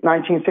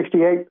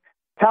 1968.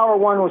 Tower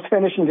 1 was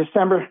finished in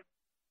December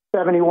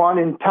 71,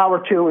 and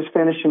Tower 2 was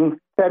finished in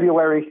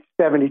February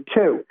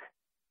 72.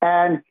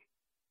 And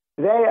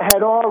they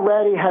had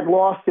already had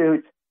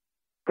lawsuits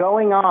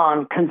going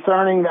on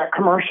concerning that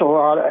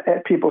commercial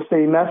people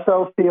see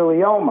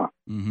mesothelioma.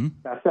 Mm-hmm.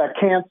 That's that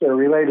cancer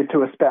related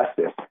to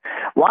asbestos.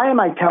 Why am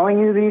I telling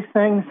you these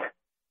things?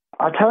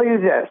 I'll tell you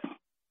this.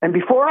 And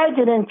before I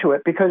get into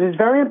it, because it's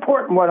very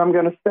important what I'm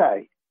going to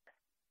say,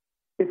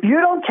 if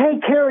you don't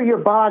take care of your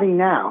body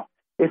now,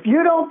 if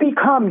you don't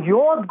become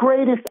your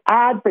greatest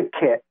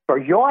advocate for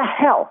your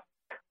health,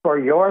 for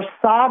your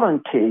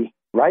sovereignty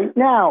right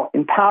now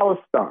in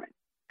Palestine,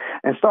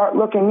 and start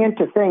looking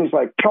into things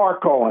like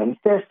charcoal and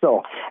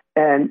thistle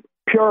and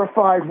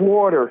purified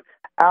water,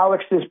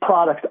 Alex's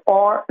products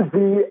are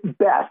the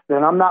best.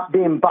 And I'm not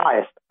being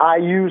biased. I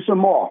use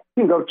them all.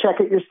 You can go check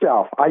it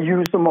yourself. I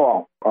use them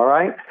all. All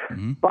right?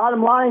 Mm-hmm.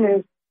 Bottom line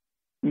is,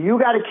 you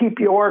got to keep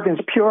your organs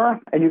pure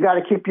and you got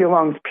to keep your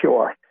lungs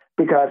pure.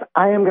 Because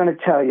I am going to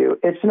tell you,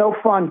 it's no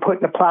fun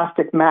putting a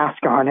plastic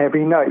mask on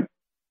every night.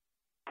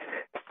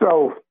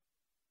 So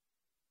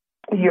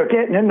you're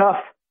getting enough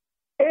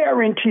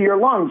air into your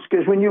lungs,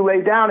 because when you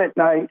lay down at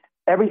night,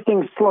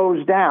 everything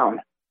slows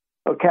down.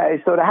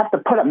 Okay, so to have to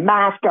put a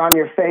mask on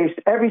your face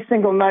every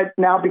single night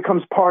now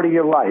becomes part of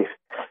your life.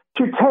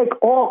 To take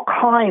all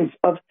kinds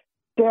of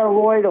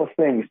steroidal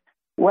things,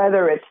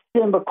 whether it's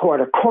Symbicort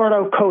or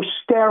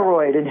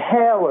corticosteroid,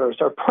 inhalers,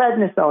 or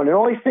prednisone, and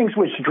all these things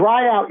which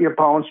dry out your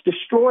bones,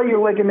 destroy your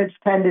ligaments,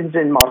 tendons,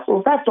 and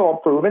muscles. That's all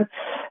proven.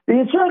 The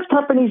insurance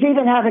companies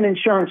even have an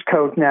insurance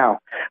code now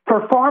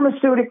for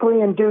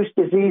pharmaceutically induced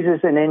diseases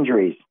and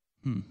injuries.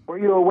 Were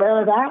you aware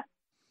of that?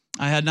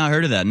 I had not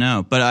heard of that,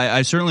 no. But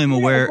I certainly am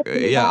aware.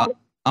 Yeah,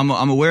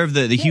 I'm aware of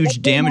the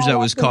huge damage that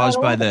was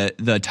caused by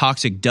the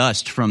toxic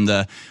dust from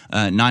the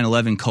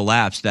 9/11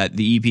 collapse that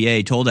the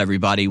EPA told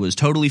everybody was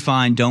totally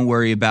fine. Don't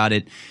worry about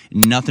it.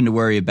 Nothing to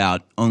worry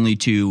about. Only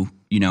to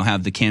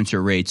have the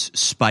cancer rates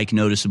spike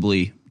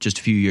noticeably just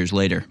a few years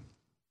later.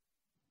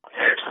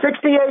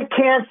 68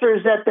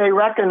 cancers that they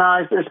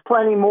recognize. There's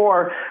plenty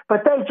more,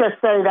 but they just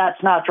say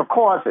that's natural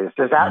causes.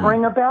 Does that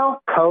ring a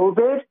bell?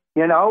 COVID?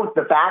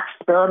 The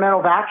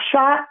experimental vax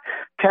shot?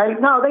 Okay.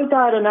 No, they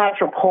died of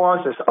natural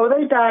causes. Oh,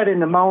 they died of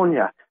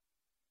pneumonia.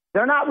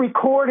 They're not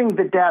recording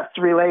the deaths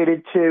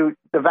related to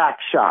the vax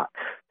shot.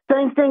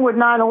 Same thing with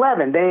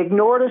 9/11. They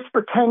ignored us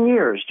for 10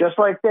 years, just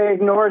like they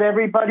ignored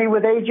everybody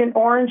with Agent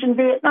Orange in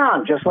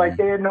Vietnam, just like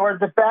they ignored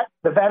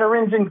the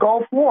veterans in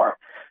Gulf War.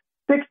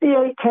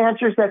 68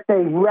 cancers that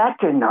they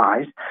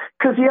recognize,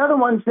 because the other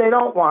ones they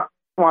don't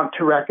want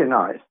to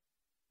recognize.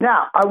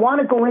 Now, I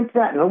want to go into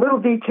that in a little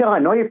detail. I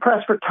know you're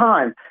pressed for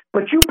time,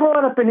 but you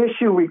brought up an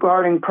issue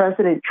regarding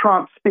President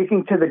Trump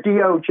speaking to the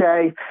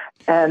DOJ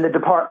and the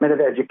Department of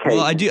Education.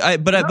 Well, I do,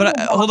 but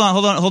hold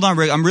on,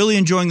 Rick. I'm really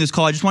enjoying this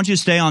call. I just want you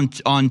to stay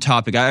on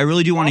topic. I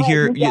really do want to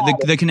hear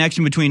the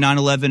connection between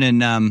 9/11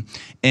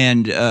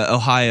 and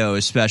Ohio,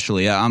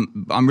 especially.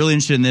 I'm really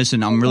interested in this,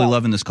 and I'm really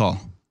loving this call.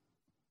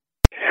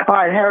 All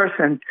right,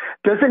 Harrison.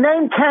 Does the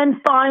name Ken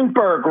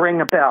Feinberg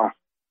ring a bell?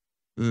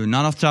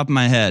 Not off the top of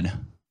my head.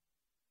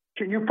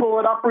 Can you pull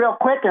it up real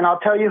quick, and I'll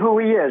tell you who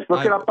he is?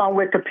 Look it up on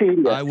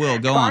Wikipedia. I will.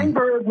 Go on.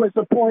 Feinberg was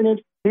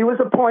appointed. He was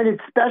appointed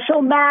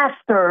special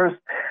masters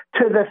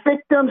to the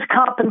Victims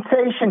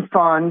Compensation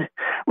Fund,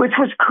 which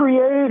was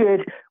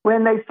created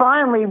when they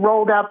finally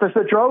rolled out the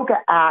Zadroga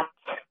Act,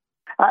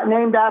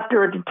 named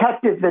after a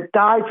detective that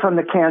died from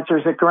the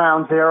cancers at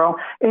Ground Zero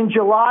in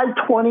July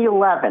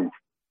 2011.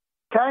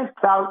 Okay,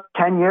 about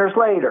 10 years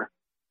later.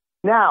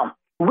 Now,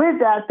 with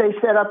that, they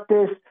set up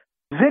this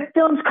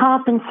Victims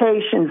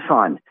Compensation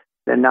Fund,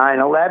 the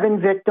 9/11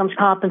 Victims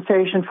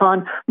Compensation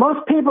Fund.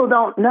 Most people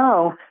don't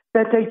know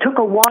that they took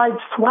a wide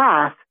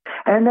swath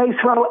and they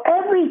throw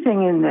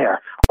everything in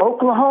there.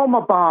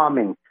 Oklahoma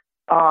bombing,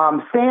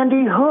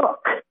 Sandy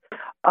Hook,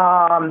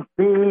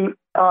 the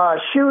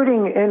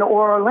shooting in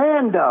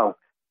Orlando,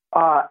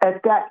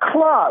 at that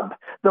club,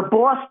 the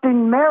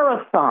Boston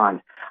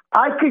Marathon.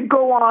 I could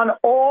go on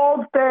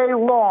all day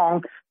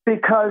long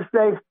because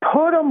they've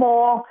put them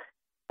all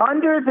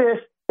under this,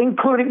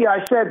 including,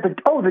 I said,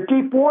 the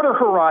Deepwater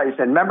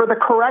Horizon. Remember the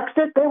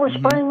Corexit they were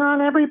spraying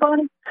on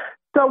everybody?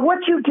 So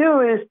what you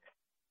do is,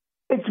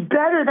 it's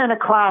better than a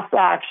class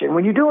action.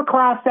 When you do a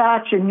class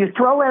action, you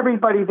throw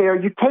everybody there,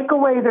 you take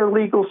away their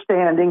legal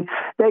standing.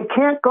 They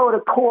can't go to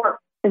court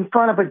in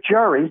front of a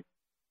jury,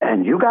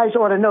 and you guys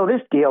ought to know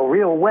this deal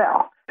real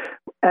well.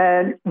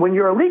 And when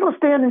your legal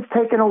standing's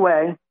taken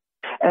away,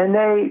 and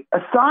they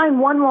assign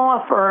one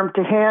law firm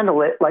to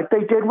handle it, like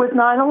they did with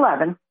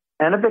 9/11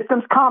 and a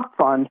victims' comp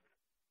fund,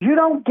 you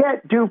don't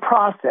get due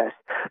process.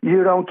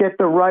 You don't get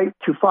the right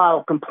to file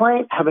a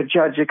complaint, have a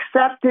judge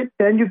accept it.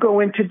 Then you go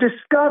into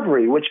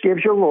discovery, which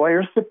gives your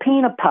lawyer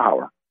subpoena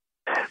power.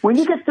 When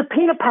you get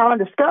subpoena power in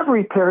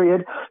discovery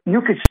period,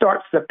 you could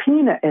start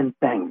subpoenaing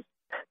things.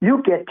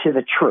 You get to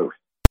the truth.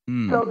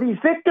 So these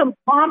victim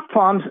comp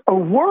funds are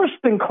worse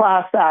than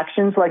class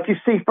actions like you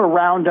see for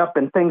Roundup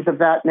and things of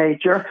that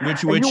nature.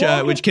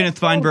 Which Kenneth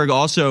Feinberg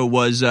also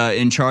was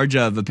in charge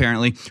of,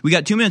 apparently. We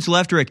got 2 minutes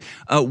left, Rick.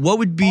 What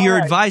would be your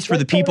advice for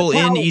the people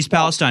in East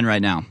Palestine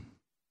right now?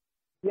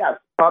 Yes,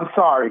 I'm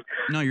sorry.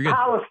 No, you're good.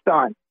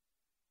 Palestine.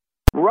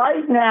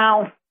 Right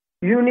now,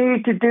 you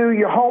need to do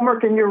your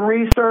homework and your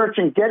research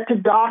and get to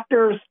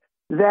doctors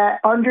that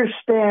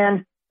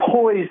understand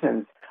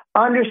poisons,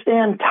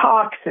 understand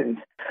toxins,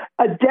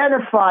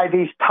 identify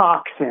these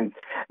toxins,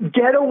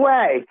 get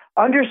away,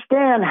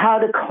 understand how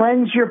to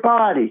cleanse your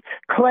body,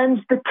 cleanse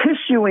the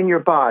tissue in your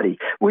body.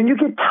 When you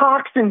get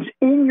toxins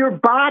in your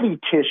body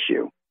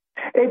tissue,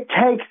 it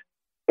can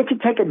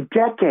take a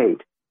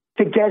decade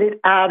to get it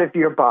out of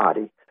your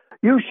body.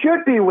 You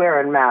should be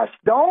wearing masks.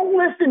 Don't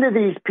listen to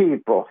these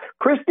people.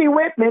 Christy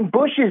Whitman,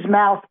 Bush's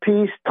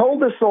mouthpiece,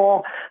 told us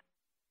all,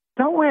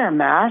 don't wear a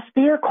mask.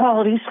 The air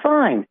quality's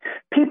fine.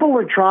 People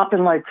were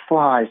dropping like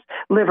flies.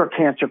 Liver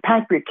cancer,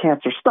 pancreatic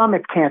cancer,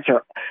 stomach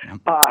cancer,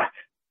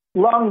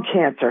 lung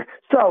cancer.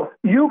 So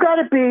you got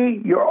to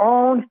be your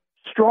own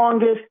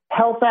strongest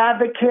health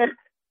advocate.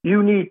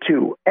 You need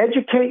to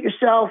educate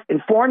yourself,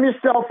 inform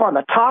yourself on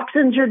the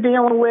toxins you're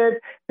dealing with,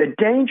 the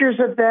dangers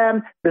of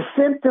them, the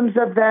symptoms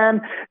of them.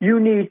 You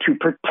need to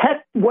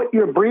protect what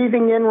you're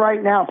breathing in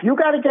right now. If you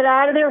got to get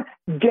out of there,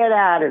 get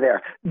out of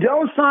there.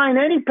 Don't sign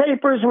any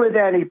papers with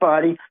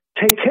anybody.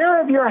 Take care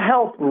of your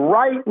health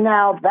right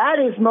now. That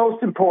is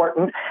most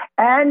important.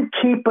 And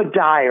keep a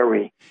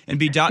diary. And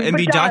be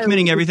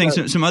documenting everything.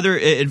 Some other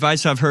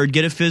advice I've heard,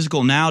 get a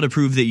physical now to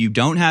prove that you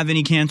don't have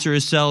any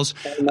cancerous cells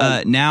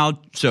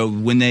now. So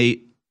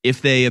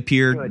if they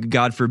appear,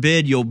 God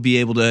forbid, you'll be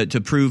able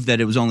to prove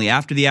that it was only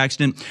after the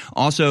accident.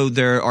 Also,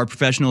 there are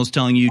professionals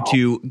telling you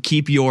to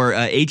keep your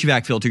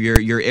HVAC filter,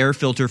 your air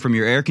filter from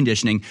your air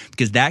conditioning,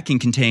 because that can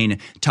contain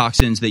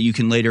toxins that you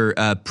can later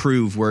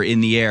prove were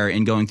in the air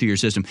and going through your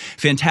system.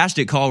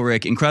 Fantastic call,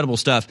 Rick. Incredible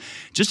stuff.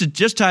 Just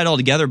to tie it all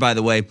together, by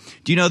the way,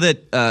 do you know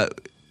that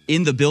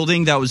in the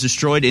building that was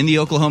destroyed in the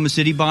Oklahoma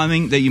City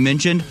bombing that you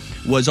mentioned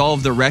was all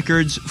of the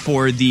records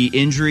for the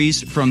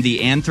injuries from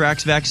the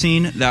anthrax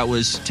vaccine that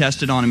was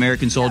tested on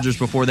American soldiers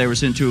before they were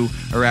sent to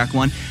Iraq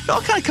 1. It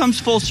all kind of comes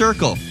full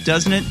circle,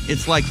 doesn't it?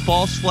 It's like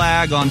false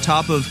flag on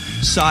top of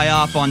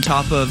PSYOP on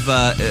top of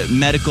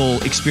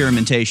medical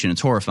experimentation.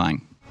 It's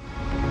horrifying.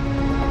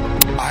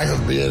 I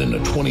have been in a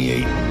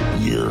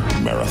 28-year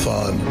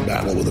marathon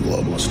battle with a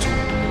globalist.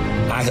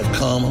 I have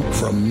come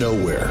from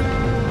nowhere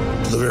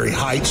to the very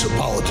heights of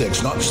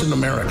politics, not just in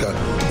America,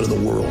 but in the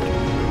world.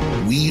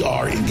 We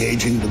are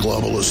engaging the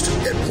globalists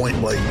at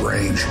point-blank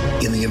range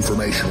in the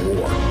information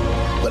war.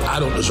 But I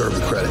don't deserve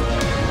the credit.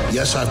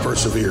 Yes, I've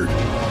persevered,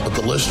 but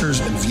the listeners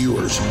and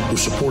viewers who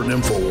support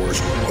InfoWars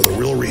are the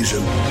real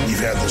reason we've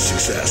had this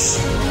success.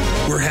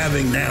 We're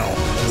having now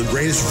the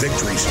greatest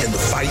victories in the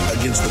fight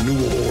against the New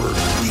World Order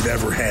we've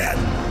ever had.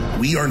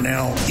 We are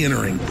now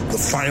entering the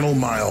final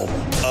mile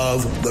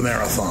of the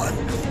marathon.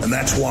 And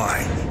that's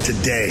why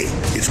today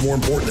it's more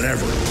important than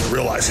ever to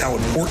realize how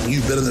important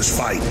you've been in this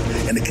fight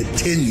and to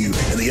continue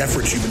in the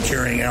efforts you've been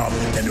carrying out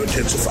and to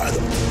intensify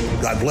them.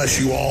 God bless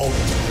you all.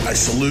 I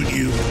salute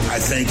you. I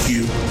thank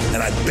you.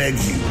 And I beg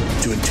you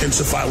to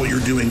intensify what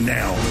you're doing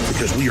now,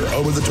 because we are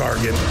over the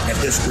target and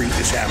history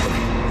is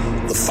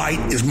happening. The fight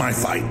is my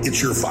fight. It's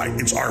your fight.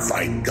 It's our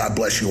fight. God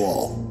bless you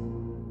all.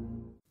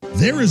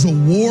 There is a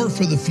war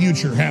for the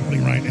future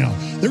happening right now.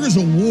 There is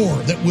a war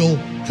that will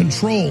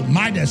control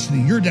my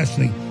destiny, your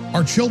destiny,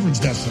 our children's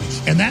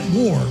destinies. And that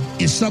war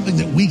is something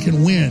that we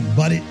can win,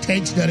 but it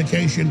takes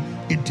dedication,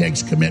 it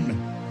takes commitment.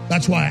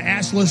 That's why I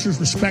ask listeners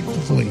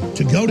respectfully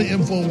to go to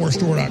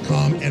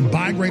InfoWarsStore.com and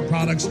buy great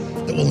products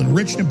that will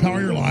enrich and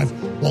empower your life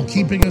while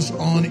keeping us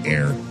on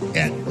air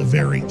at the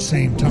very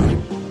same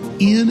time.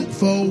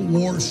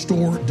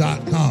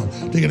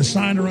 InfoWarsStore.com to get a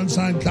signed or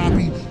unsigned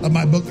copy of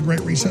my book, The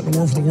Great Reset and the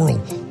War for the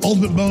World.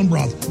 Ultimate Bone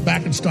Broth,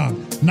 back in stock.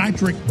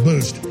 Nitric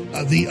Boost,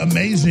 the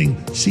amazing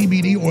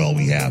CBD oil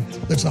we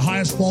have that's the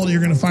highest quality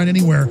you're going to find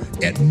anywhere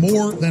at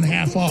more than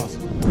half off.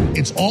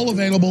 It's all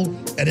available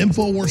at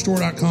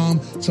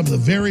InfoWarsStore.com, some of the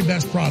very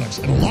best products.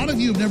 And a lot of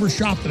you have never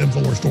shopped at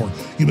InfoWars Store.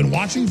 You've been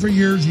watching for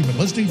years, you've been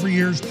listening for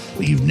years,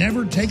 but you've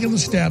never taken the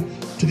step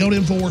to go to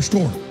InfoWars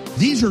Store.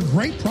 These are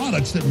great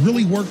products that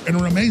really work and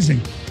are amazing.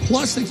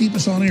 Plus, they keep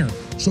us on air.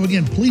 So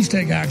again, please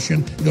take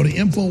action. Go to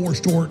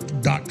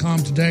InfoWarsStore.com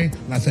today,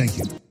 and I thank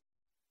you.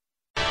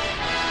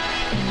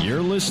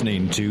 You're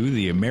listening to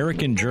The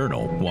American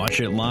Journal. Watch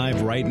it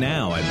live right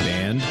now at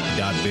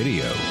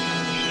band.video.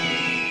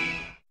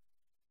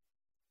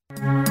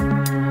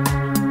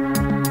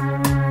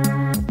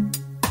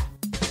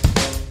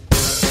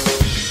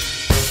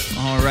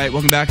 All right,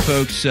 welcome back,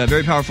 folks.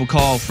 Very powerful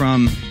call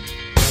from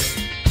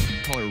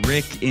caller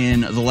Rick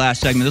in the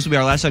last segment. This will be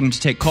our last segment to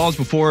take calls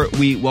before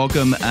we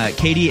welcome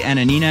Katie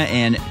Ananina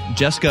and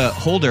Jessica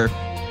Hodler,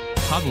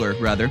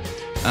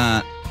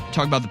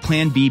 talk about the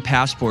Plan B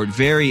passport.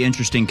 Very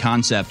interesting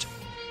concept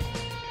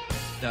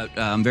that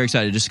I'm very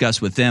excited to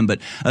discuss with them. But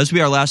this will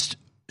be our last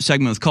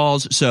segment with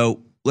calls,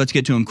 so let's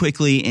get to them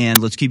quickly,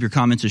 and let's keep your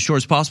comments as short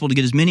as possible to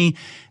get as many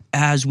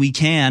as we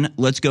can.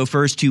 Let's go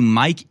first to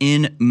Mike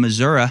in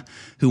Missouri,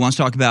 who wants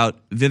to talk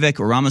about Vivek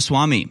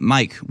Ramaswamy.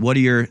 Mike, what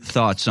are your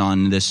thoughts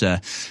on this?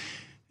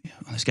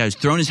 This guy who's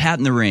thrown his hat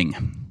in the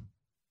ring.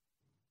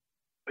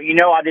 You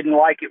know, I didn't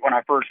like it when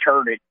I first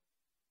heard it,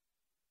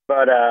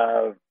 but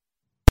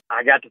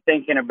I got to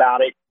thinking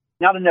about it.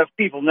 Not enough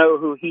people know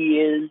who he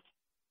is,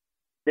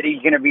 that he's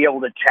going to be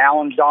able to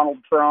challenge Donald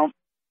Trump.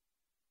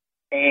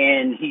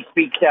 And he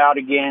speaks out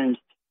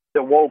against the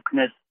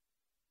wokeness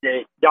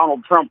that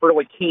Donald Trump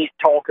really can't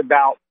talk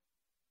about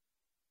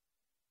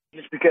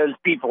just because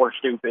people are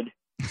stupid.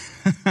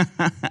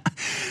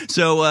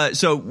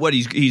 So what?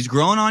 He's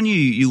growing on you.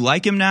 You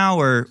like him now,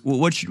 or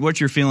what's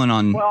your feeling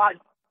on? Well,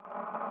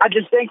 I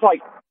just think,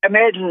 like,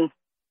 imagine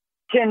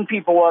 10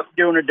 people up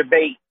doing a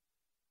debate.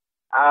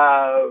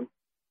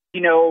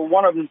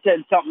 One of them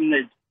said something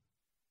that's,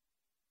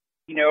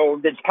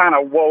 that's kind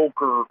of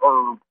woke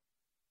or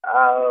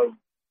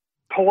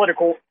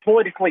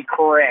politically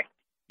correct.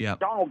 Yeah.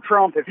 Donald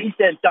Trump, if he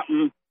said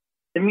something,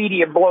 the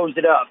media blows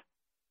it up.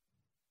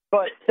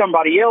 But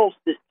somebody else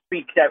that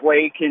speaks that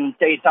way can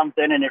say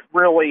something, and it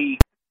really,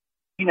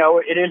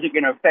 it isn't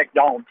going to affect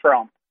Donald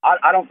Trump.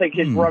 I don't think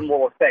his run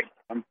will affect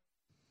him.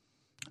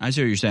 I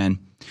see what you're saying.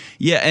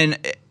 Yeah, and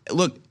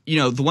look,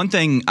 the one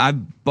thing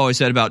I've always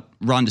said about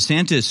Ron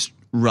DeSantis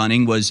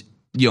running was,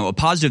 a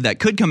positive that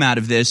could come out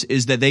of this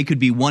is that they could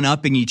be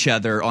one-upping each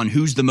other on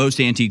who's the most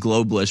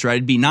anti-globalist, right?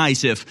 It'd be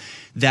nice if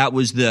that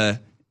was the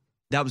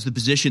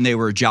position they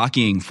were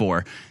jockeying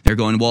for. They're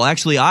going, well,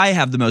 actually, I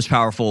have the most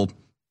powerful,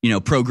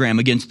 program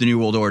against the New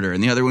World Order.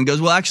 And the other one goes,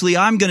 well, actually,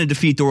 I'm going to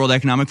defeat the World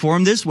Economic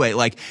Forum this way.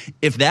 Like,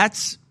 if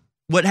that's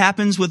what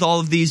happens with all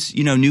of these,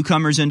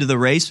 newcomers into the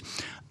race,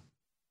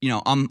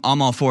 I'm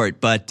all for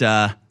it. But,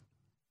 I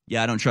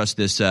don't trust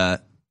this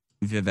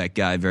Vivek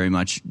guy very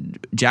much.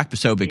 Jack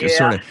Posobiec is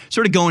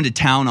sort of going to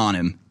town on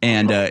him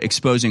and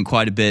exposing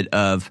quite a bit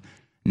of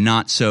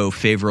not so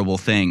favorable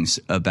things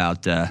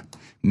about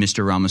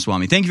Mr.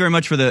 Ramaswamy. Thank you very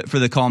much for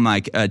the call,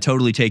 Mike.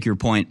 Totally take your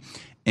point,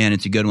 and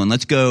it's a good one.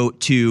 Let's go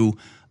to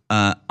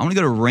I want to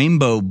go to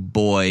Rainbow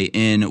Boy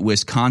in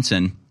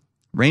Wisconsin.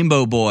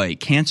 Rainbow Boy,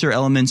 cancer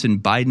elements in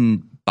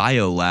Biden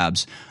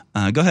biolabs.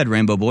 Go ahead,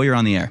 Rainbow Boy. You're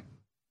on the air.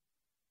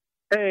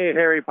 Hey,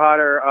 Harry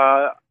Potter.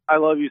 I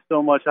love you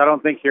so much. I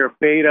don't think you're a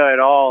beta at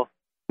all.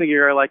 I think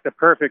you're like the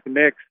perfect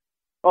mix.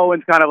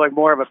 Owen's kind of like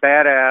more of a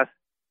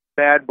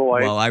bad boy.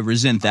 Well, I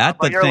resent that,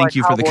 but thank like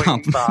you for the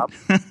compliment.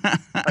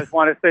 I just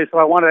want to say, so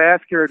I wanted to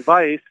ask your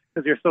advice,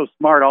 because you're so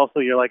smart also.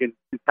 You're like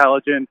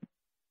intelligent.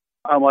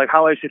 Like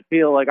how I should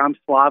feel. Like I'm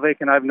Slavic,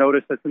 and I've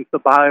noticed that since the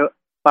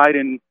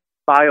Biden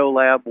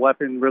biolab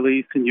weapon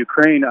release in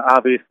Ukraine,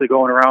 obviously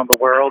going around the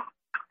world,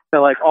 that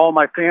like all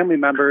my family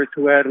members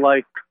who had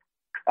like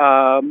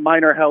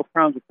minor health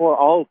problems before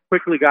all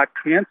quickly got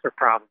cancer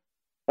problems,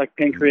 like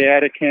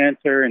pancreatic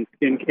cancer and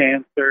skin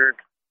cancer.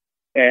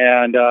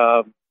 And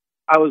I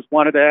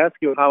wanted to ask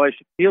you how I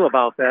should feel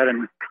about that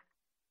and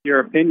your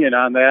opinion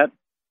on that.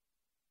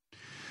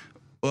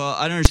 Well,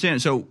 I don't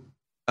understand. So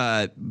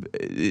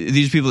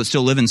these people that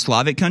still live in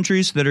Slavic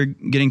countries that are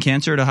getting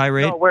cancer at a high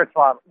rate? No, we're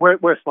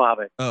Slavic. We're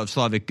Slavic. Oh,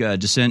 Slavic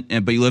descent,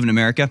 but you live in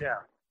America? Yeah.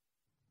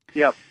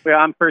 Yep. Yeah,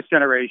 I'm first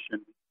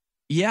generation.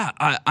 Yeah,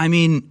 I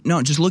mean,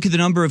 no, just look at the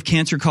number of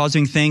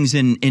cancer-causing things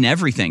in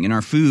everything, in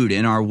our food,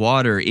 in our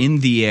water, in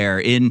the air,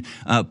 in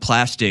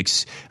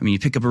plastics. I mean, you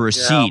pick up a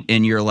receipt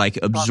and you're like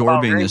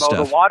absorbing this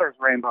stuff. The water's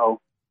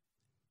rainbow.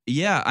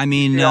 Yeah, I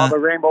mean, all the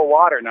rainbow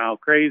water now,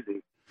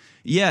 crazy.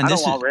 Yeah, and I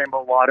don't want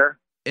rainbow water.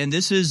 And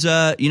this is,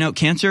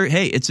 cancer.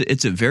 Hey,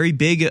 it's a very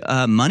big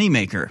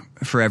moneymaker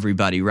for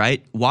everybody,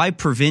 right? Why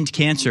prevent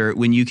cancer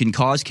when you can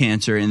cause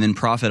cancer and then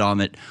profit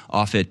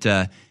off it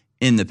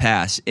in the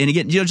past? And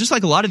again, just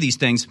like a lot of these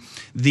things,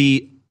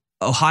 the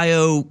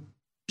Ohio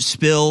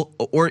spill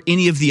or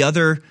any of the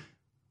other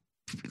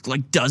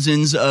like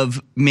dozens of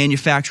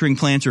manufacturing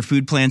plants or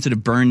food plants that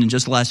have burned in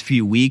just the last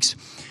few weeks,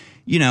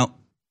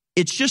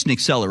 it's just an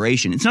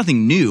acceleration. It's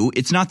nothing new.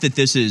 It's not that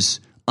this is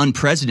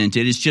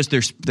unprecedented. It's just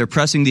they're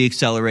pressing the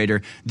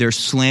accelerator. They're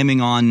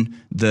slamming on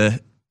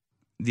the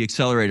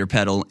accelerator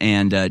pedal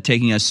and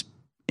taking us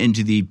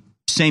into the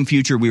same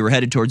future we were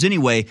headed towards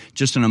anyway,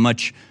 just on a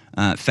much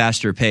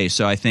faster pace.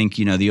 So I think,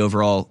 the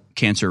overall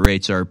cancer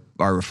rates are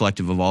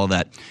reflective of all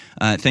that.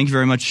 Thank you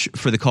very much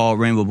for the call,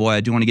 Rainbow Boy.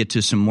 I do want to get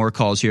to some more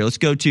calls here. Let's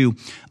go to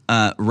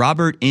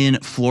Robert in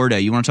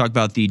Florida. You want to talk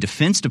about the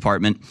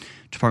Department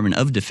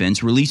of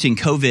Defense, releasing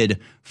COVID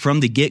from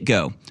the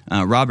get-go.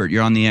 Robert,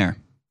 you're on the air.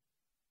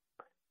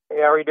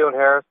 Hey, how are you doing,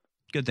 Harris?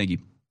 Good, thank you.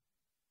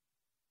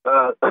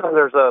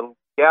 There's a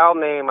gal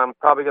name, I'm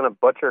probably going to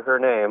butcher her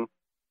name,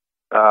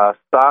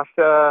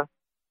 Sasha.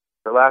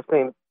 Her last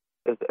name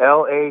is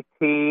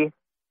L-A-T.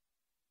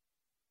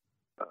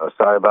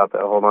 Sorry about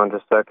that. Hold on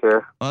just a sec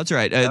here. Oh, that's all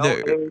right.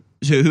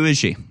 So who is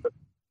she?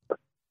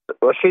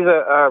 Well, she did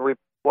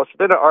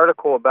an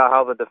article about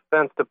how the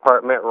Defense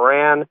Department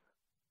ran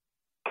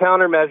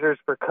countermeasures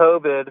for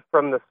COVID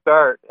from the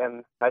start,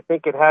 and I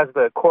think it has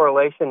the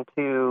correlation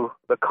to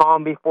the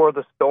calm before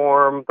the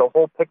storm, the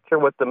whole picture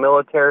with the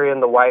military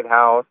and the White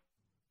House.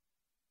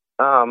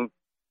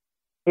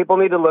 People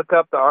need to look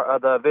up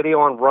the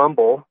video on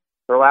Rumble.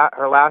 Her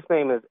last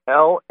name is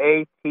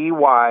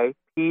Latypova.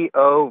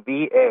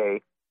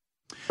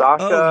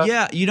 Sasha. Oh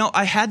yeah,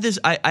 I had this.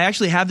 I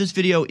actually have this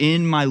video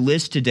in my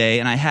list today,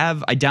 and I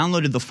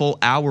downloaded the full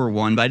hour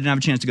one, but I didn't have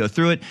a chance to go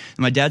through it. And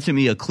my dad sent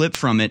me a clip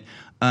from it,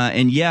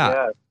 and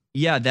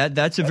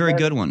that's a very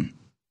good one.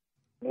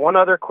 One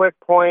other quick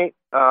point: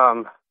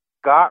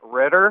 Scott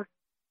Ritter.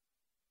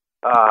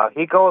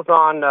 He goes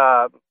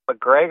on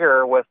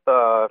McGregor with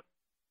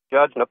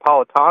Judge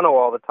Napolitano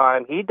all the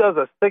time. He does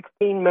a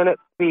 16-minute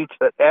speech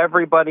that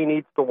everybody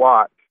needs to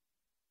watch.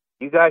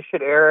 You guys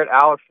should air it.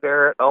 Alex should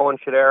air it. Owen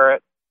should air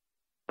it.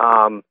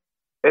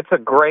 It's a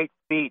great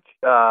speech,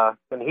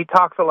 and he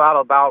talks a lot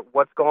about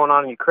what's going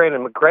on in Ukraine.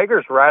 And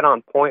McGregor's right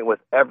on point with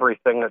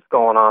everything that's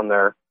going on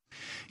there.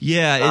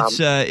 Yeah,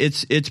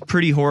 it's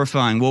pretty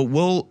horrifying.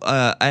 Well,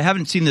 I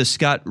haven't seen the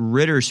Scott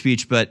Ritter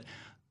speech, but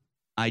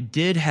I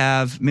did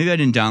have. Maybe I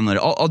didn't download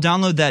it. I'll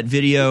download that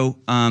video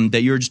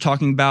that you were just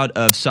talking about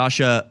of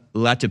Sasha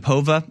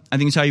Latypova. I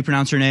think is how you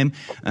pronounce her name.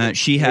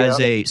 She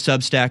has a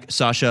Substack,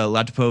 Sasha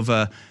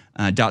Latypova.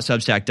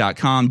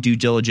 .substack.com, Due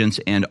Diligence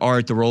and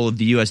Art, the role of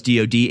the U.S.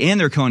 DOD and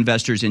their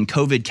co-investors in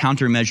COVID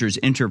countermeasures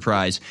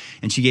enterprise.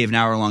 And she gave an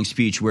hour-long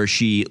speech where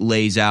she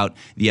lays out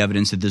the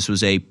evidence that this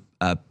was a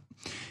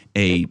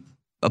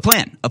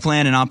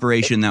plan, an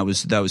operation that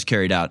was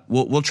carried out.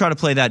 We'll try to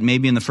play that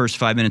maybe in the first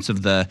 5 minutes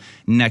of the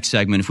next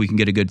segment if we can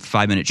get a good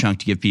 5-minute chunk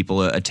to give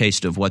people a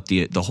taste of what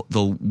the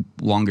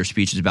longer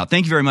speech is about.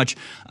 Thank you very much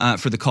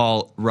for the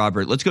call,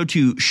 Robert. Let's go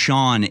to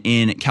Sean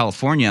in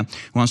California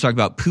who wants to talk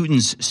about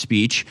Putin's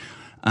speech.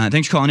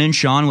 Thanks for calling in,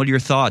 Sean. What are your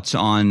thoughts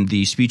on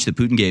the speech that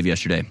Putin gave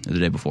yesterday or the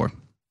day before?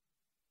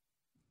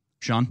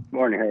 Sean?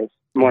 Morning, Harris.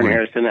 Morning,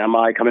 Harrison. Am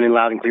I coming in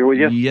loud and clear with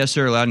you? Yes,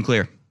 sir. Loud and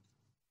clear.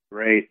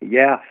 Great.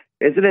 Yeah.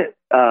 Isn't it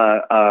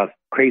a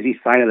crazy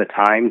sign of the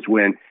times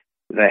when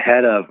the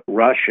head of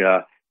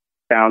Russia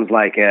sounds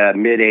like a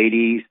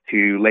mid-'80s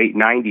to late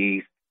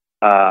 '90s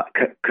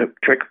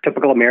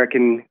typical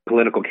American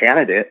political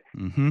candidate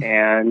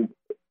and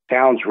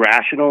sounds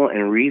rational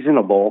and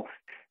reasonable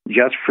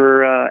just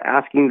for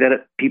asking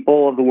that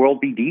people of the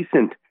world be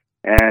decent.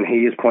 And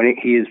he is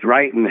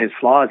right in his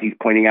flaws. He's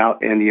pointing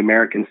out in the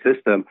American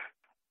system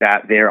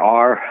that there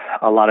are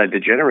a lot of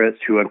degenerates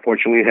who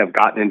unfortunately have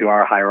gotten into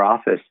our higher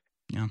office.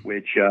 Yeah.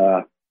 Which,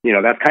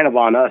 that's kind of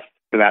on us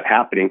for that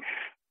happening.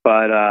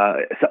 But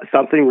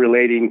something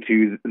relating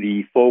to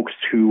the folks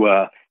who,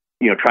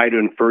 tried to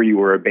infer you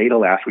were a beta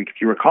last week.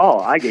 If you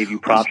recall, I gave you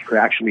props for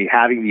actually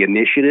having the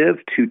initiative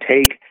to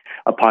take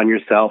upon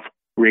yourself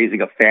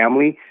raising a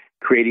family,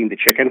 creating the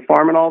chicken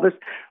farm and all this.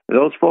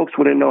 Those folks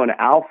would have known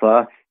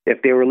alpha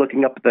if they were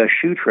looking up the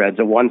shoe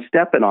treads of one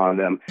stepping on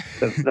them.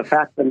 The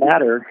fact of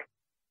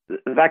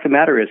the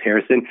matter is,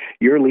 Harrison,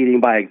 you're leading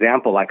by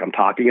example like I'm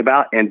talking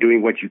about and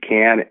doing what you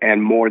can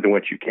and more than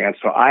what you can.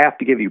 So I have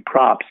to give you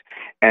props.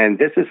 And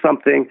this is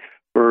something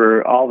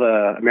for all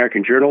the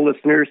American Journal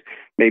listeners,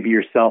 maybe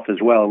yourself as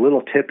well. A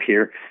little tip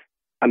here.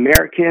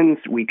 Americans,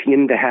 we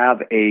tend to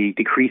have a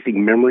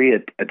decreasing memory, a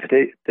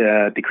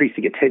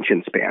decreasing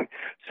attention span.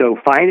 So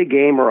find a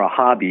game or a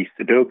hobby,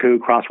 Sudoku,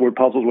 crossword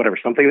puzzles, whatever,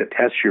 something that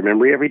tests your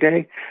memory every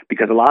day.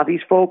 Because a lot of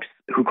these folks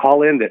who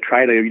call in that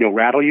try to,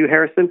 rattle you,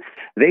 Harrison,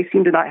 they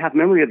seem to not have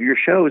memory of your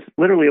shows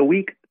literally a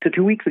week to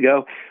 2 weeks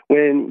ago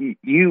when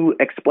you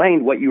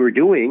explained what you were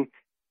doing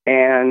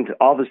and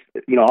all this,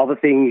 all the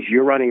things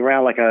you're running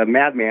around like a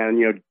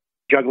madman,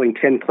 juggling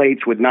 10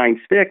 plates with 9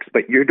 sticks,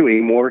 but you're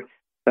doing more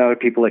than other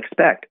people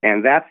expect.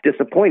 And that's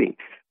disappointing.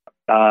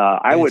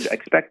 I would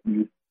expect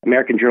the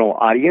American Journal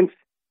audience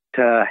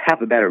to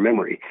have a better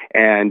memory.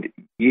 And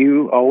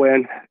you,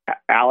 Owen,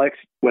 Alex,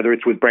 whether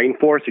it's with Brain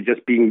Force or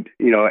just being,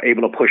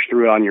 able to push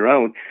through it on your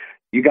own,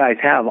 you guys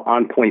have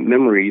on-point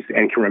memories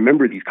and can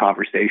remember these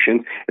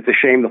conversations. It's a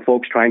shame the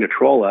folks trying to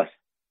troll us,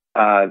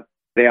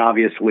 they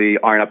obviously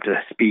aren't up to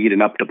speed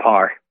and up to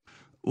par.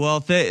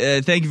 Well,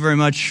 thank you very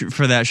much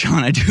for that,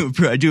 Sean. I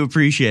do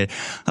appreciate it.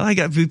 I like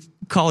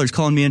callers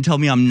calling me and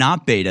telling me I'm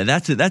not beta.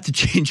 That's a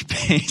change of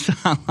pace.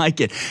 I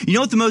like it. You know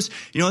what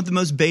the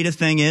most beta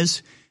thing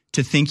is?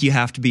 To think you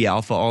have to be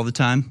alpha all the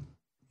time.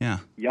 Yeah.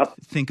 Yep.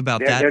 Think about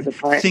that.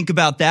 Think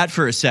about that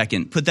for a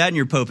second. Put that in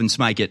your Pope and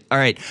smike it. All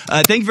right.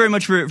 Thank you very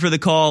much for the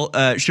call,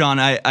 Sean.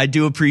 I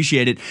do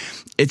appreciate it.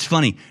 It's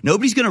funny.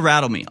 Nobody's going to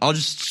rattle me. I'll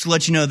just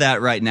let you know that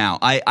right now.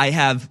 I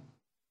have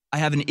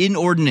an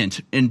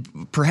inordinate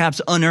and perhaps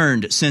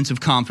unearned sense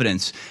of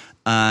confidence.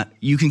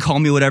 You can call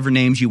me whatever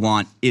names you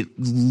want. It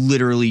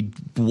literally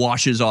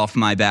washes off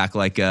my back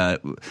like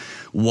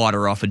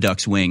water off a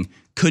duck's wing.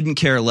 Couldn't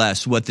care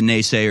less what the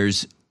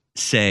naysayers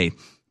say.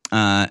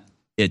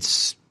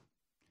 It's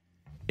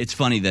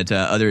funny that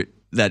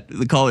that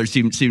the callers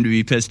seem to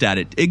be pissed at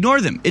it.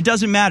 Ignore them. It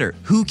doesn't matter.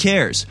 Who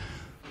cares?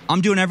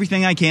 I'm doing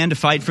everything I can to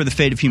fight for the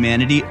fate of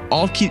humanity.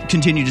 I'll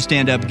continue to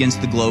stand up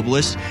against the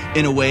globalists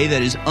in a way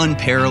that is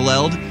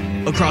unparalleled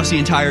across the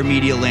entire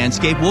media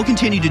landscape. We'll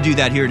continue to do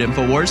that here at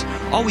InfoWars.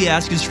 All we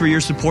ask is for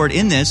your support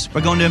in this by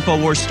going to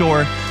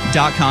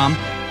InfoWarsStore.com.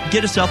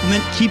 Get a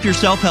supplement, keep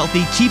yourself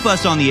healthy, keep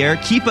us on the air,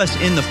 keep us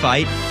in the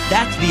fight.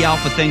 That's the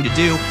alpha thing to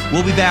do.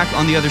 We'll be back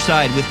on the other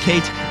side with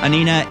Kate,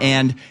 Anina,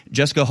 and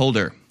Jessica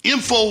Holder.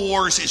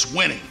 InfoWars is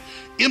winning.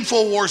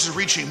 InfoWars is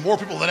reaching more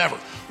people than ever.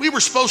 We were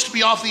supposed to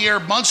be off the air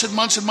months and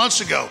months and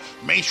months ago.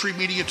 Mainstream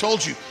media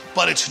told you,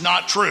 but it's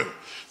not true.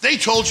 They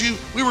told you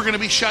we were going to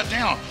be shut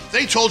down.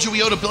 They told you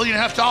we owed $1.5 billion.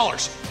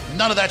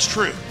 None of that's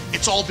true.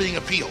 It's all being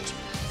appealed.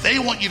 They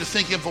want you to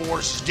think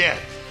InfoWars is dead.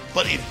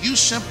 But if you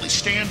simply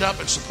stand up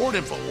and support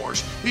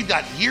InfoWars, we've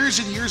got years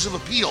and years of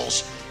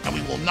appeals, and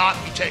we will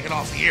not be taken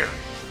off the air.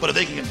 But if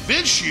they can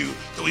convince you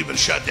that we've been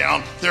shut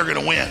down, they're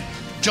going to win.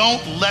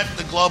 Don't let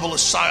the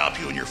globalists psyop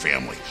you and your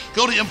family.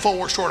 Go to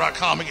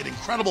InfoWarsStore.com and get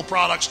incredible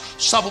products,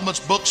 supplements,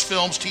 books,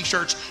 films,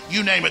 T-shirts,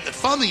 you name it, that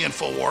fund the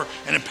InfoWar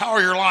and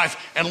empower your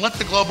life, and let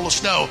the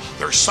globalists know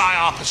their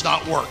psyop has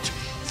not worked.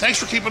 Thanks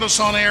for keeping us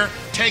on air.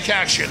 Take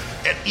action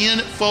at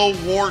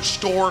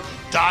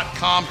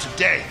InfoWarsStore.com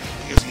today.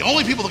 Because the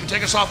only people that can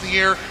take us off the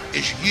air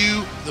is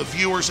you, the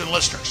viewers and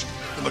listeners.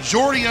 The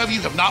majority of you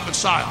have not been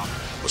psyoped,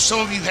 but some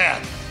of you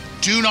had.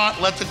 Do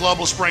not let the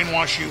globalists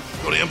brainwash you.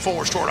 Go to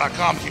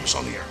InfoWarsStore.com and keep us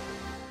on the air.